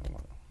what it is.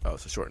 Oh,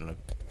 so shorten the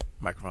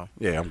microphone.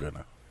 Yeah, I'm good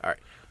now. All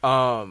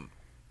right.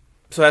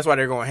 So that's why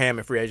they're going ham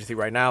in free agency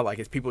right now. Like,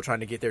 it's people trying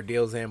to get their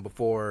deals in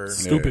before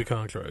Stupid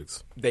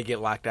contracts. they get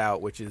locked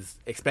out, which is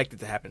expected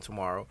to happen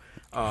tomorrow.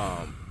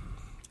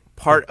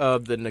 Part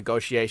of the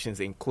negotiations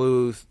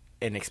includes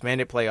an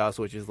expanded playoffs,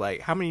 which is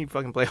like, how many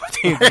fucking playoff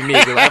teams do you need?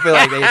 'Cause I feel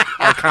like they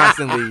are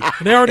constantly.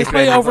 They already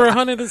play expanding over play-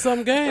 100 and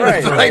some games.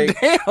 Right. bro. Like,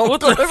 Damn. What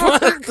the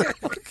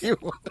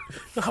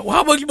fuck?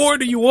 How much more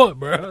do you want,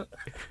 bro?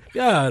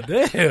 God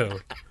damn.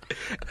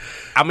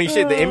 I mean,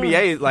 shit, the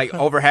NBA is like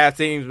over half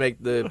teams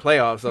make the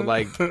playoffs, so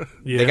like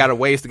Yeah. they got a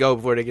ways to go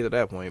before they get to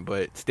that point.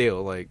 But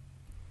still, like,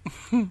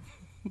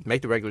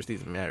 make the regular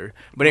season matter.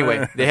 But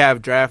anyway, they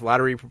have draft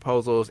lottery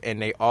proposals, and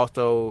they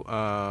also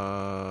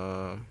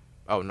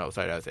Oh no,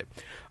 sorry, that was it.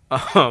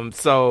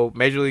 So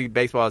Major League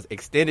Baseball's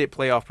extended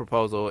playoff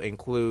proposal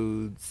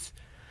includes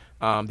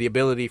the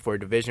ability for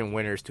division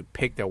winners to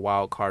pick their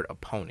wild card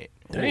opponent.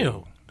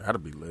 Damn.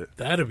 That'd be lit.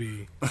 That'd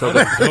be so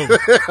that's dope.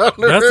 That's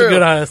a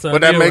good idea.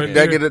 But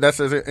that's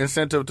an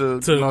incentive to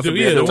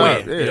be at the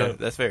top. Yeah,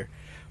 that's fair.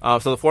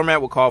 So the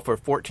format will call for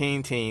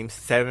 14 teams,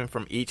 7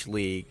 from each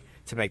league,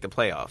 to make the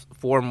playoffs,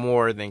 4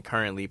 more than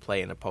currently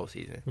play in the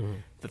postseason. Mm-hmm.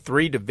 The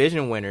 3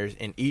 division winners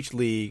in each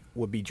league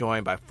would be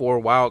joined by 4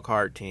 wild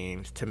card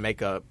teams to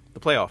make up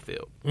the playoff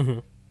field. Mm-hmm.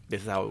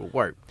 This is how it would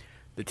work.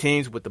 The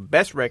teams with the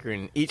best record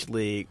in each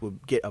league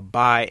would get a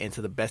bye into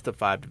the best of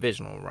 5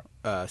 divisional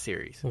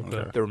series.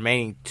 Okay. The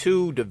remaining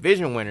 2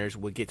 division winners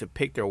would get to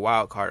pick their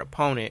wild card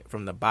opponent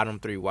from the bottom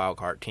 3 wild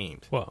card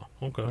teams. Wow.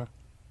 Okay.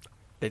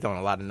 They're throwing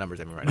a lot of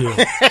numbers at me right now.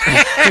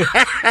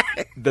 Yeah.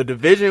 The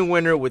division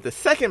winner with the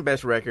second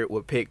best record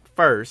would pick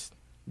first.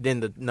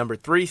 Then the number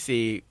 3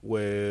 seed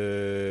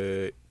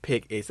would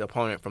pick its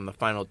opponent from the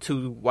final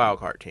 2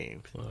 wildcard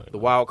teams. Right. The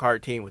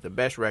wildcard team with the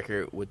best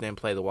record would then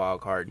play the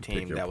wildcard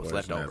team that was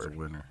left over. As a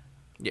winner.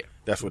 Yeah.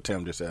 That's what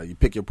Tim just said. You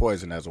pick your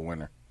poison as a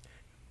winner.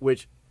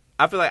 Which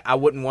I feel like I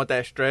wouldn't want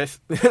that stress.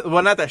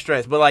 Well, not that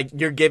stress, but like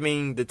you're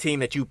giving the team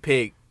that you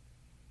pick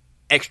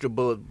extra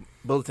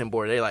bulletin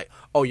board. They're like,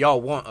 oh,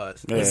 y'all want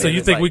us. Yeah. So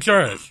you think we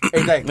trash?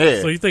 Exactly.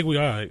 Yeah. So you think we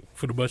all right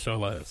for the bust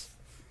y'all ass?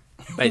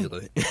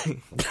 Basically.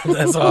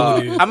 That's all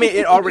it is. I mean,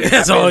 it already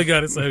That's happens. all you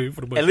got to say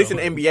for the bust. At least in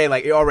the NBA,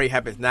 like, it already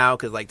happens now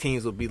because, like,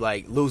 teams will be,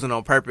 like, losing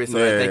on purpose so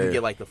that they can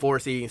get, like, the 4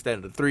 seed instead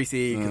of the 3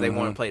 seed because they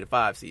want to play the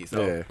 5 seed.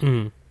 So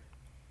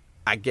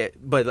I get,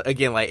 but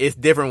again, like, it's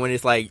different when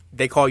it's like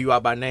they call you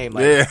out by name.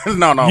 Like,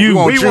 no, we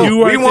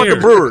want the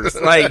Brewers.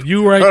 Like,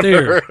 you right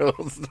there.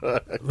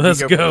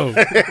 Let's go.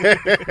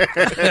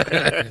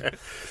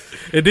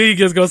 And then you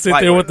just go sit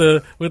there with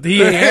the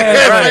he ain't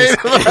had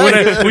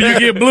right. when you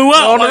get blew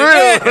up on the real.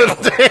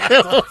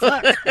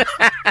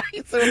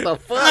 He said, what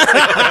the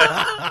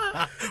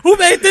fuck? Who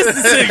made this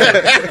decision?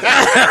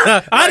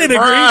 I didn't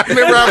agree.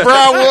 Remember how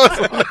Brian was?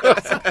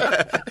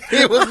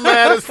 He was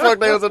mad as fuck.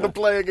 They was in the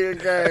play again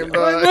game,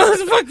 dog. What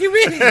the fuck you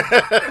mean?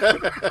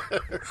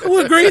 Who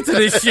agreed to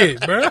this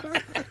shit, bro?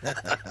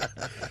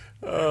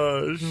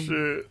 Oh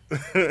shit!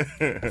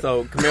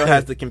 So Camille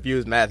has the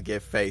confused math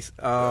gift face.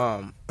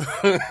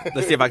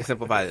 Let's see if I can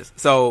simplify this.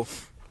 So,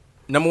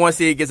 number 1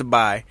 seed gets a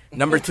bye.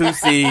 Number 2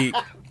 seed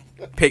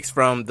picks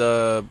from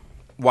the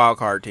wild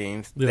card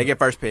teams. Yeah. They get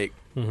first pick.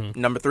 Mm-hmm.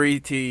 Number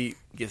 3 seed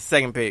gets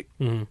second pick.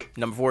 Mm-hmm.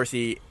 Number 4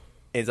 seed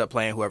ends up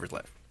playing whoever's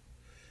left.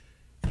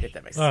 If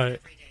that makes sense. All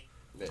right.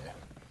 Yeah.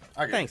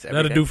 Thanks.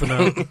 That'll do for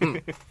now.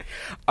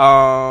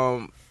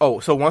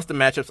 So once the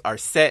matchups are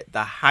set,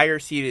 the higher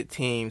seeded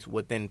teams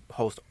would then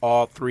host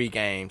all 3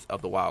 games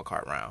of the wild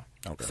card round.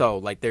 Okay. So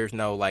like, there's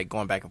no like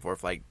going back and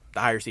forth. Like the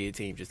higher seeded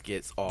team just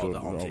gets all the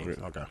home teams.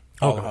 Okay.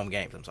 All the home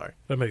games. I'm sorry.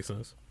 That makes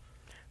sense.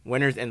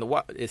 Winners in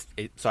the it's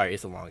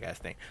a long ass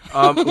thing.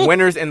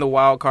 Winners in the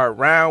wild card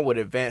round would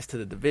advance to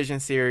the division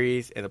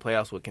series, and the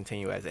playoffs would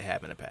continue as it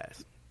have in the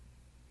past.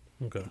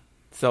 Okay.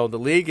 So the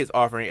league is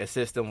offering a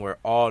system where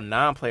all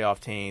non-playoff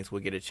teams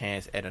would get a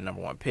chance at a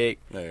number 1 pick,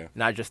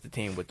 not just the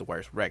team with the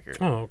worst record.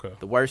 Oh, okay.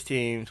 The worst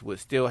teams would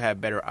still have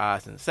better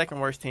odds than the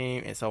second worst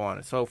team, and so on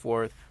and so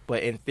forth.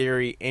 But in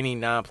theory, any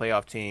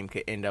non-playoff team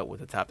could end up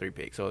with a top 3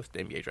 pick. So it's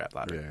the NBA draft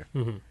lottery. Yeah.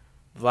 Mm-hmm.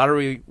 The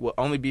lottery will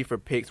only be for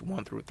picks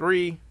 1 through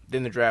 3.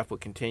 Then the draft will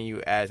continue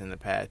as in the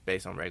past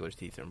based on regular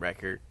season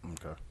record.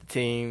 Okay.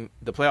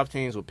 The playoff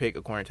teams will pick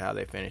according to how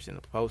they finished in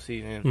the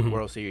postseason. Mm-hmm. The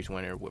World Series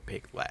winner would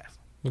pick last.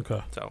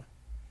 Okay. So.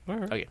 All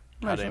right. Okay,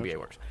 how the NBA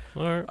works.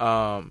 All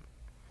right.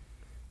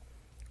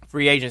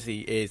 Free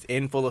agency is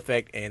in full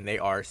effect, and they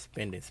are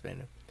spending.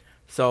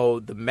 So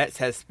the Mets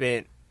have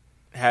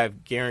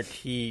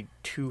guaranteed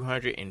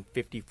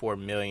 $254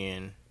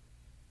 million.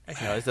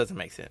 Actually, no, this doesn't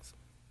make sense.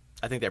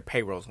 I think their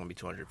payroll is going to be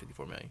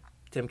 $254 million.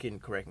 Tim can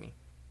correct me.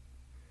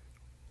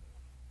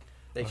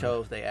 They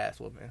asked,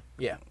 well, man.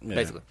 Yeah,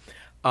 basically.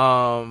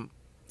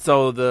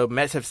 So the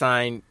Mets have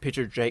signed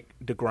pitcher Jake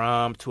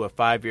DeGrom to a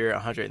 5-year,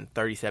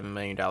 $137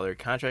 million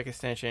contract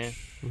extension.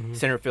 Mm-hmm.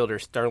 Center fielder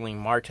Sterling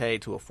Marte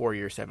to a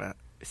 4-year,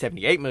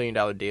 $78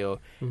 million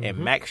deal. Mm-hmm. And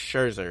Max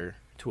Scherzer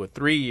to a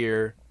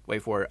 3-year,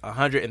 wait for it,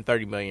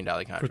 $130 million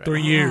contract. For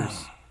 3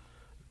 years.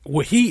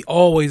 Well, he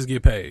always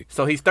get paid.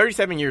 So he's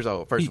 37 years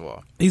old, first of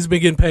all. He's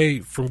been getting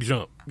paid from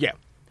jump. Yeah.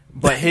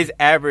 But his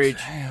average,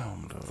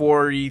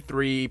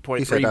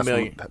 $43.3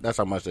 million. That's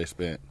how much they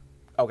spent.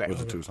 Okay.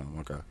 Was it 2 something?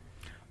 Okay.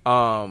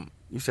 You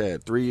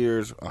said 3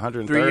 years,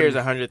 130? 3 years,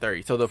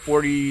 130. So the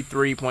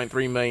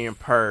 $43.3 million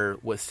per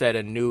would set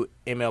a new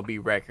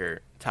MLB record,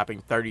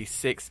 topping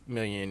 $36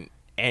 million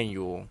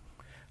annual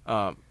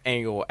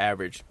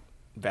average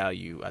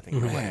value, I think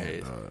is what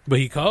it is. But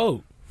he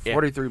cold. Yeah.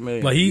 $43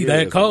 million. Like he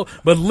that cold.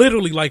 But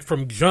literally like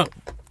from jump.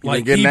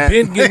 Like he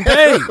been getting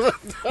paid.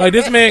 Like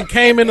this man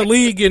came in the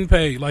league getting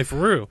paid. Like for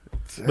real.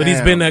 But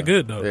he's been that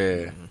good though.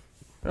 Yeah.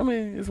 I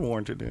mean, it's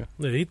warranted there.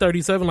 Yeah, he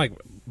 37. Like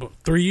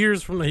 3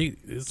 years from now, he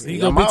I'm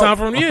gonna be out. time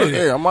for him. Yeah,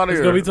 Yeah, I'm out of It's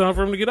here. gonna be time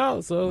for him to get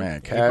out. So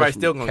Man, probably cash,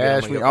 still gonna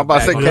cash get me. him I'm about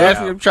to say back cash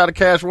out. me. I'm trying to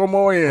cash one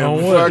more in On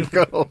before I what?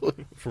 go.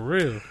 for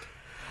real.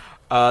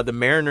 The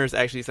Mariners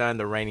actually signed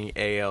the reigning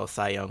AL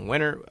Cy Young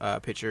winner,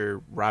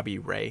 pitcher Robbie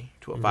Ray,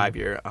 to a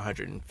 5-year,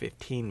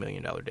 $115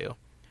 million deal.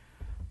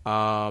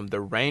 The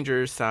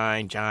Rangers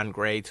signed John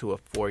Gray to a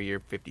 4-year,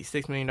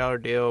 $56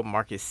 million deal.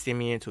 Marcus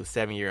Semien to a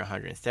 7-year,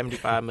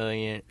 $175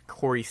 million.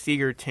 Corey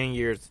Seager, 10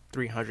 years,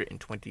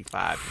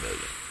 $325 million.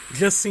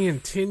 Just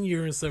seeing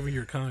 10-year and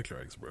 7-year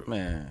contracts, bro.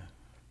 Man,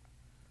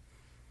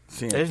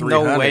 seeing There's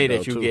no 300 way though,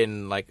 that you're too.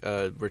 getting like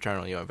a return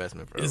on your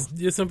investment, bro.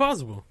 It's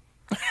impossible.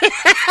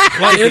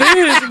 Like it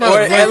is, bro.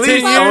 Or Like at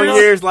least 10 on years.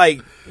 years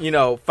like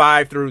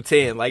 5 through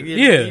 10. Like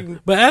Yeah,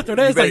 but after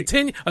that, it's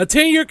better- like a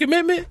 10-year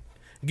commitment,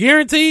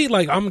 guaranteed.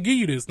 Like I'm gonna give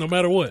you this no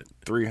matter what.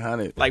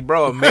 300. like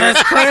bro, a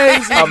That's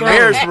crazy, a bro.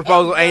 marriage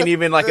proposal ain't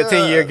even like a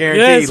 10-year guarantee.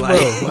 Yes, like,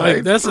 bro.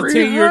 Like that's a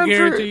 10-year 300,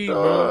 guarantee,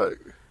 bro. dog.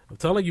 I'm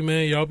telling you,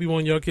 man. Y'all be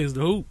wanting your kids to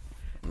hoop.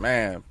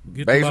 Man,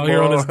 Get them baseball, out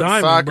here on this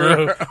diamond,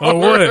 soccer, bro. Oh,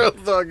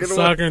 what? Dog, get away.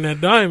 Soccer and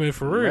that diamond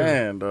for real.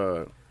 Man,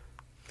 dog.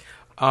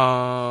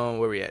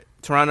 where we at?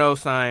 Toronto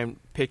signed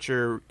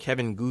pitcher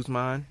Kevin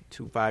Guzman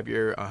to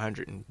 5-year,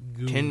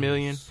 $110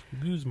 million.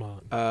 Guzman.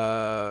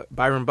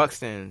 Byron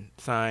Buxton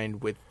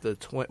signed with the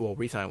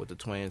re-signed with the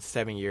Twins,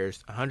 7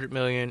 years, $100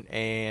 million,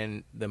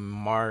 and the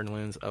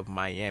Marlins of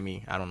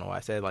Miami. I don't know why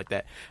I said it like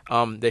that.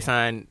 They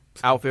signed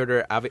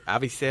outfielder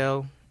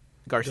Avisail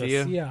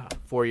Garcia,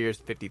 4 years,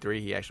 $53.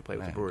 He actually played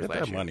with the Brewers Get last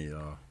that year. money,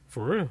 y'all.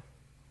 For real.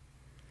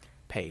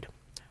 Paid.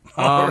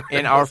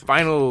 And our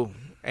final,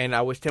 and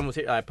I wish Tim was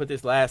here. I put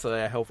this last so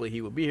that hopefully he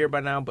would be here by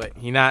now, but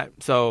he not.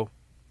 So,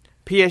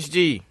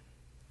 PSG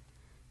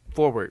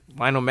forward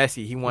Lionel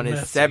Messi. He won his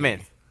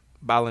 7th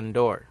Ballon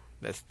d'Or.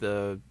 That's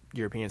the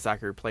European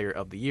Soccer Player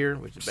of the Year,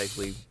 which is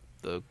basically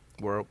the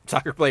World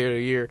Soccer Player of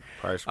the Year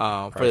for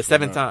the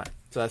 7th time.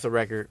 So that's a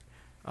record.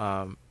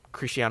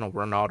 Cristiano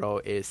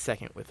Ronaldo is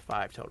second with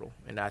 5 total,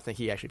 and I think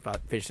he actually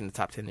finished in the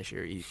top 10 this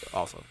year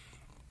also.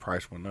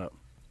 Price went up.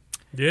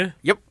 Yeah.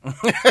 Yep.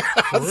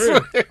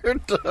 For real.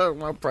 Dog,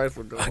 my price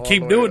would go. I all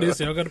keep the way doing up. this.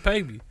 Y'all got to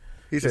pay me.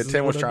 He said This is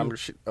Tim was what I trying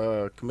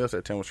to. Camille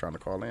said Tim was trying to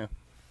call in.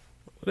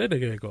 That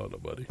nigga ain't calling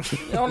nobody.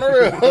 On the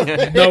real.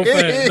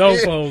 No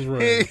phones run.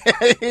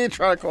 He ain't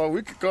trying to call.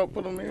 We could go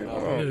put him in.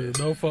 Yeah,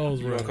 no phones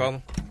You run. want to call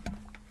him?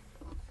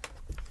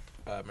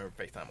 Remember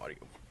FaceTime audio.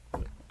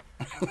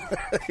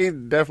 He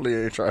definitely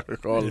ain't trying to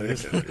call in.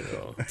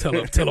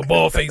 Tell a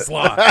ball face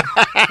lie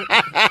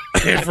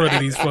in front of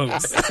these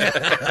folks.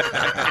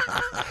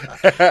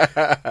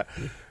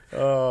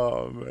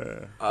 Oh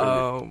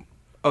man.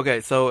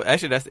 Okay, so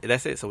actually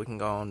that's it. So we can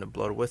go on to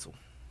blow the whistle.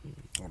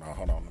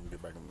 Hold on. Let me get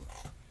back in.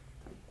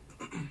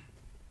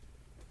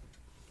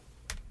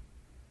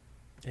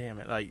 Damn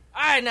it! Like,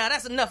 All right, now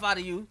that's enough out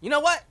of you. You know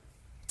what?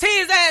 Tee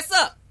his ass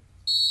up.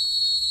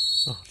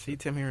 see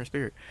Tim here in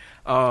spirit.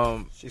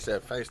 She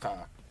said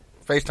FaceTime.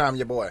 FaceTime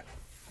your boy.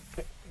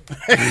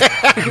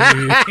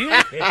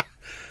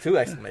 2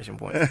 exclamation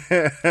points.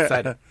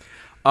 Excited.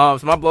 So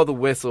my blow the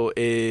whistle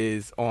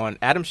is on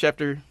Adam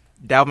Schefter,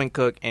 Dalvin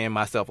Cook, and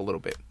myself a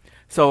little bit.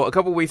 So a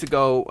couple weeks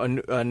ago,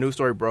 a news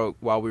story broke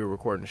while we were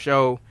recording the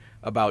show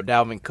about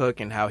Dalvin Cook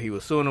and how he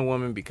was suing a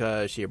woman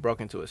because she had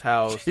broken into his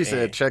house. He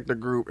said check the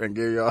group and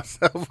give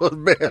yourself a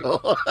bail.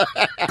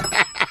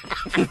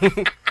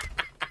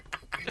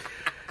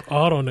 Oh,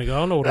 hold on, nigga. I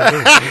don't know what I'm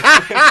doing.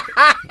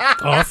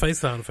 I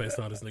FaceTime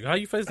this nigga. How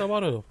you FaceTime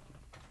out of?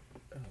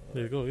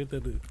 There you go. Hit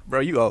that dude.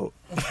 Bro, you old.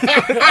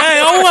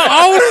 Hey, old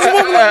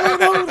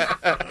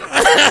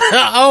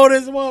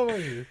this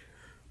motherfucker.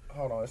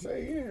 Hold on,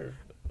 say here.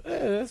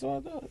 Yeah, that's what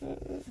I thought.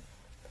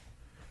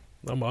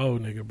 I'm an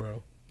old nigga,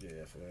 bro.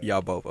 Yeah, for that.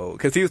 Y'all both old.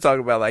 Because he was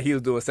talking about, like, he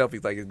was doing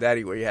selfies like his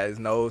daddy where he had his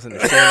nose and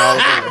his chin all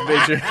over the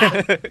picture.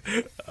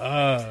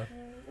 Where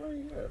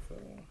you at, fella?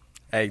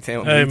 Hey,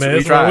 Tim, Hey, we man,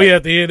 it's tried. we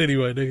at the end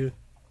anyway, nigga.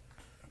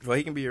 Well,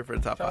 he can be here for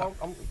the top 5.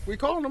 We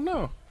calling him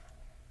now.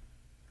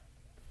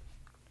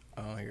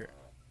 Oh, here.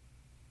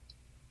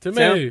 Tim,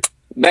 Tim? hey.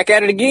 Back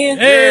at it again?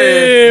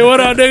 Hey,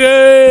 what up, nigga?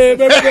 Hey,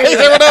 baby, He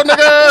said, what up,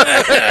 nigga?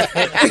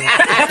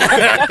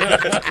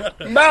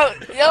 Bro,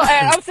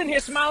 I'm sitting here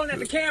smiling at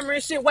the camera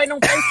and shit, waiting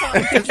on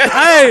FaceTime.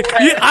 Hey,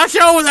 I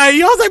sure was. Hey,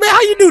 y'all say, man,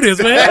 how you do this,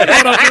 man? What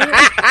up, man?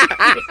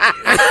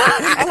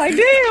 I'm like,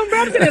 damn, bro.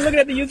 I'm sitting here looking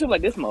at the YouTube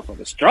like, this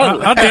motherfucker's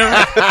struggling. I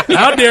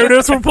dare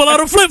this one pull out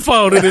a flip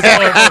phone in this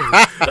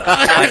motherfucker.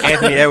 Like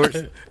Anthony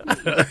Edwards.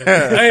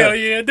 Hell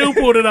yeah, dude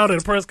pulled it out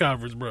at a press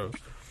conference, bro.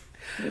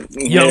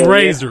 Young Hell yeah.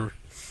 Razor.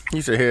 He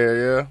said, hell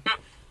yeah.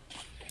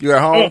 You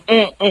at home?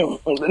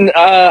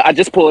 I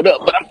just pulled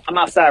up, but I'm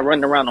outside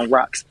running around on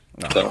rocks.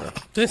 So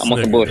This I'm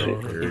on some nigga,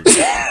 bullshit.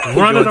 dog.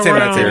 Running Doing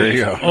 10 out of 10.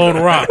 around on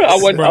rocks, I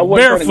wasn't bro. trying to go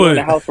in Barefoot.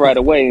 the house right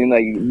away and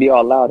like be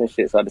all loud and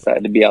shit, so I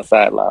decided to be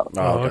outside loud.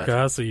 Oh, okay.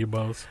 I see you,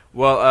 boss.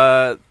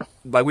 Well,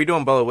 like we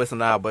doing blow the whistle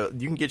now,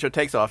 but you can get your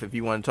takes off if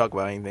you want to talk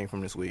about anything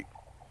from this week.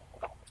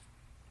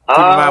 Keep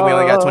in mind we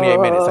only got 28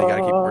 minutes, so you got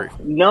to keep it brief.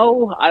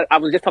 No, I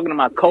was just talking to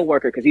my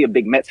coworker because he a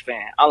big Mets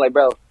fan. I'm like,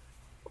 bro,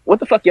 what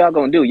the fuck y'all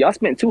gonna do? Y'all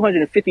spent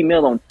 $250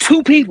 million on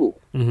 2 people,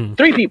 3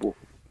 people,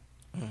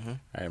 Hey,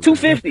 man.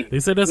 $250. They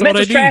said that's Mets all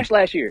was they trash need.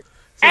 last year. So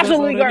that's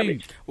Absolutely all they garbage.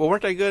 need. Well,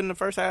 weren't they good in the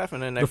first half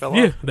and then they fell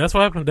Yeah, off? that's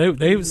what happened.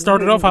 They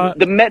started off hot.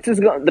 The Mets is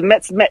going. The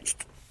Mets.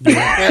 They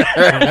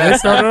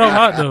started off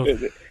hot though.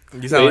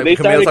 You sound like They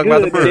Camille started talking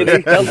about the good.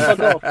 They Brewers. fell the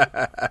fuck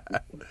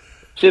off.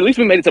 Shit, at least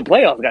we made it to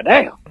playoffs.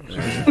 Goddamn.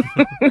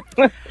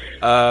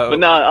 But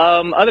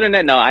no, other than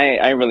that, no, I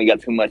ain't really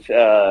got too much.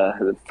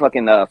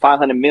 Fucking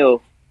 $500 million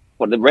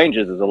for the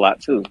Rangers is a lot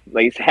too.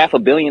 Like it's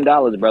 $500 million,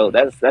 bro.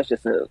 That's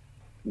just a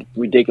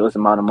ridiculous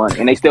amount of money,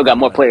 and they still got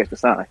more players to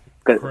sign.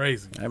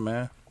 Crazy. Hey,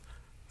 man.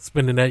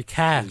 Spending that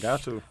cash.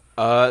 Got to.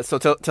 So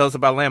tell us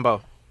about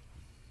Lambeau.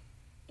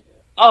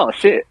 Oh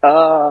shit.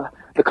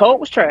 The code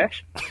was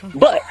trash,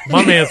 but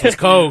My man's was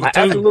cold I too.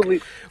 absolutely.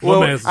 My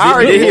man's I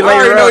already, Did he I layer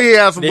already up? know he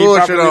had some Did he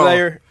bullshit properly on.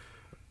 layer?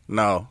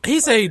 No. He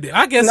said,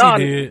 I guess No,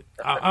 he did.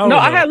 I don't No,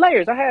 know. I had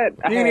layers. I had.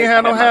 He didn't even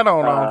have no hat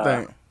on, I don't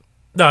think.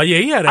 No, yeah,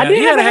 he had a I hat. did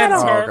He had a have a hat hat and on.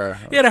 scarf. Oh,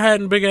 okay. He had a hat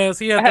and big ass.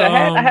 He had I had the, a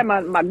hat. I had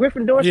my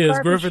Gryffindor yeah, his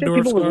scarf. and shit. Gryffindor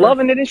People scarf. was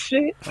loving it and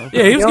shit. Yeah, he was You know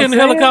getting what I'm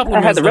hella saying?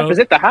 compliments. I had to though.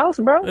 represent the house,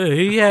 bro. Yeah,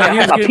 he I was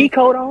had my getting, pea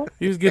coat on.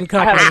 he was getting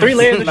I had compliments. 3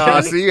 layers of Nah,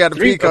 shirt. see, you had the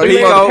Three- peacoat. three You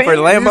layers Peacoat of for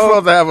pants. Lambeau?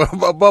 supposed to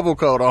have a bubble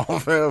coat on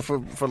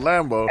for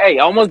Lambo. Hey,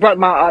 I almost brought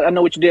my. I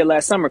know what you did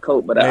last summer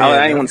coat, but Yeah,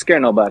 I ain't yeah. want to scare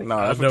nobody. No,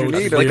 I that's know what you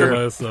what need. you up did there.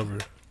 last summer.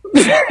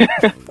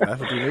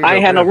 That's what you need. I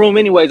ain't up had no there. room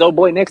anyways. Old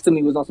boy next to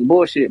me was on some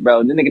bullshit,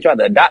 bro. The nigga tried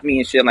to adopt me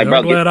and shit. I'm like, I'm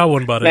bro, glad I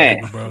wasn't by that Man.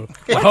 nigga, bro.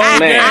 The whole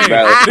Man, game.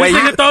 bro. This Wait,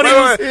 nigga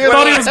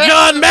thought he was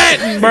John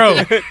Madden,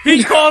 bro.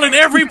 He calling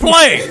every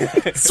play.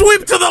 Sweep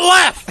to the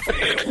left.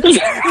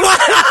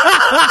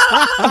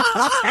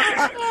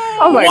 I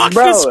was like, Watch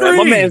bro, the screen.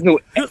 my man knew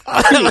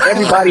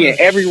everybody in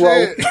every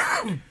row.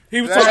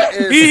 He was That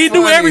is he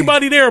knew funny.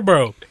 everybody there,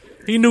 bro.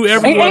 He knew Hey,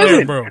 everyone there,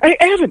 Evan. bro. Hey,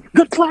 Evan.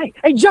 Good play.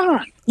 Hey,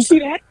 John. You see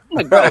that? I'm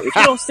like, bro, if you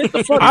don't sit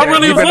the fuck I down.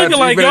 really He was been a- looking he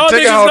like been a y'all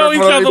ticket niggas holder know each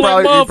for- other he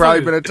like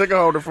probably been motherfuckers. a ticket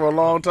holder for a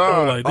long I'm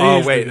time. like, Oh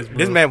these wait, niggas, bro.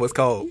 this man was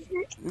cold.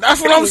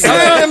 That's what I'm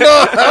saying,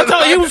 though. I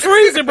told you he was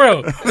freezing,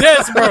 bro.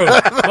 Yes, bro.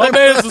 My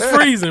man's was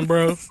freezing,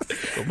 bro.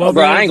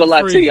 Bro, I ain't gonna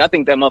lie to you. I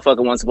think that motherfucker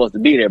wasn't supposed to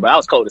be there, but I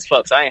was cold as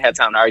fuck, so I ain't had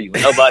time to argue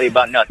with nobody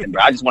about nothing,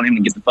 bro. I just wanted him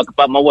to get the fuck up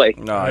out my way.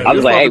 No, I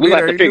was like, hey, we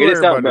got to figure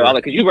this out, bro. I was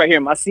like, cause you right here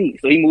in my seat.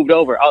 So he moved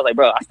over. I was like,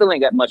 bro, I still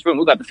ain't got much room.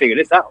 We got to figure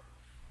this out.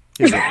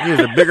 He was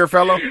a bigger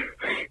fellow.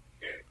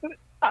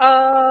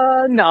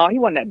 No, he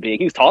wasn't that big.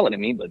 He was taller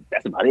than me, but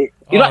that's about it.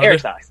 He's not Oh, air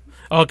that- size.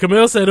 Oh,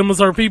 Camille said them was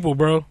her people,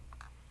 bro.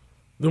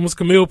 Them was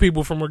Camille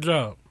people from her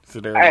job. So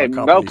there Hey, was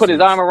a bro, company put his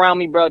seats. arm around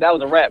me, bro. That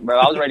was a wrap, bro.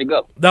 I was ready to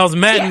go. That was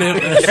Madden. He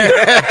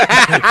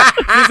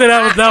said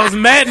that was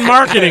Madden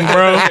marketing,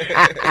 bro.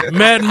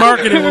 Madden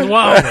marketing was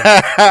wild.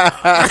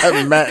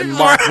 Matt and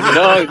Mark.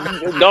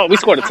 Dog, we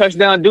scored a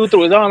touchdown. Dude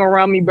threw his arm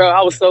around me, bro.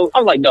 I was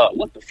like, dog,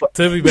 what the fuck?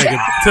 Timmy Bacon,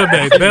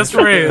 best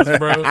friends,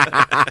 bro.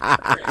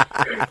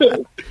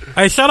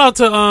 Hey, shout out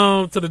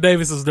to the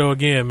Davises though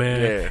again,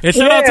 man. Yeah. And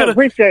shout out to the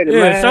appreciate it,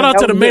 man. shout out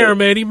That to the was mayor, good.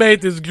 man. He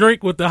made this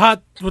drink with the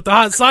hot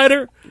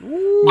cider.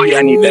 Oh, yeah,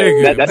 I need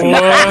that. That's boy.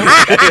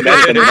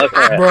 that's a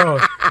must-have. Bro,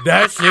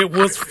 that shit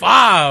was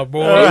fire,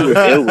 boy.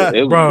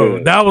 It was Bro,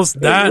 good. that was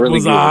really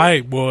good.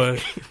 alright, boy.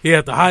 He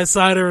had the hot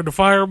cider and the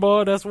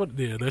fireball. That's what.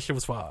 Yeah, that shit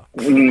was fire.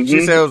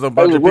 She said it was a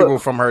bunch of What? people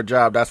from her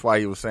job. That's why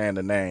he was saying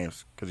the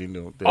names because he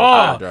knew they were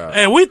Oh, her job.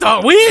 and we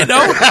thought we didn't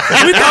know.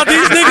 We thought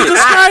these niggas are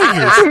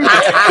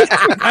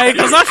strangers. Hey,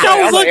 because our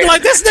show was looking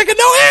like this nigga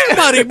know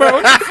everybody,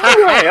 bro.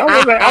 Right.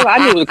 I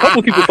knew it was a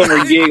couple people from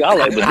her gig. I was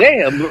like, but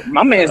damn,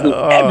 my man's knew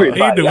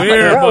everybody. he knew I'm like,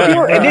 bro, everybody, you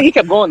know- and then he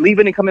kept going,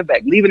 leaving and coming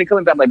back, leaving and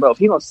coming back. I'm like, bro, if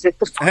he don't sit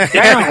the fuck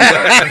down,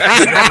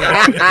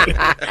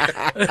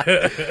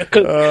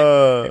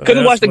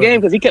 couldn't watch the game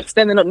because he kept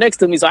standing up next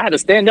to me, so I had to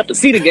stand up to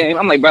see the game.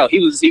 I'm like, bro, he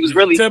was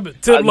really.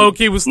 Tim low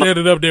key was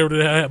standing up there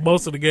to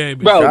most of the game.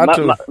 Bro, Got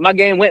to. my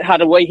game went how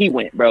the way he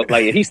went, bro.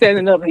 Like if he's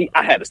standing up,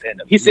 I had to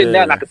stand up. He's sitting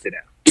Yeah. down, I could sit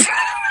down.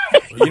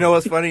 You know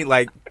what's funny?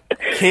 Like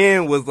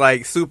Ken was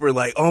like super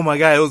like, oh my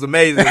god, it was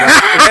amazing. Like,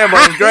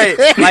 Lambeau was great.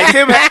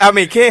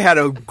 Like Ken had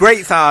a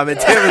great time, and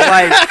Tim was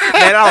like,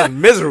 man, I was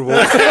miserable.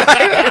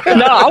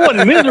 No, I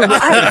wasn't miserable. I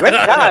had a great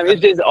time.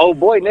 It's just old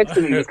boy next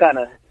to me was kind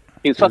of.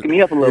 He was fucking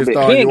me up a little was bit.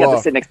 throwing He ain't you got to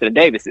off. sit next to the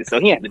Davises, so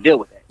he had to deal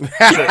with that.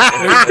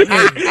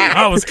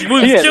 we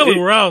was Yeah, chilling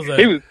where I was at.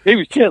 He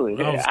was chilling.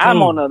 That was I'm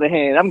cool. on the other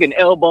hand. I'm getting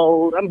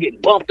elbowed. I'm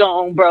getting bumped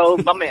on, bro.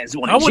 My man's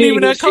doing I wasn't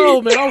even that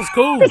cold, man. I was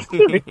cool.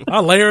 I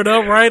layered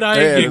up right. I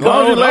Yeah, ain't as get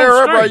long as cold. you I layer was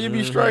up right, straight. you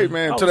be straight,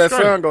 man. I Till was that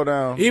straight. sun go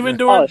down. Even Oh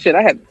during shit!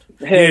 I had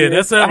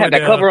that's I had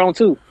that cover on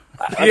too.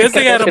 yeah, this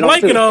nigga had a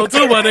blanket on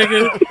too, my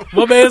nigga.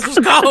 My man's was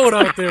cold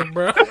out there,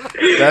 bro.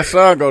 That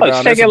sun go I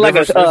down. was shaking like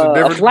a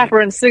flapper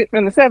in the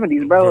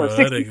 70s, bro. Bro, or that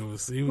 60s. nigga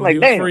was, he Like,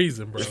 was damn.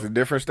 freezing, bro. It's a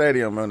different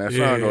stadium when that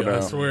Yeah, sun go down. I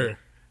swear.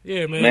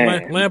 Yeah, man.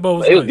 Man, Lambeau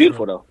was it was nice,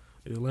 beautiful bro. though.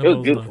 Yeah, It Lambeau was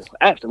was beautiful, nice.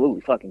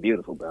 absolutely fucking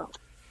beautiful, bro.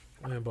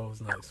 Lambeau was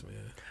nice, man.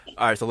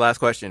 All right, so last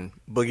question: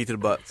 Boogie to the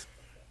Bucks.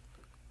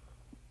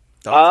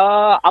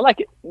 I like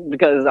it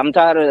because I'm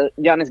tired of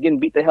Giannis getting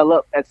beat the hell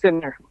up at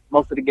center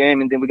most of the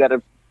game, and then we got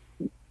to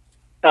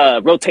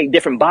rotate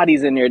different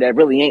bodies in there that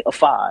really ain't a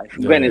 5.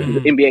 Granted, the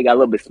NBA got a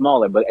little bit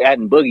smaller, but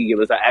adding Boogie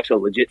gives us an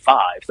actual legit 5.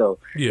 So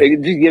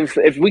it just gives,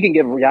 if we can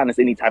give Giannis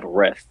any type of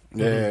rest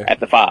at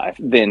the 5,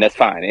 then that's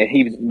fine. And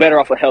he's better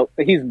off of help.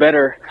 He's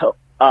better help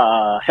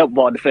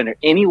ball defender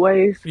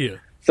anyways. Yeah.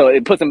 So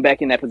it puts him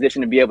back in that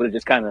position to be able to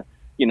just kind of,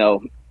 you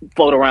know,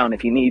 float around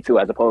if you need to,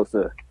 as opposed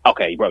to,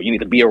 okay, bro, you need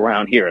to be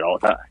around here at all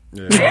times.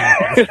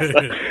 Yeah.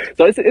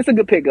 So it's a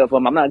good pickup for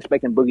him. I'm not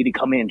expecting Boogie to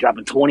come in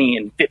dropping 20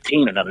 and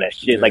 15 and none of that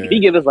shit. Like, if he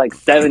gives us like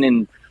 7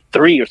 and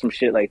 3 or some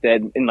shit like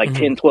that in like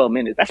 10, 12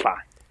 minutes, that's fine.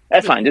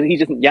 That's fine.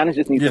 Giannis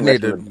just needs to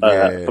rest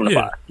from the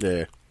 5.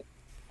 Yeah.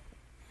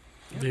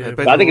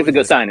 But I think it's a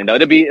good signing, though.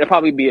 It'll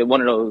probably be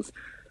one of those.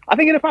 I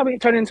think it'll probably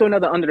turn into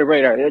another under the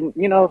radar. And,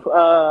 you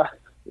know,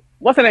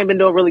 what's the name been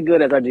doing really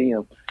good as our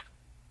GM?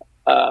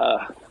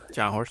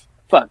 John Horst.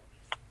 Fuck.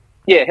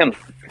 Yeah, him.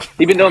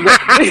 He been doing good.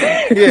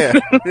 Yeah.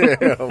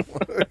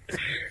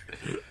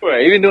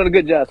 Right, he been doing a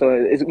good job. So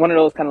it's one of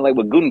those kind of like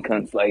with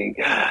Gutekunst. Like,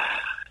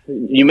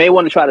 you may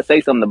want to try to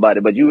say something about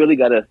it, but you really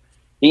gotta.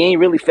 He ain't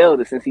really failed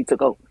it since he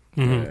took over.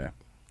 Yeah.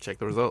 Check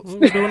the results.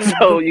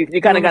 So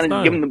you kind of gotta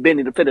give him the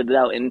benefit of the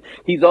doubt, and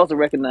he's also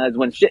recognized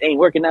when shit ain't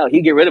working out,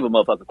 he get rid of a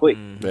motherfucker quick.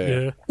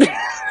 Yeah.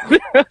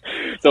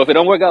 So if it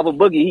don't work out for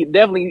Boogie, he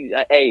definitely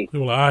hey,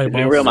 All right,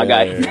 been real, my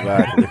guy.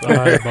 Exactly. All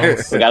right,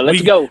 boss. We gotta let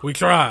you go. We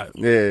tried.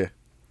 Yeah.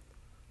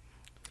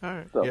 All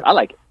right. So I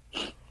like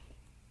it.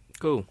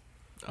 Cool.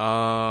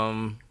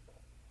 I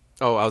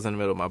was in the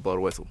middle of my blow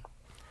the whistle.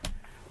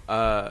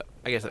 I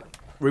guess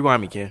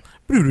rewind me, Ken.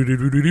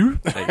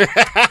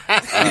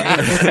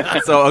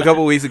 So a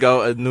couple weeks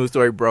ago, a news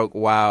story broke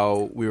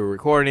while we were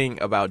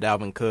recording about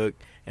Dalvin Cook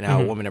and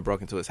how a woman had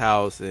broke into his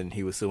house and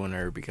he was suing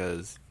her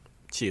because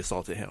she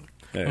assaulted him.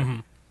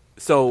 Yeah.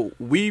 So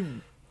we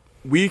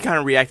kind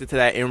of reacted to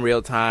that in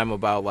real time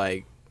about,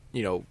 like,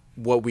 you know,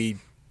 what we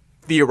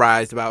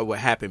theorized about what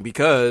happened,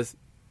 because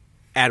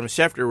Adam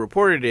Schefter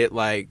reported it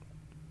like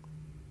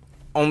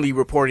only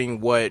reporting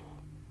what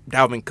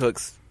Dalvin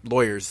Cook's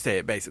lawyers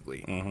said,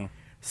 basically.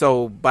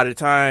 So by the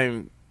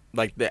time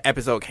like the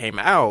episode came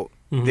out,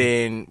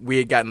 then we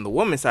had gotten the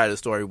woman's side of the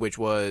story, which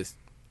was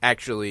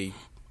actually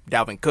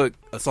Dalvin Cook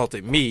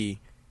assaulted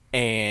me,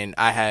 and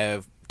I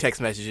have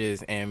text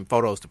messages and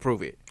photos to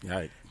prove it.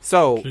 Right.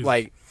 So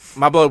like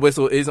my blood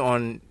whistle is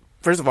on,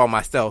 first of all,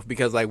 myself,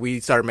 because like we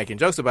started making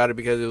jokes about it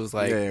because it was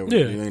like You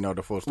ain't know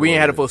the full story. we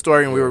ain't had a full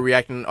story and we were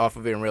reacting off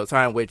of it in real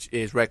time, which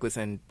is reckless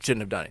and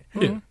shouldn't have done it.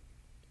 Yeah.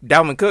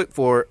 Dalvin Cook,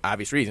 for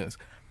obvious reasons.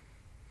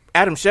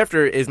 Adam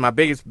Schefter is my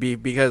biggest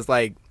beef because,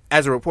 like,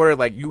 as a reporter,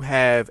 like, you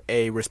have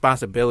a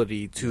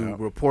responsibility to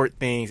report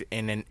things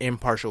in an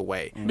impartial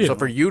way. So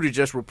for you to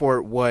just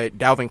report what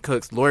Dalvin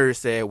Cook's lawyer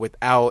said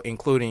without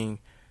including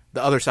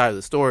the other side of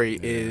the story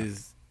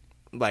is,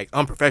 like,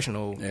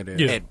 unprofessional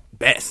at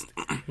best.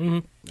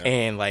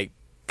 And, like,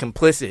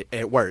 complicit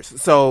at worst.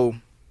 So,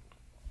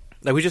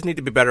 like, we just need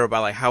to be better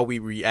about, like, how we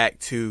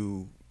react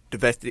to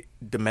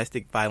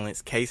domestic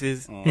violence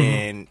cases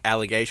and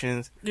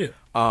allegations. Yeah.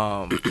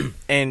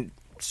 And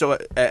so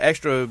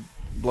extra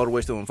blow the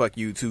whistle and fuck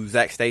you to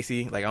Zach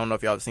Stacy. Like, I don't know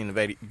if y'all have seen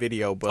the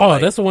video, but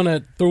like, that's the one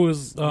that threw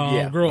his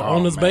girl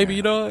on his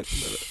baby, dog.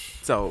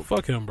 So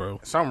Fuck him, bro.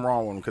 Something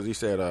wrong with him because he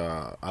said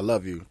 "I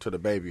love you" to the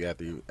baby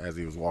as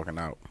he was walking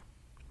out.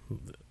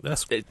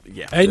 That's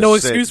yeah. ain't no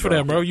That's excuse sick, for bro.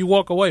 that, bro. You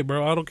walk away,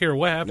 bro. I don't care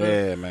what happened.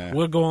 Yeah, man.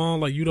 What go on?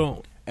 Like, you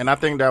don't. And I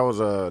think that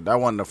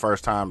wasn't the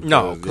first time.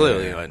 No, because,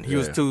 clearly he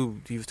was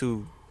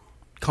too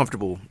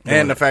comfortable.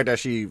 And the fact that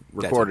she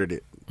recorded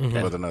it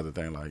was another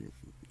thing. Like,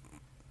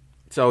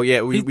 so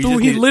yeah,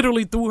 He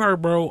literally threw her,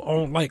 bro,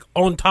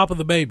 on top of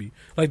the baby.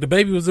 Like, the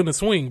baby was in the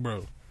swing,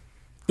 bro.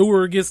 Threw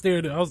her against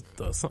there. That's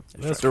threw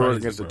her crazy,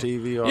 against bro. the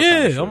TV. Or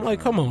Yeah, some I'm shit, like,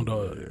 man. come on,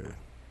 dog. Yeah.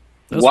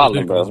 That's Wildin',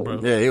 ridiculous, bro.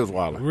 bro. Yeah, he was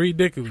wilding.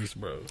 Ridiculous,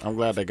 bro. I'm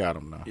glad they got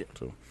him now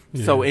too.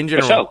 Yeah. So in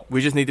general, sure.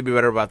 we just need to be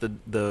better about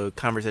the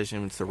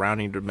conversation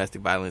surrounding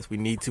domestic violence. We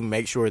need to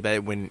make sure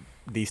that when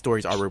these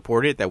stories are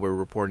reported, that we're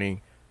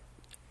reporting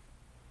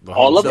The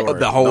All of it? story.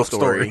 the whole No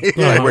story.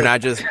 Like, we're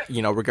not just,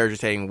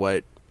 regurgitating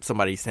what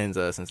somebody sends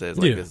us and says,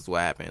 like, Yeah. this is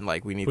what happened.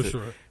 Like, we need For to,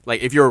 sure.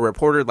 like, if you're a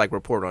reporter, like,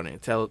 report on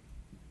it.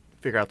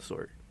 Figure out the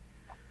story.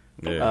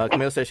 Yeah.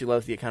 Camille says she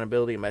loves the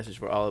accountability, a message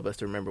for all of us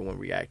to remember when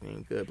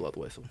reacting. Good, blow the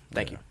whistle.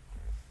 Thank you.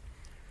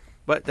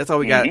 But that's all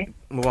we got.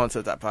 Move on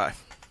to the top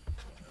 5.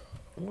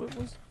 What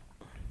was?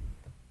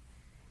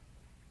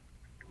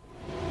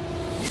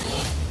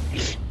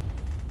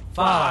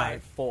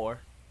 5, 4,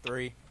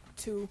 3,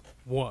 2.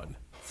 1.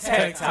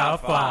 Tech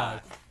top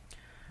 5.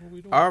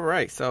 All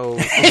right, so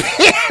Yeah,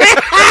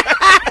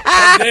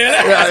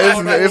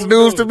 it's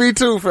news to me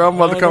too. Fam. I'm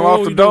about to come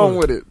off the dome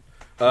with it.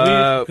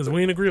 Because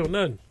we ain't agree on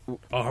nothing.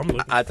 Oh, I'm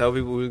looking. I told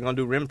people we were gonna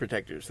do rim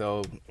protectors.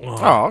 So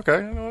Oh, okay.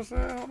 You know what I'm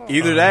saying? Hold on.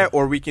 either that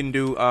or we can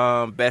do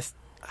best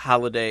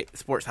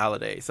sports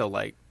holiday. So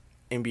like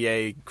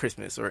NBA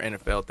Christmas or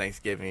NFL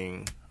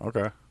Thanksgiving,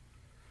 Okay.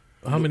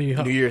 How many?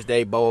 New Year's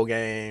Day bowl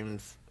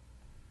games.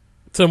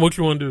 Tell me what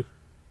you want to do.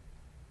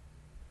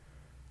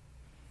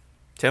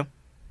 Tim,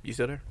 you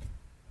still there?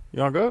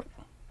 You all good?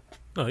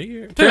 No, you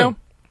here. Tim? Tim.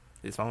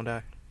 His phone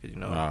died. 'Cause, you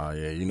know,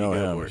 yeah, you know He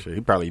go him. for And it. shit.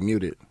 He probably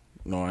muted,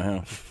 knowing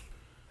him.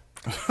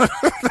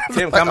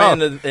 Tim,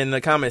 comment in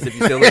the comments if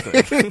you still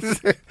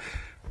listening.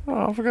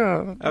 Oh, I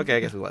forgot. Okay, I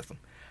guess we lost him.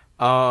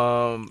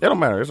 It don't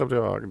matter. It's up to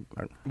y'all.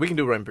 We can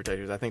do rim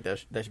protectors. I think that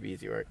should be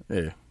easy, right?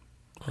 Yeah.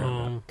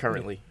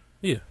 Currently.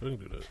 Yeah, we can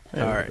do that.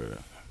 Yeah, All we right. can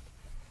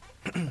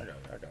do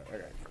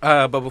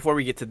that. But before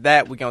we get to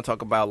that, we're gonna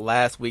talk about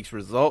last week's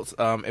results.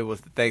 It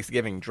was the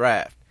Thanksgiving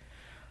draft.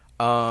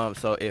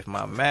 So if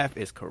my math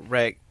is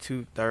correct,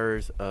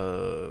 2/3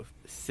 of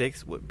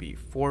 6 would be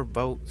 4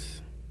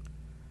 votes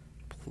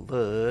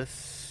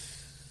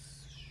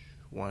plus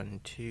 1,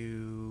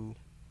 2,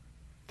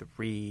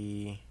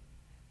 3,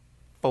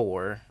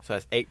 4. So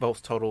that's 8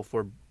 votes total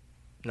for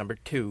number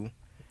 2.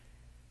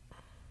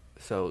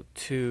 So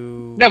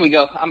 2. There we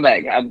go. I'm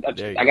back.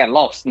 There you I go. got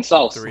lost in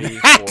sauce. 3,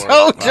 4,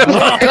 5,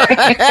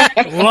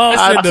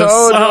 Lost in the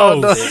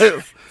told sauce.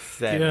 you.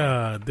 7.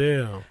 God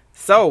damn.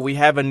 So we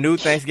have a new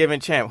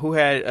Thanksgiving champ. Who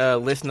had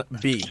list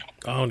B?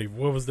 I don't even.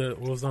 What was that?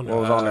 What was on there?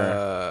 What was on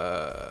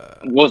there?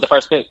 What was the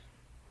first pick?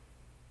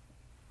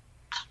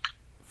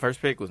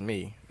 First pick was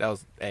me. That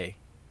was A.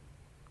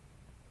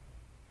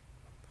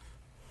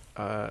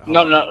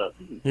 No.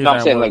 He's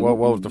I'm saying, like, what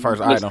was the first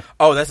item?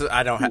 Oh, that's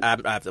I don't. I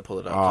have to pull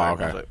it up. Oh,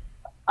 Sorry. okay.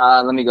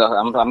 Let me go.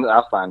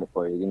 I'll find it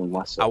for you. Give me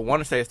 1 I second.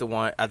 want to say it's the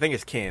one. I think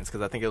it's Ken's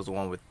because I think it was the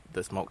one with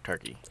the smoked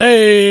turkey.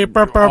 Hey, All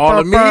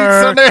the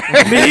meats in there.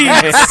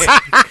 meats.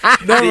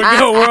 Never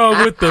go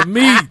wrong with the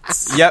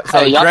meats. Yep. So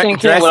Hey, y'all seen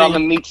Ken with all the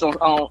dressing. meats on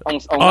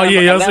Oh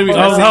yeah, y'all see me.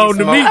 I was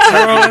holding the meats,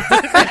 bro.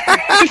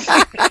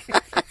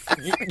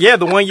 Yeah,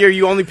 the one year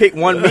you only pick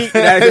one meat.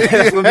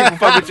 That's when people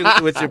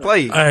fuck with your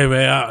plate. Hey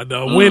man,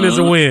 a win is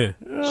a win.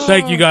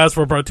 Thank you guys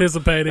for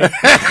participating.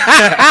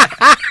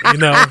 You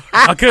know,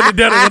 I couldn't have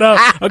done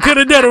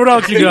it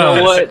without you You know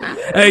guys.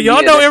 what? Hey,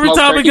 y'all know every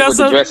time we got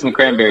something. dressing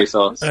cranberry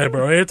sauce. Hey,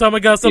 bro, every time I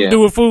got something to do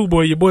Yeah. with food,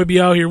 boy, your boy be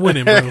out here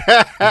winning, bro.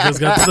 I just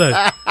got to say.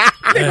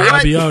 Hey,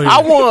 I be out here. I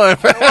won.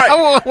 I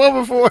won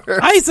one before.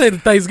 I ain't say the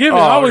Thanksgiving.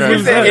 Oh, I always okay.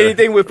 lose Said that.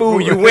 anything with food,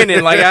 you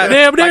winning. Like I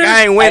Damn, dude.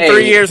 I ain't win Hey.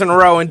 3 years in a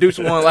row and Deuce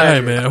won last Hey,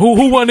 year. man.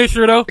 Who won this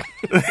year, though?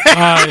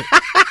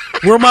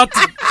 Where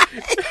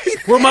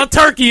my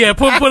turkey at?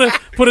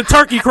 Put a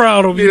turkey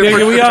crown on me,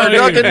 nigga. We out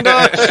here.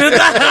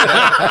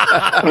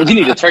 You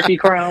need a turkey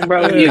crown,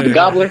 bro. You need the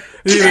gobbler.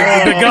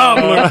 The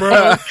gobbler,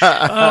 bro.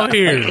 Out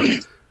here.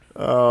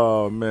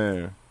 Oh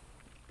man.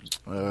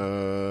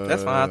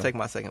 That's fine. I'll take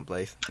my second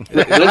place. He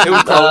said,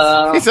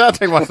 "I'll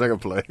take my second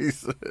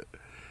place."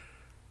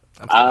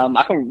 We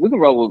can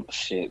roll with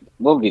shit.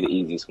 What would be the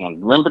easiest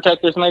one? Rim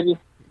protectors, maybe.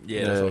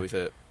 Yeah, that's what we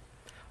said.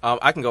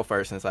 I can go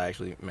first since I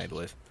actually made the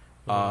list.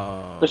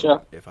 For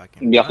sure. If I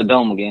can Be off the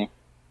dome again.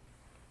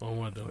 Oh,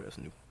 what Oh, though? that's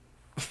new.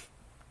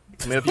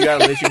 I mean, if you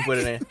got a list, you can put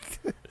it in.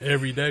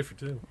 Every day for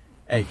 2.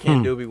 Hey,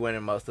 Ken do be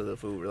winning most of the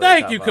food.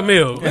 Thank you,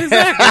 Camille.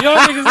 Exactly. Y'all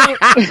niggas know.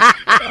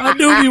 I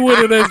do be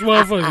winning this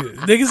motherfucker.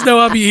 Niggas know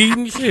I be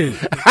eating shit.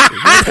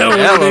 That's what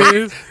it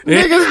is.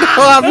 Niggas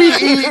know I be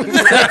eating.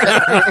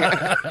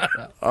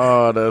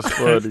 Oh, that's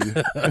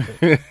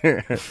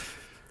funny.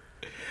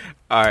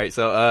 All right,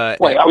 so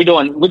Wait, we're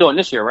doing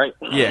this year, right?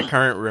 yeah,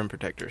 current rim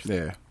protectors.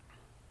 Yeah.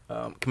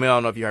 Camille, I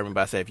don't know if you heard me,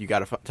 but I said if you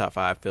got a top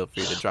 5, feel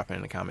free to drop it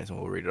in the comments and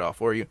we'll read it all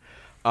for you.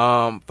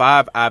 5,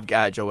 I've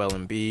got Joel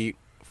Embiid.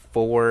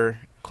 4,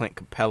 Clint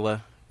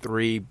Capella.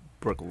 3,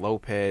 Brook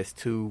Lopez.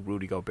 2,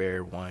 Rudy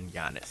Gobert. 1,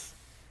 Giannis.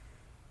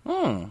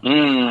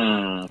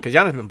 Because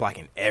Giannis been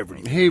blocking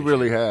everything. He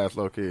really has,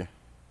 low key.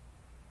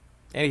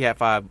 And he had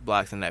 5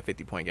 blocks in that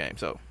 50-point game,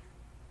 so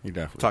He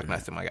definitely talk did.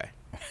 nice to my guy.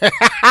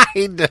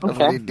 He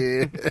definitely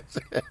did. Okay.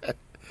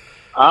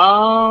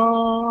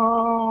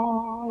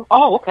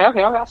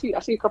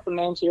 I see a couple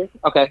names here.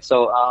 Okay,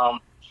 so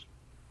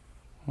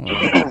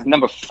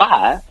number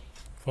 5.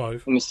 5.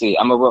 Let me see.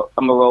 I'm gonna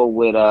roll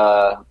with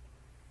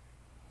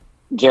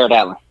Jared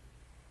Allen.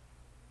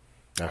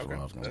 That's what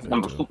I was gonna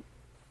say.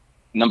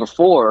 Number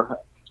 4,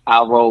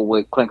 I'll roll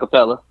with Clint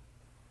Capella.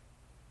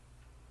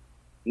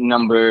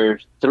 Number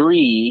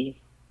 3,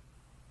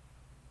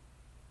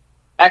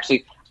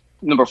 actually,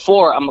 number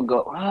 4, I'm gonna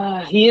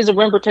go. He is a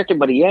rim protector,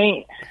 but he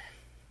ain't.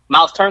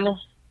 Miles Turner.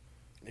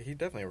 He's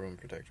definitely a rim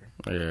protector.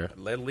 Yeah.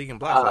 Led the league in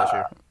blocks last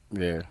year.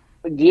 Yeah.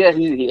 Yeah,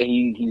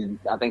 he's.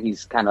 I think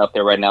he's kind of up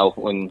there right now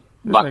when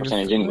block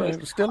percentage, anyway.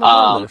 Still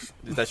on the list.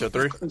 Is that your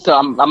 3? So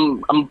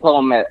I'm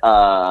pulling him at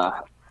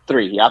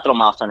 3. Yeah, I throw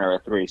Miles Turner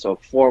at 3. So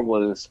 4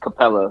 was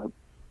Capella,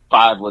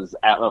 5 was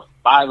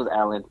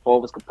Allen,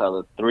 4 was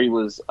Capella, 3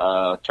 was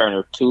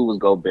Turner, 2 was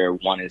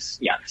Gobert, 1 is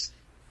Giannis.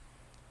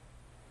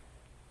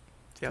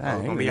 Yeah,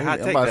 it's gonna be a I'm hot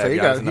take. about to say, that he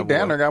Giannis down there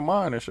number got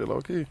mine and shit,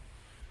 low key.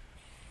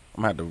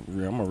 I'm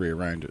gonna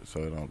rearrange it so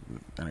it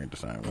ain't the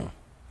same one.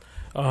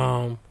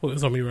 Well,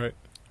 it's on me, right?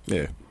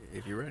 Yeah. 1.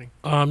 If you're ready.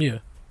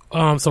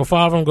 Yeah. So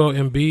 5, I'm going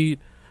Embiid.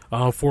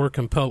 4,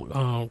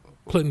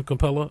 Clinton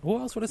Capella.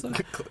 What else would I say?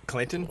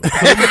 Clinton.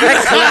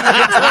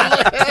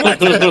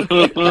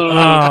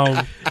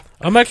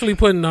 I'm actually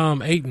putting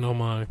Ayton on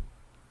mine.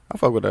 I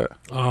fuck with that.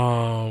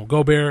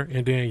 Gobert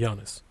and then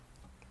Giannis.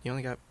 You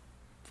only got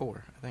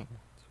 4, I think.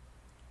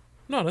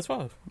 No, that's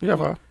 5. You got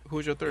 5.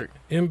 Who's your 3?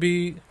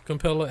 Embiid,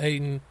 Capella,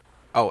 Ayton.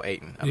 Oh,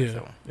 Ayton. I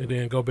Yeah, and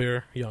then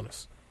Gobert,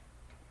 Giannis.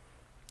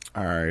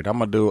 All right, I'm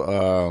gonna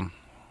do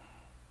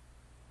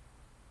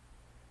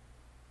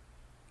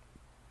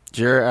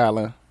Jared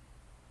Allen,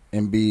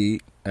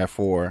 Embiid at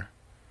 4,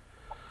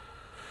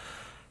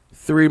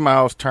 3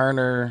 Miles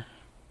Turner,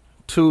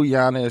 2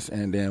 Giannis,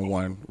 and then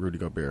 1 Rudy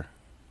Gobert.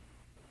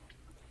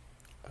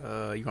 You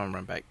want to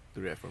run back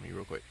through that for me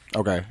real quick?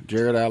 Okay,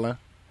 Jared Allen,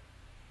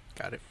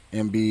 Got it.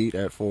 Embiid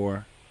at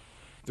 4,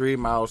 3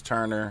 Miles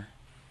Turner,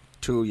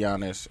 2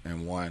 Giannis,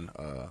 and 1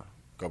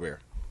 Gobert.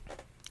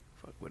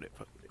 Fuck with it.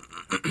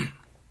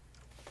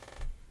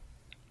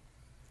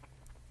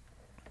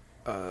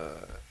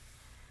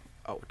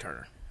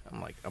 Turner.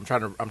 I'm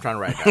trying to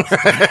write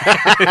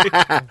it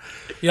down.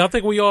 Yeah, I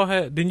think we all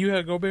had. Didn't you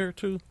have Gobert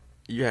too?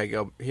 He had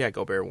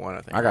Gobert 1,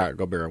 I think. I got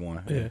Gobert at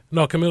 1. Yeah.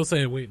 No, Camille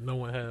saying no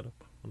one had him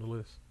on the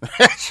list.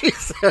 She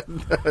said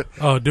that.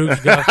 Oh,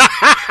 Duke's got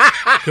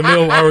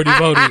Camille already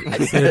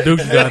voted. Said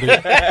Duke's got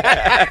it.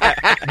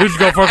 Duke's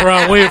gonna fuck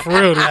around and win for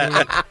real.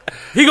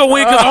 He gonna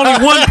win because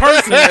only one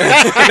person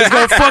is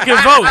gonna fucking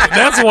vote.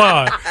 That's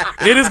why.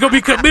 It is gonna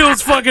be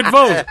Camille's fucking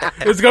vote.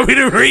 It's gonna be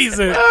the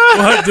reason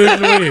why Duke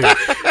wins.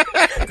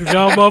 Because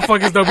y'all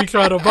motherfuckers don't be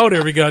trying to vote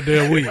every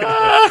goddamn week.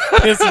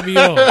 Pissing me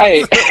off.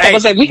 Hey, I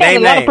was like, we got a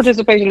lot of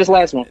participation this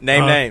last one.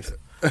 Name names.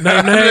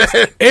 Name names.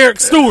 Eric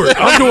Stewart.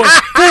 I'm doing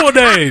full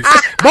names.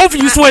 Both of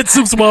you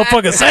sweatsuits,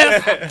 motherfucker.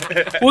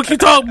 Seth, what you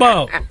talking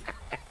about?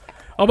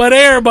 I'm about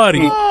everybody.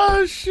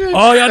 Oh, shit.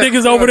 All y'all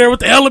niggas over there with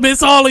the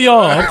elements, all of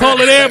y'all. I'm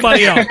calling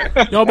everybody out.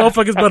 Y'all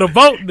motherfuckers better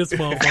vote in this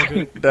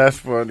motherfucker. That's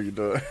funny,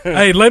 though.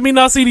 Hey, let me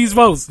not see these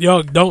votes.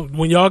 Y'all don't,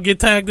 when y'all get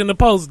tagged in the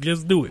post,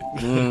 just do it.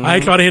 I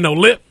ain't trying to hear no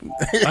lip.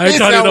 I ain't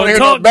trying to hear no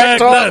talk back,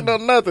 talk, nothing. no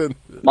nothing.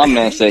 My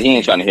man said he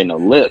ain't trying to hit no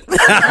lip.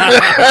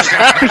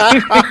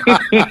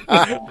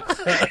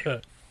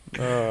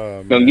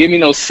 Don't give me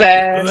no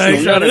sass. I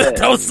ain't trying none of to, that.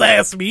 don't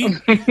sass me.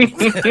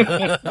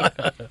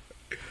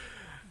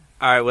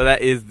 All right, well,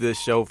 that is the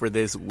show for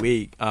this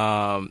week.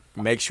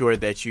 Make sure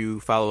that you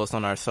follow us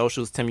on our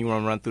socials. Tim, you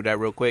want to run through that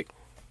real quick?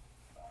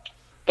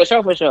 For sure.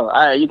 All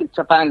right, you can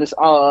find this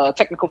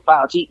Technical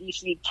File,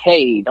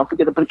 GECK. Don't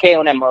forget to put a K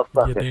on that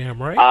motherfucker. You're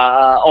damn right.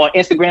 On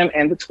Instagram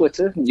and the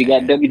Twitter. You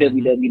got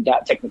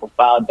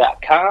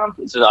www.technicalfile.com.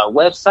 This is our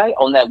website.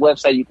 On that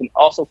website, you can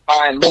also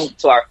find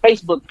links to our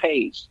Facebook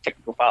page,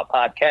 Technical File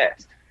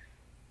Podcast.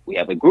 We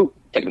have a group,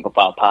 Technical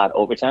File Pod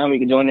Overtime. We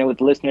can join in with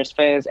the listeners,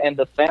 fans, and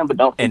the fam. But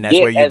don't And that's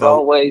where forget, you as vote.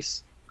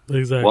 always,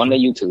 Exactly. go on the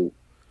YouTube.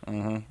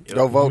 Mm-hmm.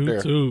 Go vote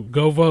there. YouTube.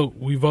 Go vote.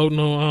 We voting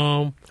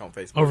on On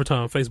Facebook.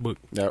 Overtime Facebook.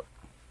 Yep.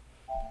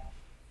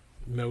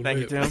 No Thank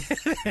you, lip.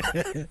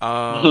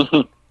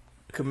 Tim.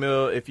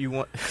 Camille, if you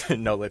want...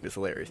 No lip is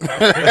hilarious.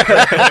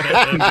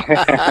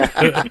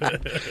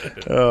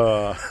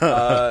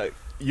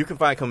 You can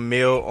find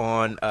Camille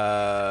on,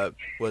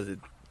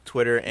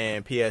 Twitter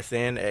and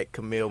PSN at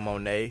Camille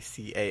Monet,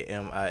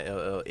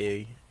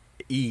 CamilleEmonae.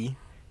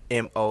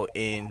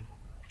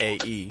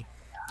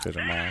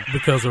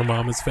 Because her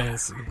mom is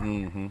fancy.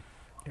 Mm-hmm.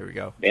 Here we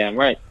go. Damn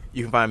right.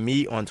 You can find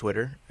me on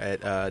Twitter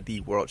at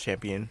the World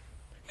Champion,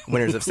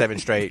 winners of 7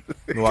 straight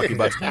Milwaukee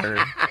Bucks winner.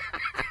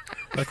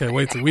 I can't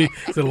wait till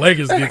the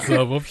Lakers get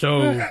some. I'm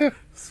sure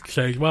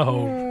change my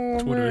whole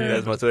Twitter.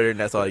 That's my Twitter, and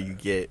that's all you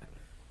get.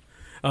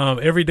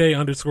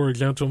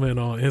 Everyday_gentleman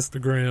on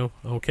Instagram,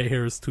 on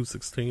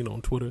KHarris216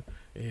 on Twitter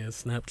and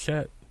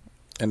Snapchat.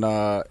 And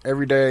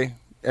everyday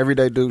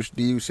douche,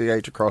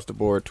 DUCH across the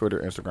board,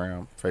 Twitter,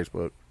 Instagram,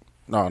 Facebook.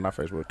 No, not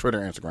Facebook. Twitter,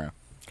 Instagram.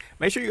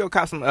 Make sure you go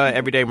cop some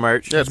everyday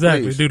merch. Yes,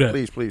 Exactly, please. do that.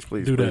 Please.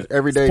 Do that.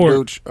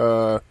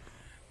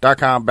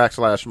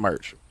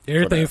 everydaydouche.com/merch.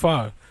 Everything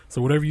 5. So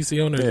whatever you see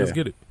on there, Yeah. just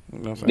get it. You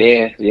know what I'm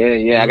saying?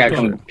 Yeah. I got to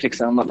come pick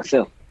something up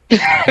myself.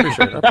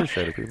 I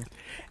appreciate it, people.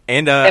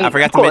 And And I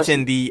forgot of to course-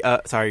 mention the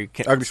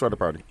Ugly Sweater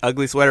Party.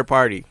 Ugly Sweater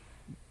Party,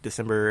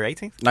 December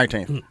 18th.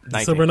 19th.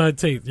 December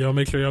 19th. Y'all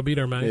make sure y'all be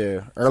there, man. Yeah. Early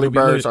It's gonna be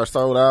birds lit. are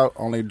sold out.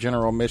 Only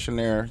general admission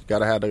there. You got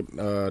to have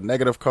a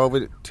negative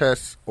COVID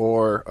test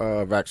or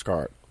Vax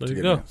card. There to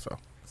you get go. in, so.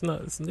 It's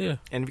not. It's, yeah.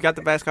 And if you got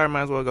the Vax card,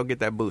 might as well go get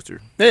that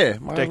booster. Yeah.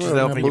 Protect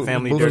yourself and your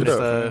family during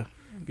this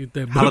Get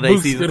that holiday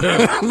boost season. It up.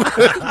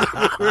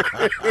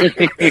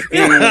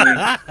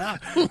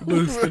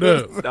 Boost it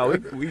up. No,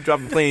 we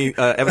dropping plenty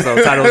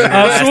episode titles in the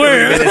I last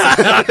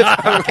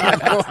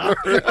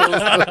 3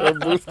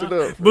 minutes. Boost it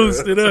up.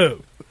 Boost it up.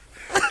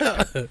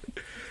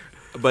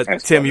 But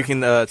Tim, you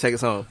can take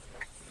us home.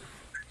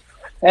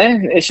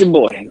 It's your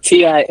boy,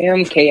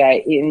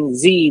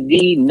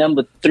 TIMKINZD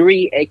number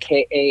 3,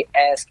 a.k.a.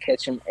 Ass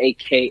Ketchum,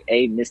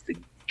 a.k.a. Mr.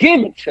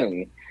 Give It To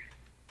Me.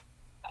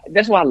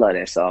 That's why I love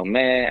that song,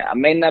 man. I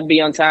may not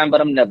be on time,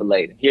 but I'm never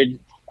late. Here,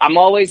 I'm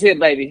always here,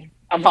 baby.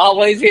 I'm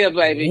always here,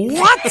 baby.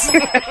 What?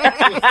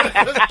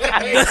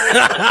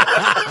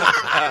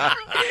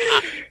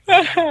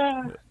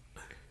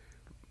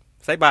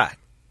 Say bye.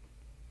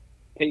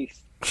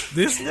 Peace.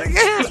 This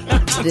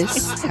nigga.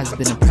 This has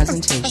been a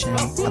presentation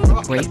of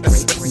the Break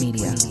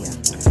Media.